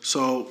 folks.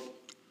 So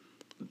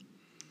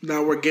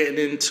now we're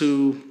getting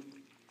into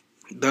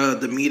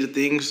the meat of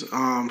things.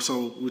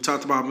 So we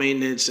talked about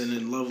maintenance and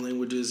then love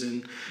languages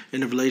and in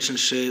the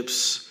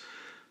relationships.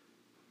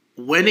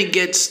 When it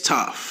gets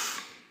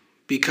tough,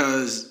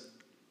 because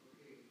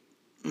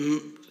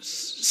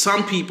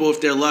some people,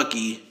 if they're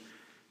lucky,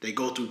 they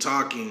go through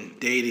talking,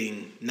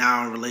 dating,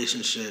 now a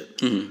relationship.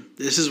 Mm-hmm.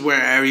 This is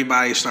where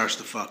everybody starts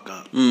to fuck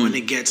up. When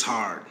it gets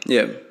hard.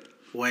 Yeah.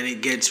 When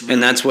it gets really...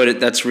 And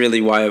that's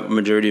really why a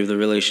majority of the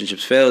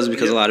relationships fail, is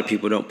because a lot of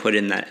people don't put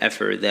in that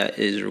effort that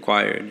is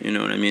required. You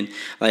know what I mean?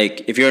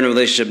 Like, if you're in a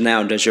relationship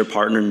now, does your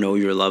partner know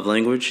your love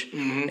language?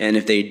 Mm-hmm. And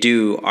if they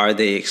do, are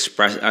they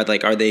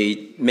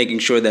making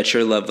sure that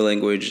your love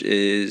language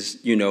is,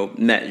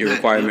 met your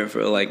requirement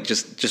for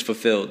just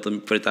fulfilled? Let me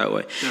put it that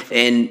way.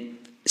 Definitely. And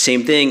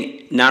same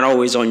thing, not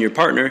always on your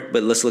partner,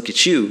 but let's look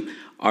at you.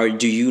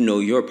 Do you know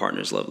your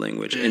partner's love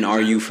language? Yeah, and are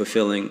you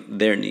fulfilling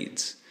their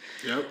needs?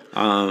 Yep.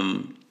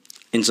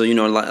 And so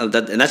and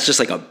that's just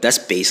that's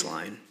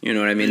baseline. You know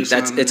what I mean?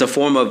 It's a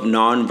form of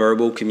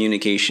nonverbal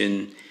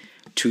communication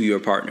to your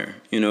partner.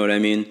 You know what I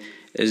mean?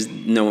 Is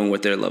knowing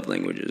what their love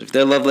language is. If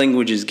their love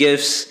language is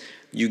gifts,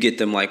 you get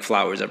them like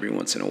flowers every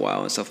once in a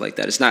while and stuff like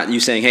that. It's not you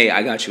saying, "Hey,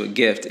 I got you a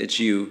gift." It's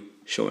you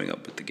showing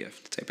up with the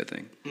gift type of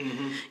thing.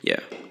 Mm-hmm. Yeah.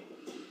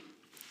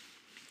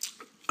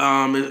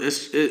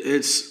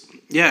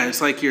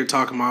 It's like you're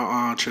talking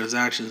about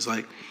transactions.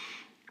 Like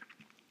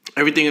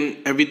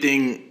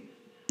everything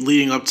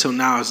leading up till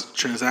now is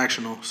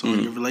transactional. So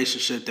your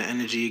relationship, the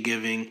energy you're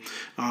giving,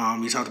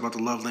 you talked about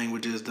the love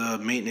languages, the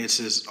maintenance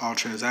is all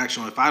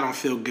transactional. If I don't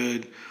feel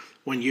good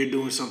when you're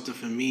doing something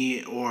for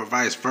me or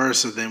vice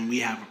versa, then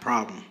we have a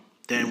problem.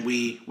 Then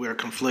we're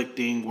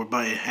conflicting, we're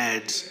butting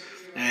heads,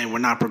 and we're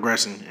not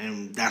progressing.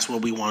 And that's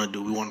what we want to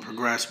do. We want to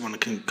progress, we want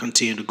to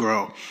continue to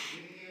grow.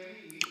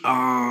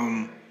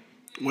 When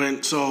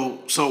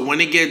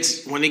it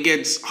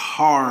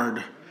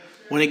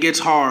gets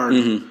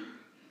hard,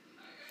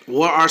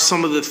 what are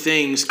some of the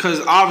things? Because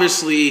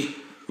obviously,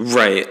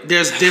 right,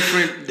 there's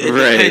different. It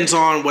depends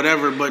on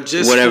whatever, but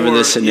just whatever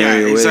the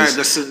scenario is.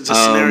 The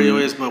scenario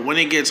is. But when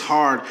it gets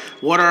hard,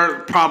 what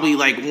are probably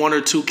like one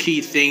or two key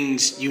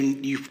things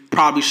you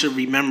probably should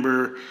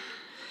remember?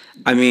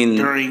 I mean,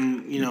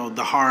 during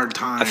the hard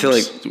times. I feel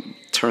like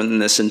turning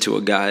this into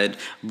a guide,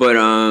 but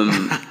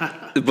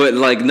but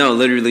like no,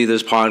 literally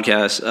this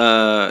podcast,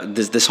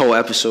 this whole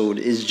episode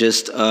is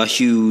just a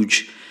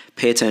huge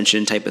pay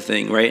attention type of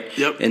thing, right?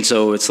 Yep. And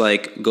so it's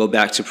like go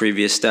back to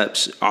previous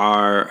steps.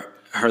 Are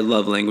her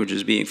love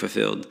languages being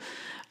fulfilled?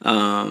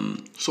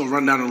 So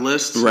run down a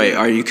list. Right.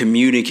 Are you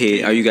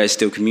communicating? Are you guys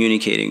still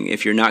communicating?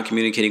 If you're not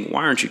communicating,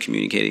 why aren't you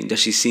communicating? Does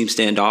she seem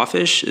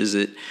standoffish? Is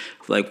it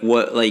like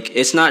what? Like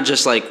it's not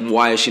just like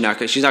why is she not?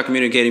 She's not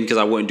communicating because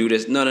I wouldn't do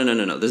this. No.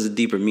 There's a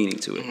deeper meaning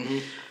to it.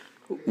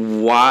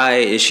 Mm-hmm. Why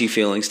is she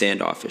feeling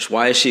standoffish?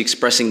 Why is she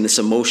expressing this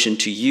emotion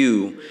to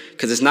you?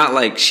 Because it's not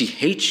like she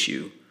hates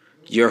you.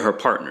 You're her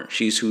partner.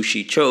 She's who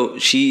she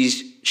chose. She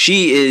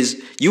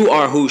is. You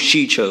are who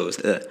she chose,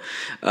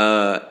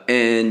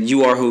 and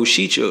you are who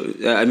she chose.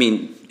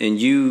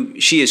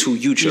 She is who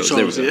you chose.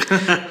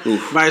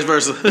 Vice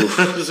versa.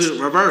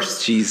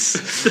 Reverse. Jeez.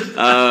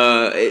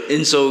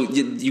 And so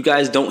you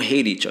guys don't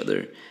hate each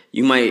other.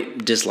 You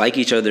might dislike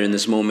each other in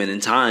this moment in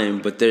time,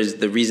 but there's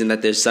the reason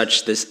that there's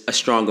a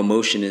strong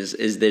emotion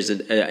is there's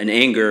an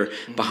anger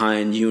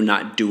behind you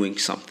not doing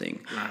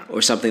something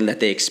or something that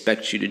they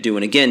expect you to do.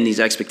 And again, these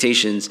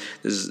expectations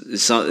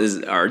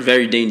are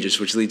very dangerous,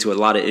 which lead to a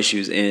lot of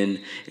issues in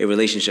a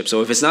relationship.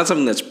 So if it's not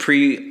something that's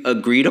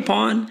pre-agreed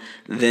upon,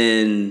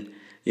 then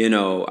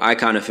I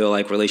kind of feel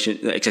like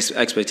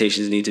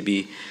expectations need to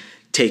be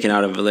taken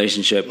out of a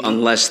relationship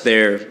unless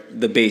they're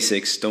the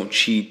basics. Don't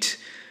cheat.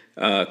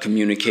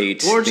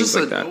 Communicate or things just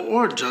like that,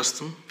 or adjust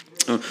them,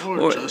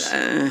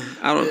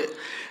 I don't.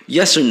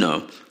 Yes or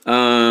no?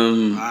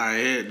 All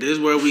right, this is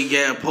where we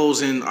get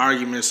opposing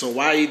arguments. So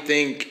why do you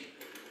think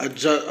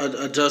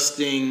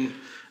adjusting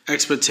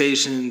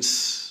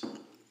expectations?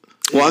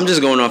 Well, I'm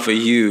just going off of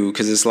you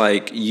because it's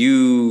like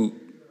you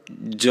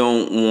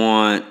don't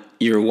want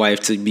your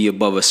wife to be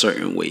above a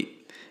certain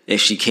weight.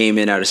 If she came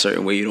in at a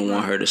certain weight, you don't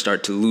want her to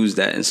start to lose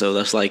that, and so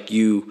that's like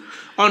you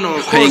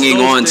hanging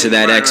on to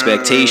that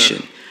expectation.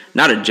 Right.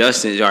 Not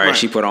adjusting. All right,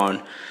 she put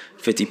on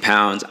 50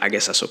 pounds. I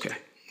guess that's okay.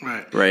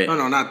 Right.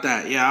 No, not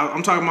that. Yeah,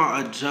 I'm talking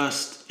about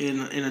adjust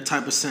in a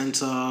type of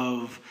sense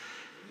of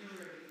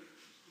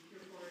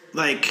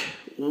like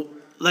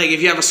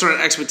if you have a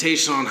certain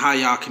expectation on how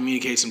y'all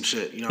communicate some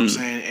shit. You know what I'm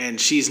saying? And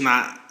she's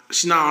not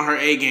on her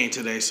A game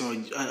today, so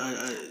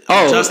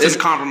adjusting,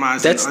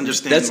 compromise, and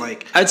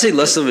understanding. I'd say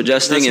less of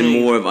adjusting and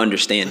more of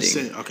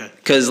understanding. Okay.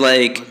 Because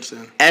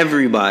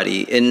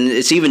everybody, and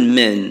it's even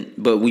men,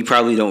 but we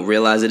probably don't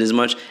realize it as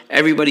much.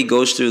 Everybody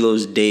goes through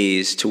those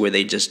days to where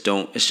they just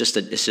don't. It's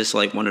just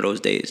like one of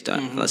those days.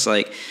 Mm-hmm. That's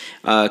like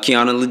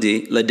Kiana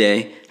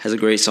Lede has a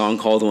great song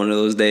called "One of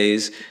Those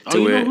Days."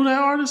 You know who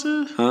that artist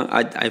is? Huh?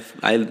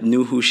 I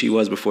knew who she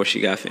was before she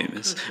got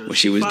famous. When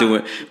she was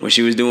doing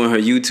her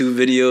YouTube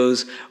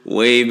videos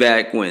way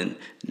back when.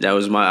 That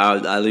was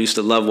I used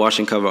to love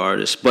watching cover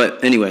artists.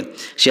 But anyway,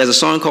 she has a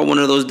song called "One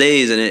of Those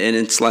Days," and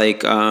it's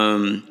like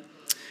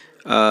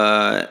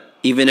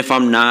even if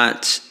I'm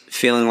not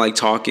feeling like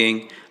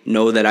talking,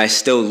 know that I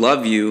still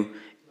love you.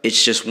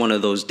 It's just one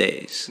of those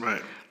days.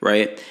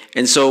 Right?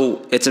 And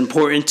so it's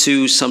important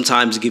to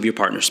sometimes give your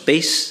partner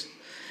space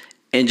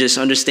and just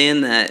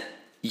understand that,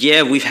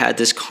 yeah, we've had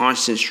this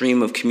constant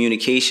stream of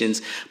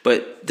communications,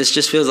 but this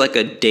just feels like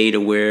a day to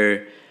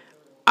where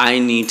I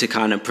need to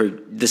kind of,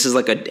 this is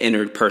like an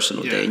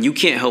interpersonal day, and you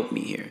can't help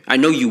me here. I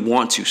know you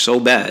want to so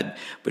bad,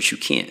 but you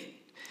can't.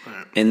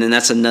 Right. And then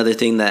that's another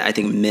thing that I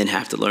think men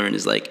have to learn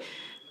is like,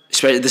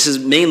 especially, this is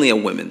mainly a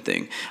women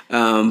thing,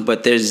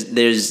 but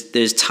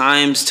there's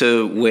times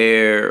to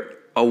where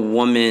a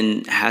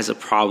woman has a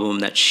problem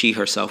that she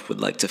herself would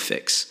like to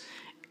fix.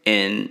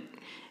 And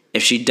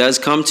if she does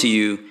come to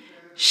you,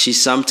 she's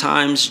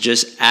sometimes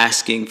just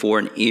asking for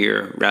an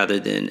ear rather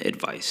than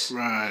advice.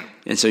 Right.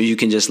 And so you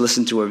can just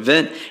listen to her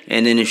vent,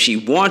 and then if she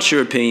wants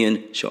your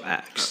opinion, she'll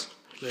ask.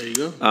 There you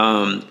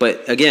go.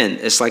 But again,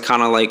 it's like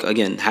kind of like,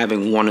 again,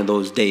 having one of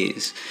those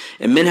days.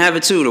 And men have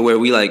it too, to where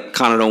we like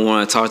kind of don't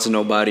want to talk to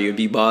nobody or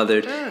be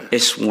bothered. Yeah.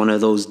 It's one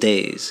of those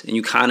days. And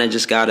you kind of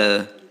just got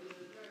to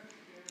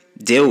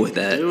deal with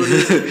that.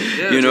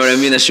 You know what I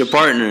mean? That's your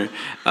partner.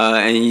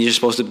 And you're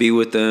supposed to be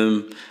with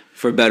them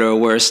for better or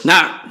worse.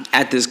 Not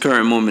at this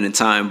current moment in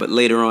time, but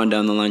later on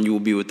down the line, you will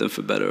be with them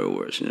for better or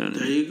worse. You know what I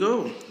mean?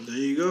 There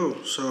you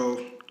go.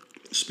 So,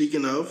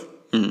 speaking of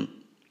the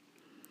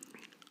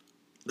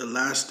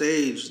last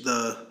stage,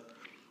 the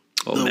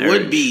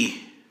would be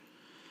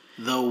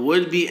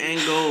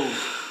angle.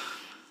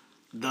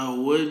 The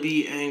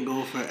would-be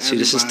angle for everybody. See,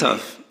 this is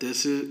tough.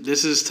 This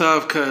is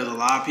tough because a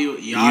lot of people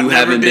you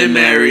haven't been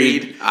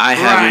married. I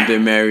haven't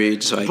been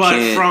married, so I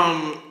can't.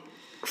 But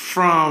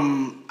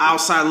from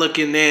outside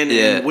looking in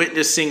and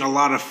witnessing a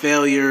lot of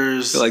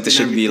failures, I feel like this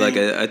should be like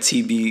a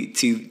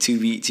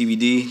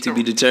TBD to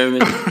be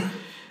determined.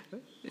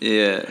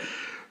 Yeah.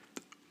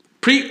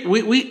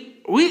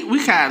 We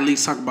can at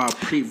least talk about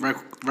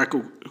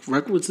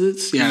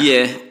prerequisites.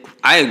 Yeah.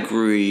 I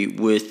agree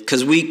with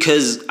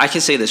because I can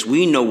say this,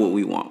 we know what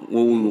we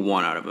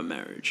want out of a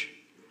marriage,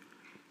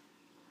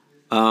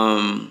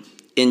 and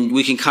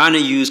we can kind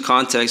of use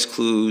context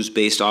clues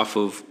based off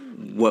of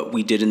what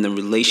we did in the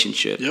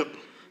relationship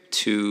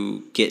to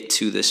get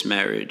to this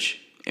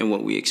marriage and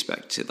what we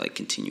expect to like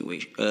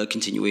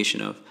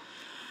continuation of.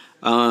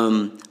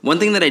 One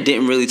thing that I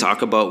didn't really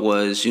talk about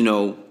was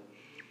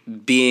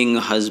being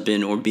a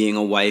husband or being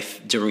a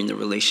wife during the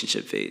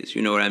relationship phase.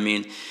 You know what I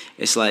mean?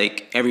 It's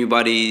like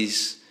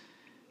there's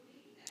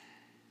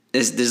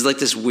like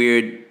this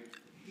weird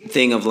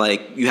thing of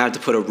like you have to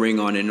put a ring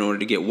on it in order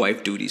to get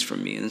wife duties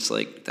from me, and it's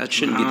like that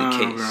shouldn't be the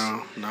case.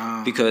 Bro,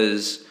 nah.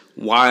 Because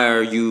why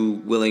are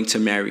you willing to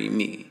marry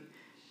me?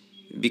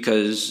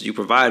 Because you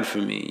provide for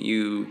me,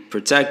 you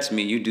protect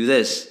me, you do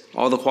this.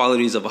 All the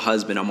qualities of a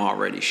husband I'm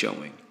already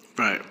showing.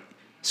 Right.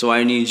 So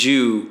I need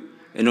you,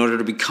 in order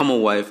to become a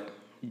wife,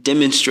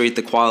 demonstrate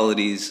the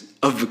qualities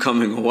of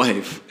becoming a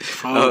wife.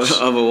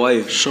 Of a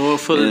wife. Show up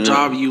for the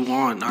job you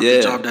want, not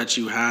the job that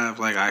you have.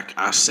 Like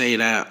I say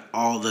that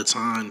all the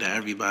time to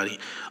everybody.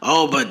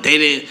 Oh, but they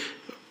didn't.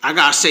 I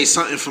gotta say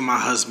something for my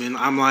husband.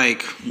 I'm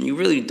like, you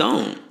really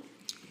don't.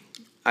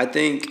 I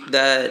think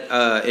that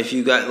if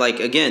you got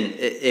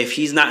if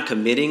he's not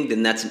committing,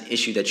 then that's an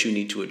issue that you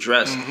need to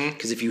address.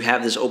 Because if you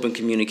have this open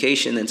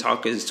communication, then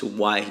talk as to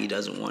why he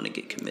doesn't want to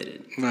get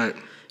committed. Right.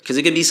 Because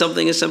it could be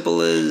something as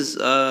simple as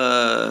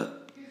no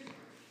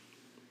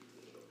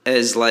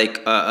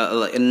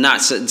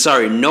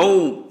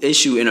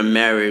issue in a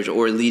marriage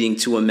or leading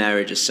to a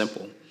marriage is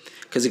simple.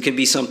 Because it could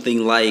be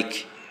something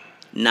like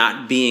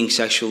not being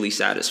sexually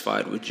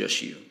satisfied with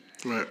just you.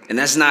 Right. And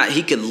that's not,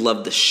 he could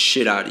love the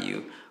shit out of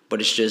you,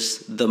 but it's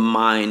just the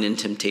mind and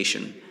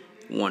temptation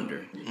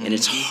wonder. And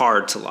it's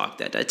hard to lock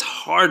that. It's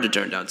hard to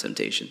turn down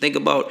temptation. Think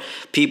about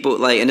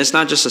people and it's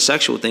not just a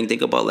sexual thing.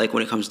 Think about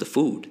when it comes to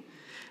food.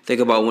 Think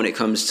about when it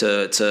comes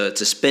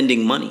to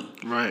spending money,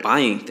 right,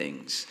 buying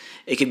things.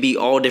 It could be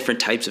all different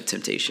types of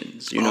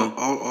temptations,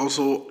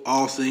 Also,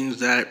 all things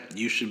that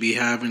you should be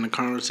having a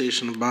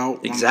conversation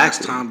about exactly. One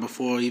last time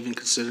before even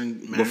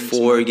considering marriage.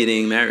 Before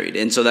getting married.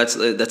 And so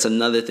that's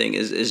another thing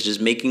is just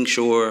making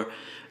sure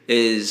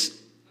that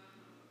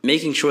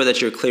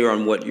you're clear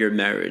on what your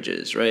marriage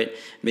is, right?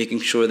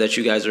 Making sure that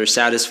you guys are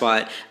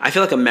satisfied. I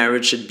feel like a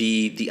marriage should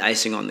be the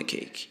icing on the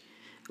cake.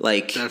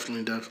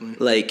 Definitely.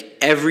 Like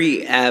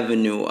every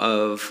avenue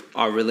of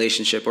our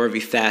relationship, or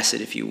every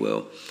facet, if you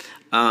will,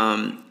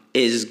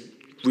 is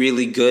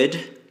really good,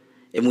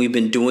 and we've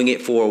been doing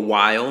it for a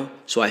while.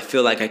 So I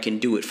feel like I can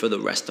do it for the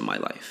rest of my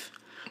life,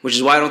 which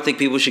is why I don't think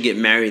people should get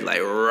married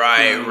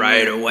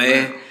right away.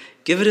 Yeah.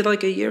 Give it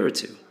like a year or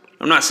two.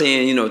 I'm not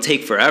saying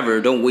take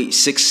forever. Don't wait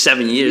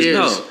 6-7 years.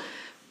 No,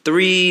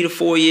 3 to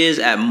 4 years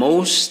at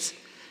most,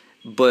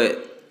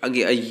 but.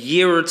 A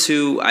year or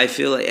two, I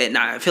feel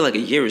like a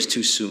year is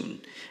too soon,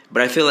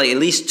 but I feel like at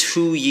least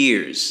 2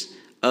 years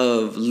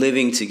of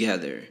living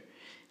together,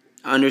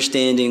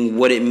 understanding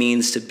what it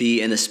means to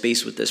be in a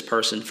space with this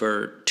person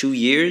for 2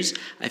 years.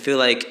 I feel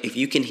like if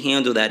you can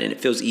handle that and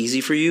it feels easy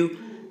for you,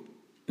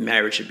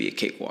 marriage should be a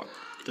cakewalk.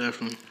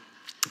 Definitely.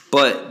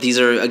 But these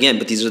are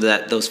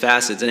those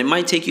facets, and it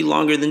might take you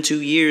longer than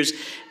 2 years.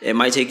 It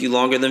might take you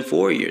longer than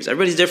 4 years.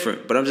 Everybody's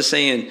different, but I'm just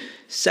saying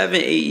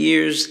 7-8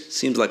 years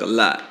seems like a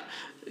lot.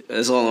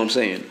 That's all I'm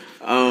saying.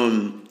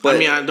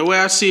 But the way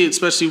I see it,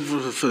 especially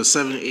for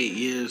 7 to 8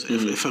 years,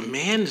 if a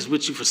man is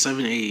with you for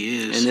 7 to 8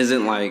 years and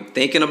isn't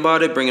thinking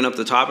about it, bringing up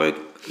the topic,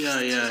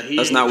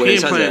 that's not where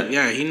his head's at.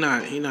 Yeah, he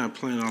not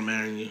planning on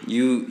marrying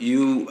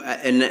you.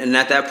 And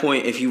at that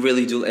point, if you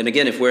really do, and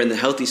again, if we're in the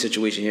healthy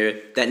situation here,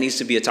 that needs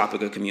to be a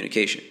topic of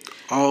communication.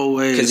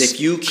 Always. Because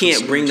if you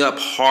can't bring up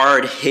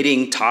hard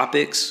hitting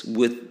topics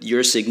with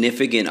your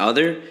significant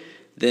other,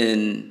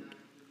 then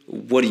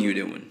what are you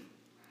doing?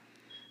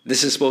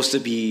 This is supposed to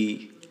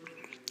be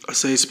a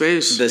safe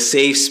space. The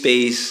safe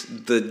space,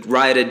 the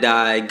ride or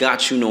die,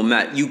 got you no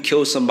matter. You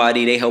kill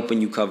somebody, they helping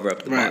you cover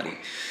up the body.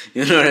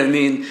 You know what I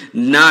mean?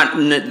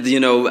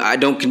 I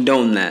don't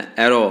condone that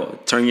at all.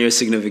 Turn your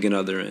significant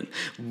other in.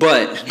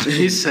 But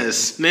he says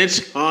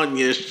snitch on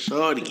your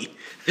shorty.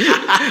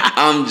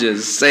 I'm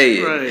just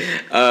saying. Right.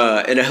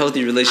 In a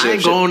healthy relationship. I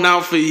ain't going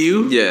out for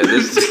you. Yeah,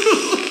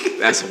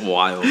 that's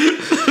wild.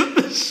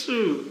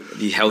 Shoot.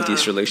 The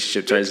healthiest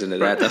relationship turns into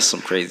that. That's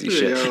some crazy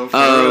shit.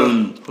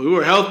 Yo, we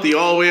were healthy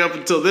all the way up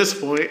until this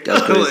point.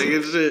 That's crazy. Like,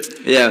 it's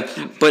shit. Yeah,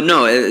 but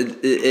no,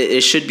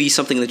 it should be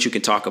something that you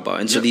can talk about.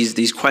 And so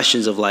these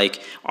questions of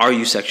like, are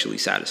you sexually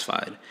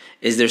satisfied?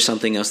 Is there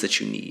something else that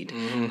you need?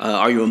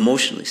 Are you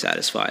emotionally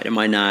satisfied? Am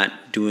I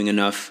not doing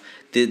enough?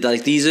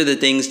 Like, these are the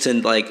things to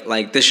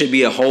like this should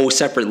be a whole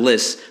separate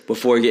list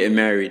before getting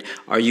married.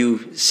 Are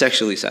you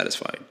sexually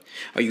satisfied?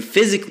 Are you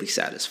physically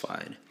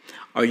satisfied?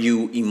 Are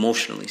you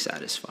emotionally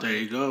satisfied? There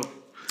you go.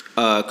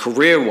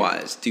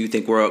 Career-wise, do you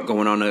think we're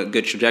going on a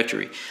good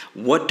trajectory?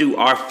 What do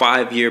our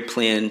 5-year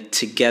plan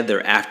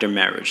together after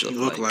marriage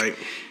look like?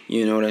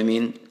 You know what I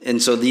mean?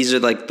 And so these are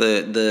like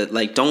the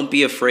like, don't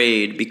be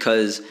afraid,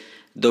 because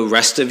the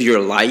rest of your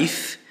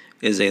life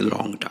is a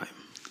long time.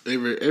 It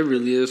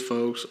really is,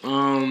 folks.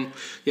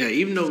 Yeah,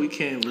 even though we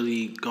can't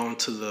really go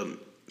into the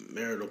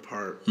marital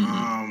part,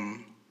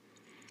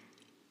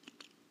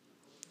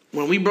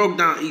 when we broke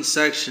down each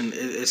section,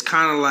 it's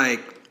kind of like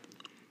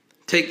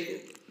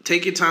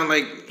take your time,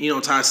 like, you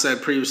know, Ty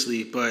said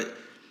previously, but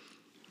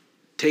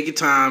take your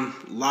time,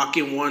 lock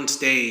in one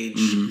stage,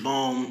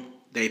 boom,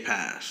 they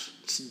pass.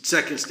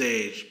 Second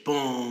stage,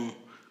 boom,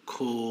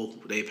 cool,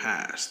 they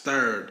pass.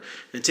 Third,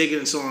 and take it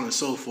and so on and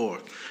so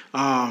forth.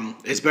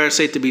 It's better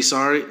safe to be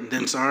sorry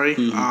than sorry.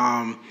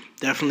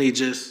 Definitely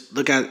just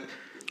look at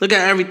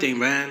everything,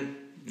 man.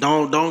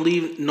 Don't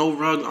leave no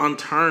rug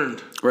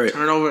unturned. Right.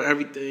 Turn over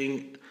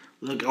everything.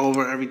 Look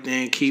over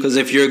everything. Because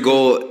if your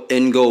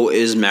end goal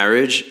is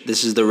marriage,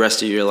 this is the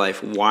rest of your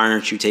life. Why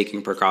aren't you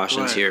taking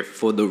precautions here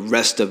for the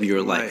rest of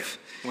your life?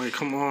 Like,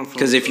 come on.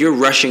 Because if you're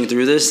rushing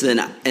through this,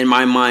 then in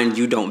my mind,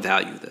 you don't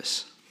value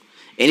this.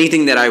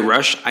 Anything that I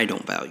rush, I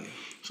don't value.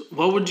 So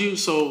what would you?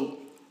 So,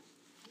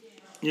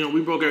 you know, we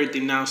broke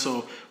everything down.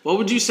 So, what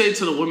would you say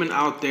to the women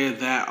out there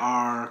that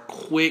are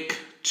quick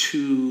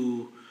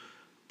to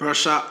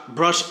brush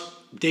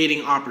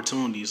dating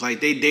opportunities?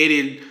 Like, they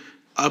dated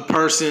a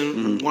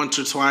person once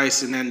or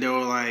twice, and then they were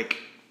like,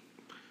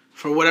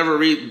 for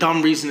whatever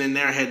dumb reason in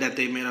their head that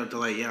they made up, they're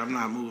like, yeah, I'm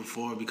not moving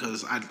forward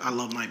because I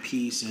love my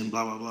peace and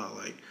blah, blah, blah.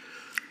 Like,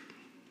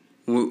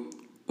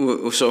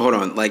 so hold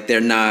on. Like, they're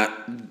not,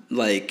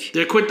 like...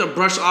 They're quick to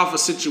brush off a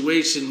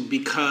situation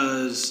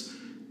because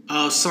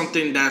of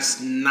something that's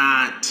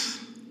not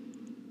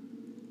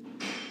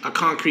a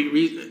concrete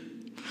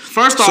reason.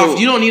 First off,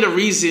 you don't need a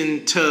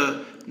reason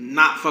to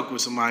not fuck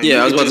with somebody.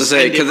 Yeah, I was about to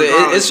say, because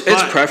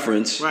it's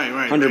preference. Right.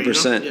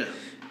 100%. Yeah.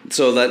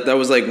 So that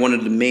was like one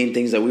of the main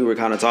things that we were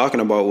kind of talking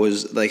about,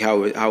 was like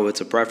how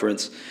it's a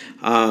preference.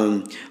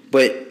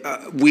 But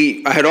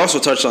I had also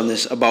touched on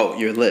this about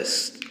your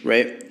list,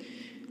 right?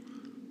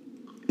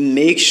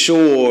 Make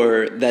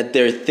sure that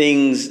there are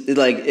things,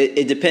 like,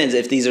 it depends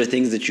if these are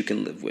things that you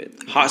can live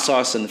with. Hot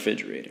sauce in the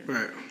refrigerator.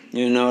 Right.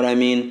 You know what I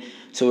mean?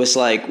 So it's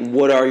like,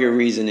 what are your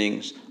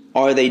reasonings?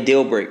 Are they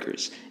deal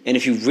breakers? And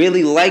if you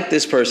really like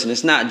this person,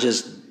 it's not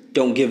just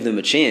don't give them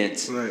a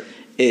chance. Right.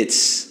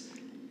 It's,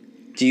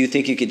 do you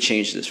think you could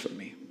change this for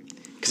me?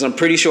 Because I'm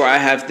pretty sure I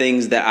have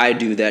things that I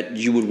do that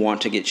you would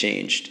want to get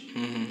changed.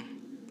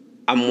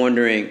 I'm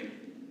wondering,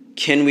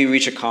 can we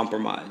reach a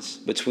compromise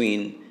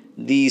between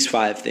these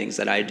 5 things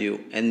that I do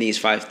and these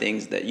 5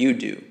 things that you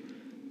do,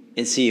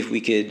 and see if we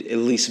could at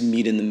least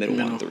meet in the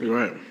middle on 3.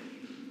 Right.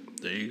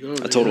 There you go.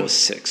 A total of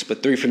 6,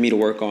 but 3 for me to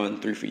work on,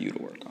 3 for you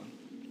to work on.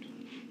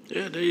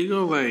 Yeah, there you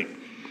go. Like,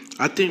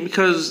 I think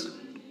because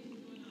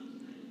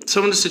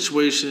some of the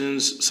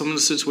situations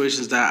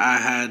that I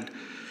had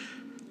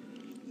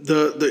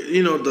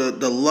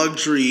the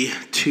luxury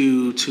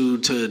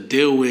to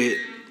deal with,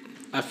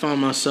 I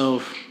found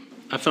myself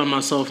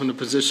in a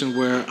position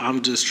where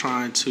I'm just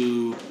trying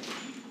to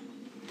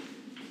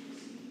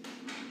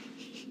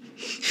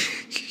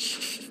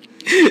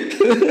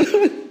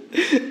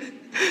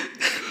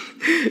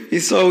He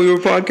saw we were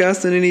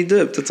podcasting and he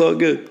dipped. It's all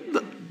good.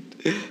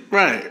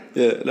 Right.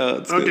 Yeah, no,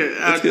 it's good. Okay.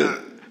 It's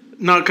good.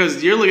 No,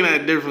 because you're looking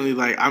at it differently.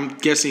 Like, I'm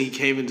guessing he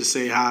came in to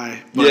say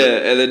hi. But,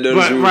 yeah, and then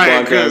noticed we were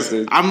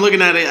podcasting. I'm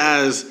looking at it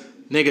as,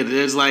 nigga,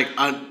 there's like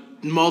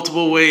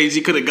multiple ways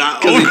you could have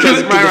got over.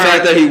 Because the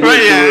fact that he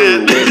went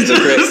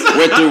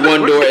through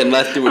one door and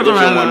left through a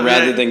different one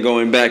rather than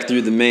going back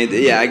through the main.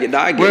 Yeah, I get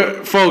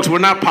it. Folks, we're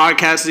not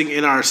podcasting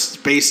in our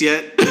space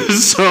yet.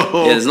 So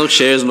yeah, there's no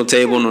chairs, no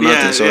table, no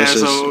nothing. So it's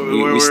just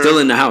we're still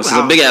in the house. It's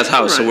a big ass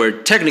house, so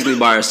we're technically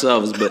by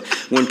ourselves. But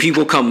when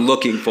people come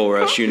looking for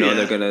us, you know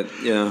they're gonna.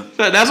 Yeah,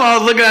 that's why I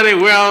was looking at it.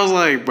 Where I was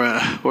like,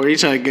 bruh, where are you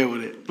trying to get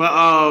with it?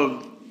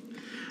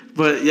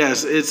 But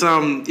yes, it's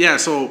yeah.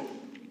 So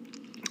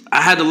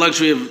I had the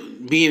luxury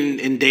of being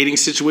in dating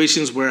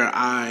situations where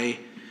I've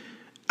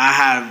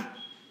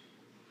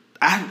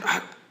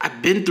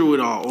been through it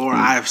all, or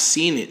I've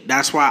seen it.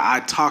 That's why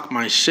I talk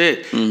my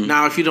shit.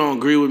 Now, if you don't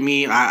agree with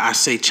me, I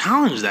say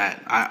challenge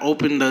that. I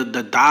open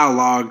the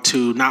dialogue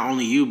to not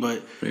only you, but...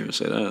 I didn't even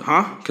say that.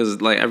 Huh?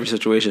 Because, like, every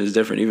situation is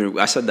different. Even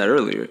I said that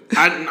earlier.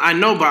 I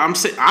know, but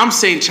I'm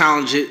saying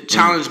challenge it.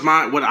 Challenge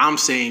what I'm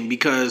saying,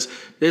 because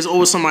there's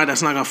always somebody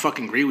that's not going to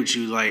fucking agree with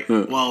you. Like,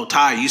 well,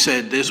 Ty, you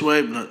said this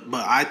way,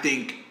 but I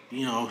think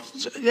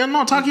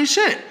talk your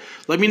shit.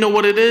 Let me know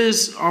what it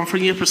is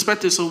from your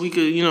perspective so we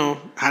could,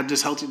 have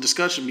this healthy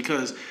discussion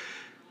because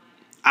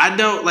I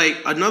don't like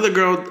another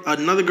girl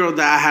that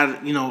I had,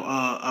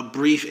 a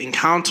brief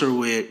encounter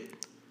with.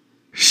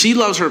 She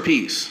loves her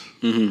peace.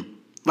 Mm-hmm.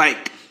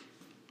 Like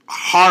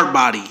hard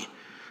body.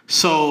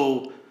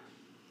 So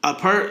a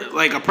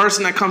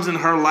person that comes in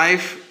her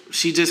life,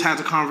 she just has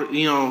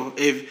to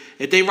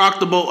if they rock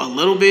the boat a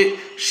little bit,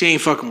 she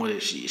ain't fucking with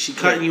it. She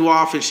cutting you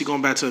off and she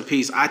going back to her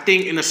peace. I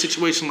think in a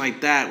situation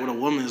like that with a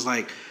woman is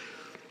like,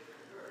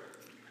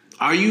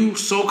 are you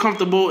so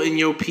comfortable in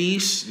your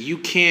peace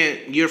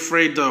you're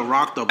afraid to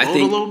rock the boat a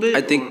little bit?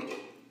 I think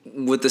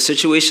with a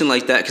situation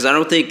like that, because I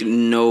don't think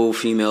no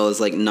female is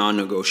like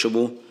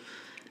non-negotiable.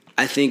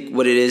 I think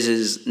what it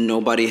is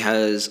nobody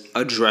has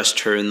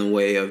addressed her in the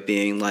way of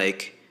being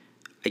like,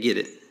 I get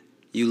it.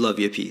 You love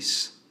your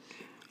peace.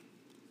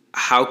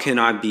 How can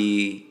I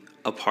be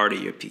a part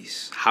of your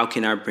peace? How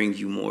can I bring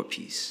you more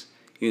peace?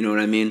 You know what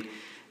I mean?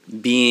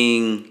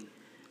 Being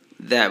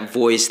that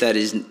voice that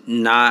is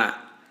not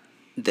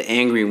the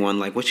angry one,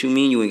 like, what you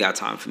mean you ain't got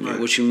time for me? Right.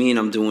 What you mean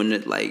I'm doing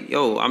it? Like,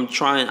 yo, I'm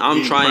trying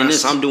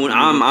this. I'm doing.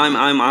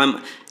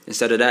 I'm.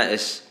 Instead of that,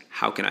 it's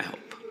how can I help?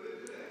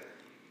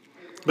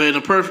 But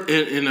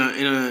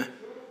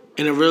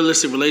in a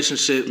realistic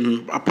relationship,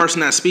 a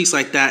person that speaks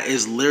like that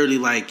is literally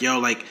like, yo,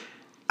 like,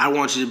 I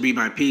want you to be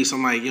my peace.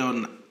 I'm like,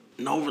 yo,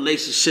 no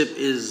relationship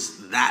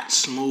is that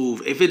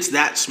smooth. If it's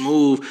that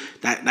smooth,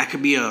 that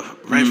could be a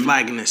red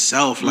flag in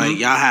itself. Like,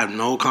 y'all have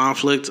no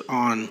conflict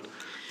on.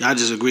 Y'all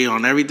just agree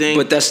on everything.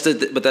 But that's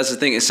the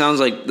thing. It sounds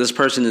like this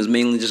person is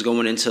mainly just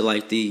going into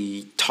like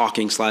the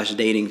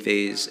talking/dating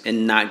phase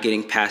and not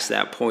getting past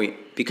that point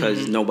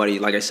because nobody,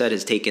 like I said,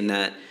 has taken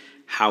that.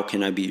 How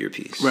can I be your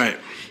peace? Right.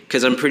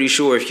 Because I'm pretty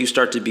sure if you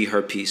start to be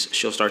her peace,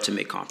 she'll start to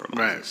make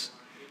compromises.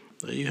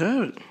 Right. There you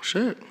have it.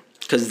 Shit.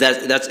 Because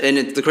that's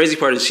the crazy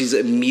part is she's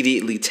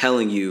immediately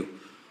telling you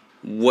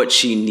what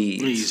she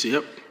needs.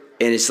 Yep.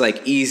 And it's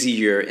like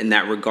easier in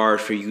that regard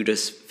for you to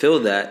feel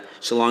that,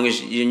 so long as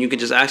you can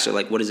just ask her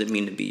like, what does it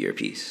mean to be your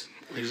peace?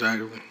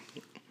 Exactly.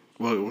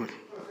 Well,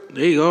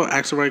 there you go.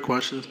 Ask the right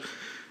questions.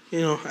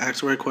 Ask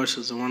the right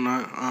questions and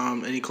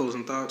whatnot. Any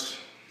closing thoughts?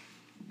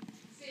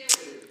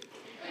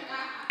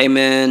 Hey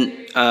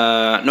man,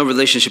 no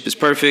relationship is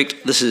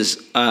perfect. This is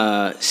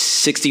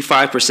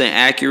 65%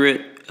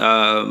 accurate.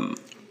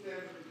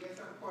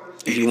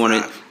 If you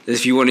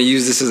want to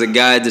use this as a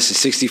guide, this is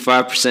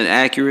 65%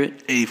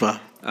 accurate.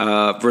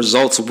 85.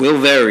 Results will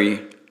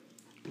vary.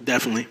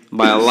 Definitely.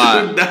 By a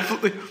lot.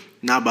 Definitely.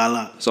 Not by a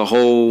lot. It's a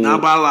whole.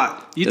 Not by a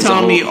lot. You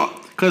telling me,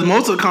 because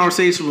most of the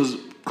conversation was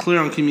clear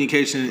on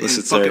communication and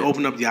fucking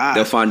open up your eyes.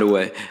 They'll find a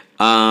way.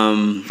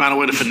 Find a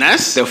way to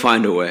finesse? They'll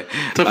find a way.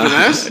 To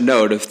finesse?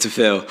 No, to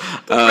fail.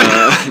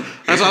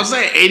 That's what I'm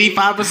saying.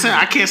 85%.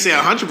 I can't say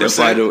 100%. They'll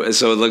find a way.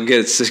 So look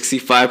at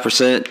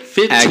 65%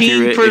 15%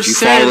 accurate. If you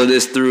follow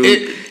this through,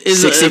 it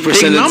is 60%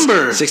 a big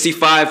number.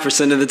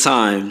 65% of the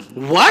time.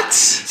 What?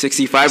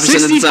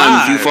 65% of the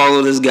time, if you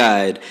follow this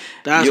guide,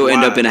 you'll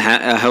end up in a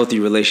healthy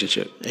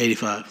relationship.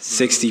 85.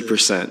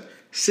 60%.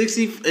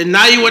 60, and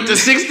now you went to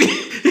 60.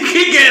 You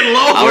keep getting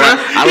lower.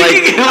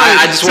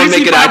 I just want to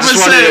make it. I just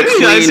wanted a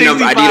clean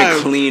number. I need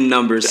a clean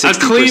number. 60%. A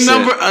clean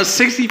number. A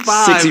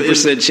 65.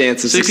 60%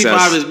 chance of 65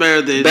 success. 65 is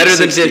better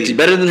than 50.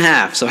 Better than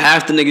half. So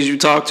half the niggas you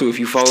talk to, if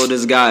you follow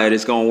this guide,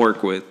 it's gonna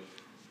work with.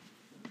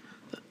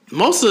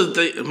 Most of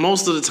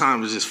the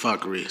time is just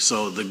fuckery.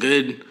 So the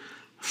good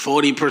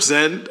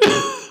 40%,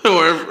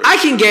 or I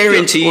can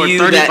guarantee you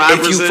that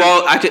if you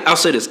follow, I'll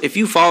say this: if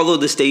you follow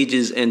the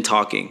stages and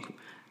talking,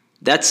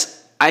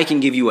 I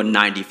can give you a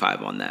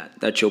 95 on that.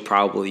 That you'll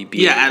probably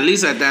be at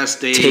least at that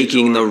stage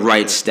taking the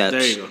right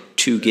steps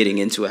to getting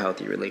into a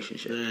healthy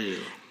relationship. There you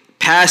go.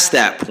 Past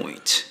that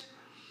point,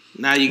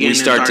 now you we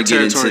start to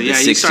get into the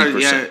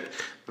 60%.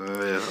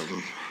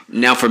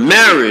 Now for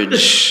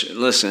marriage,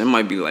 listen, it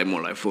might be like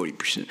more like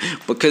 40%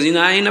 because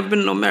I ain't never been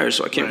in no marriage,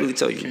 so I can't really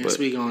tell you. Can't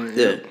speak on it.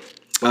 Yeah.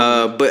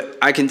 But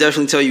I can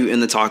definitely tell you in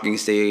the talking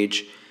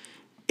stage,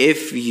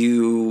 if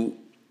you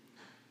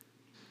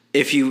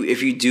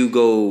do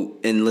go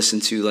and listen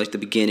to like the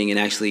beginning and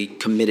actually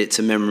commit it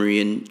to memory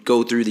and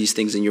go through these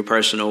things in your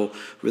personal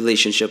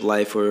relationship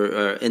life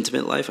or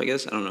intimate life, I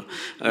guess, I don't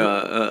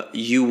know,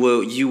 you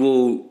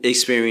will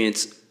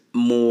experience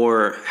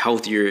more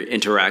healthier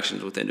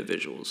interactions with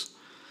individuals.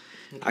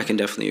 Okay. I can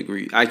definitely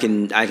agree. I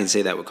can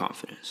say that with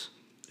confidence.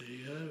 There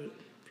you have it.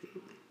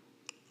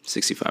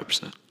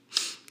 65%.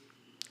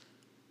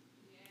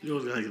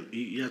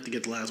 You have to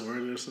get the last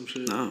word or some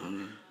shit. No.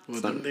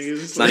 It's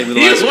not even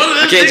the last.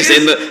 I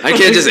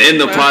can't just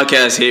end the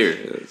podcast here.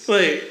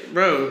 Like,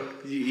 bro,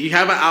 you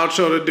have an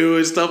outro to do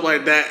and stuff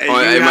like that, and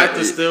you have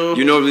to still.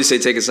 You normally say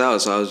take us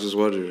out, so I was just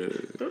wondering.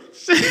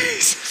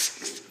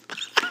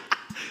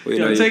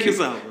 Take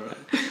us out, bro.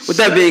 With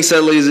that being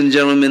said, ladies and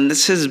gentlemen,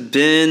 this has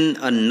been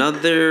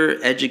another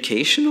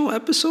educational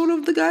episode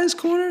of The Guys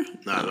Corner.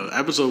 No, the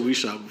episode we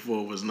shot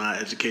before was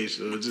not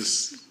educational. It was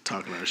just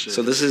talking our shit.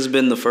 So this has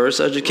been the first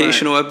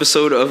educational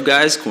episode of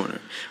Guys Corner.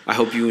 I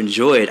hope you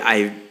enjoyed.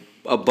 I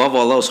above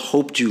all else,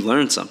 hoped you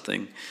learned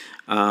something.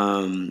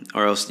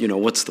 Or else,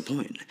 what's the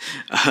point?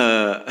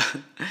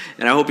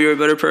 And I hope you're a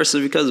better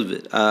person because of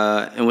it.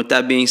 And with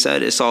that being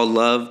said, it's all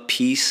love,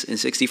 peace, and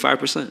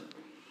 65%.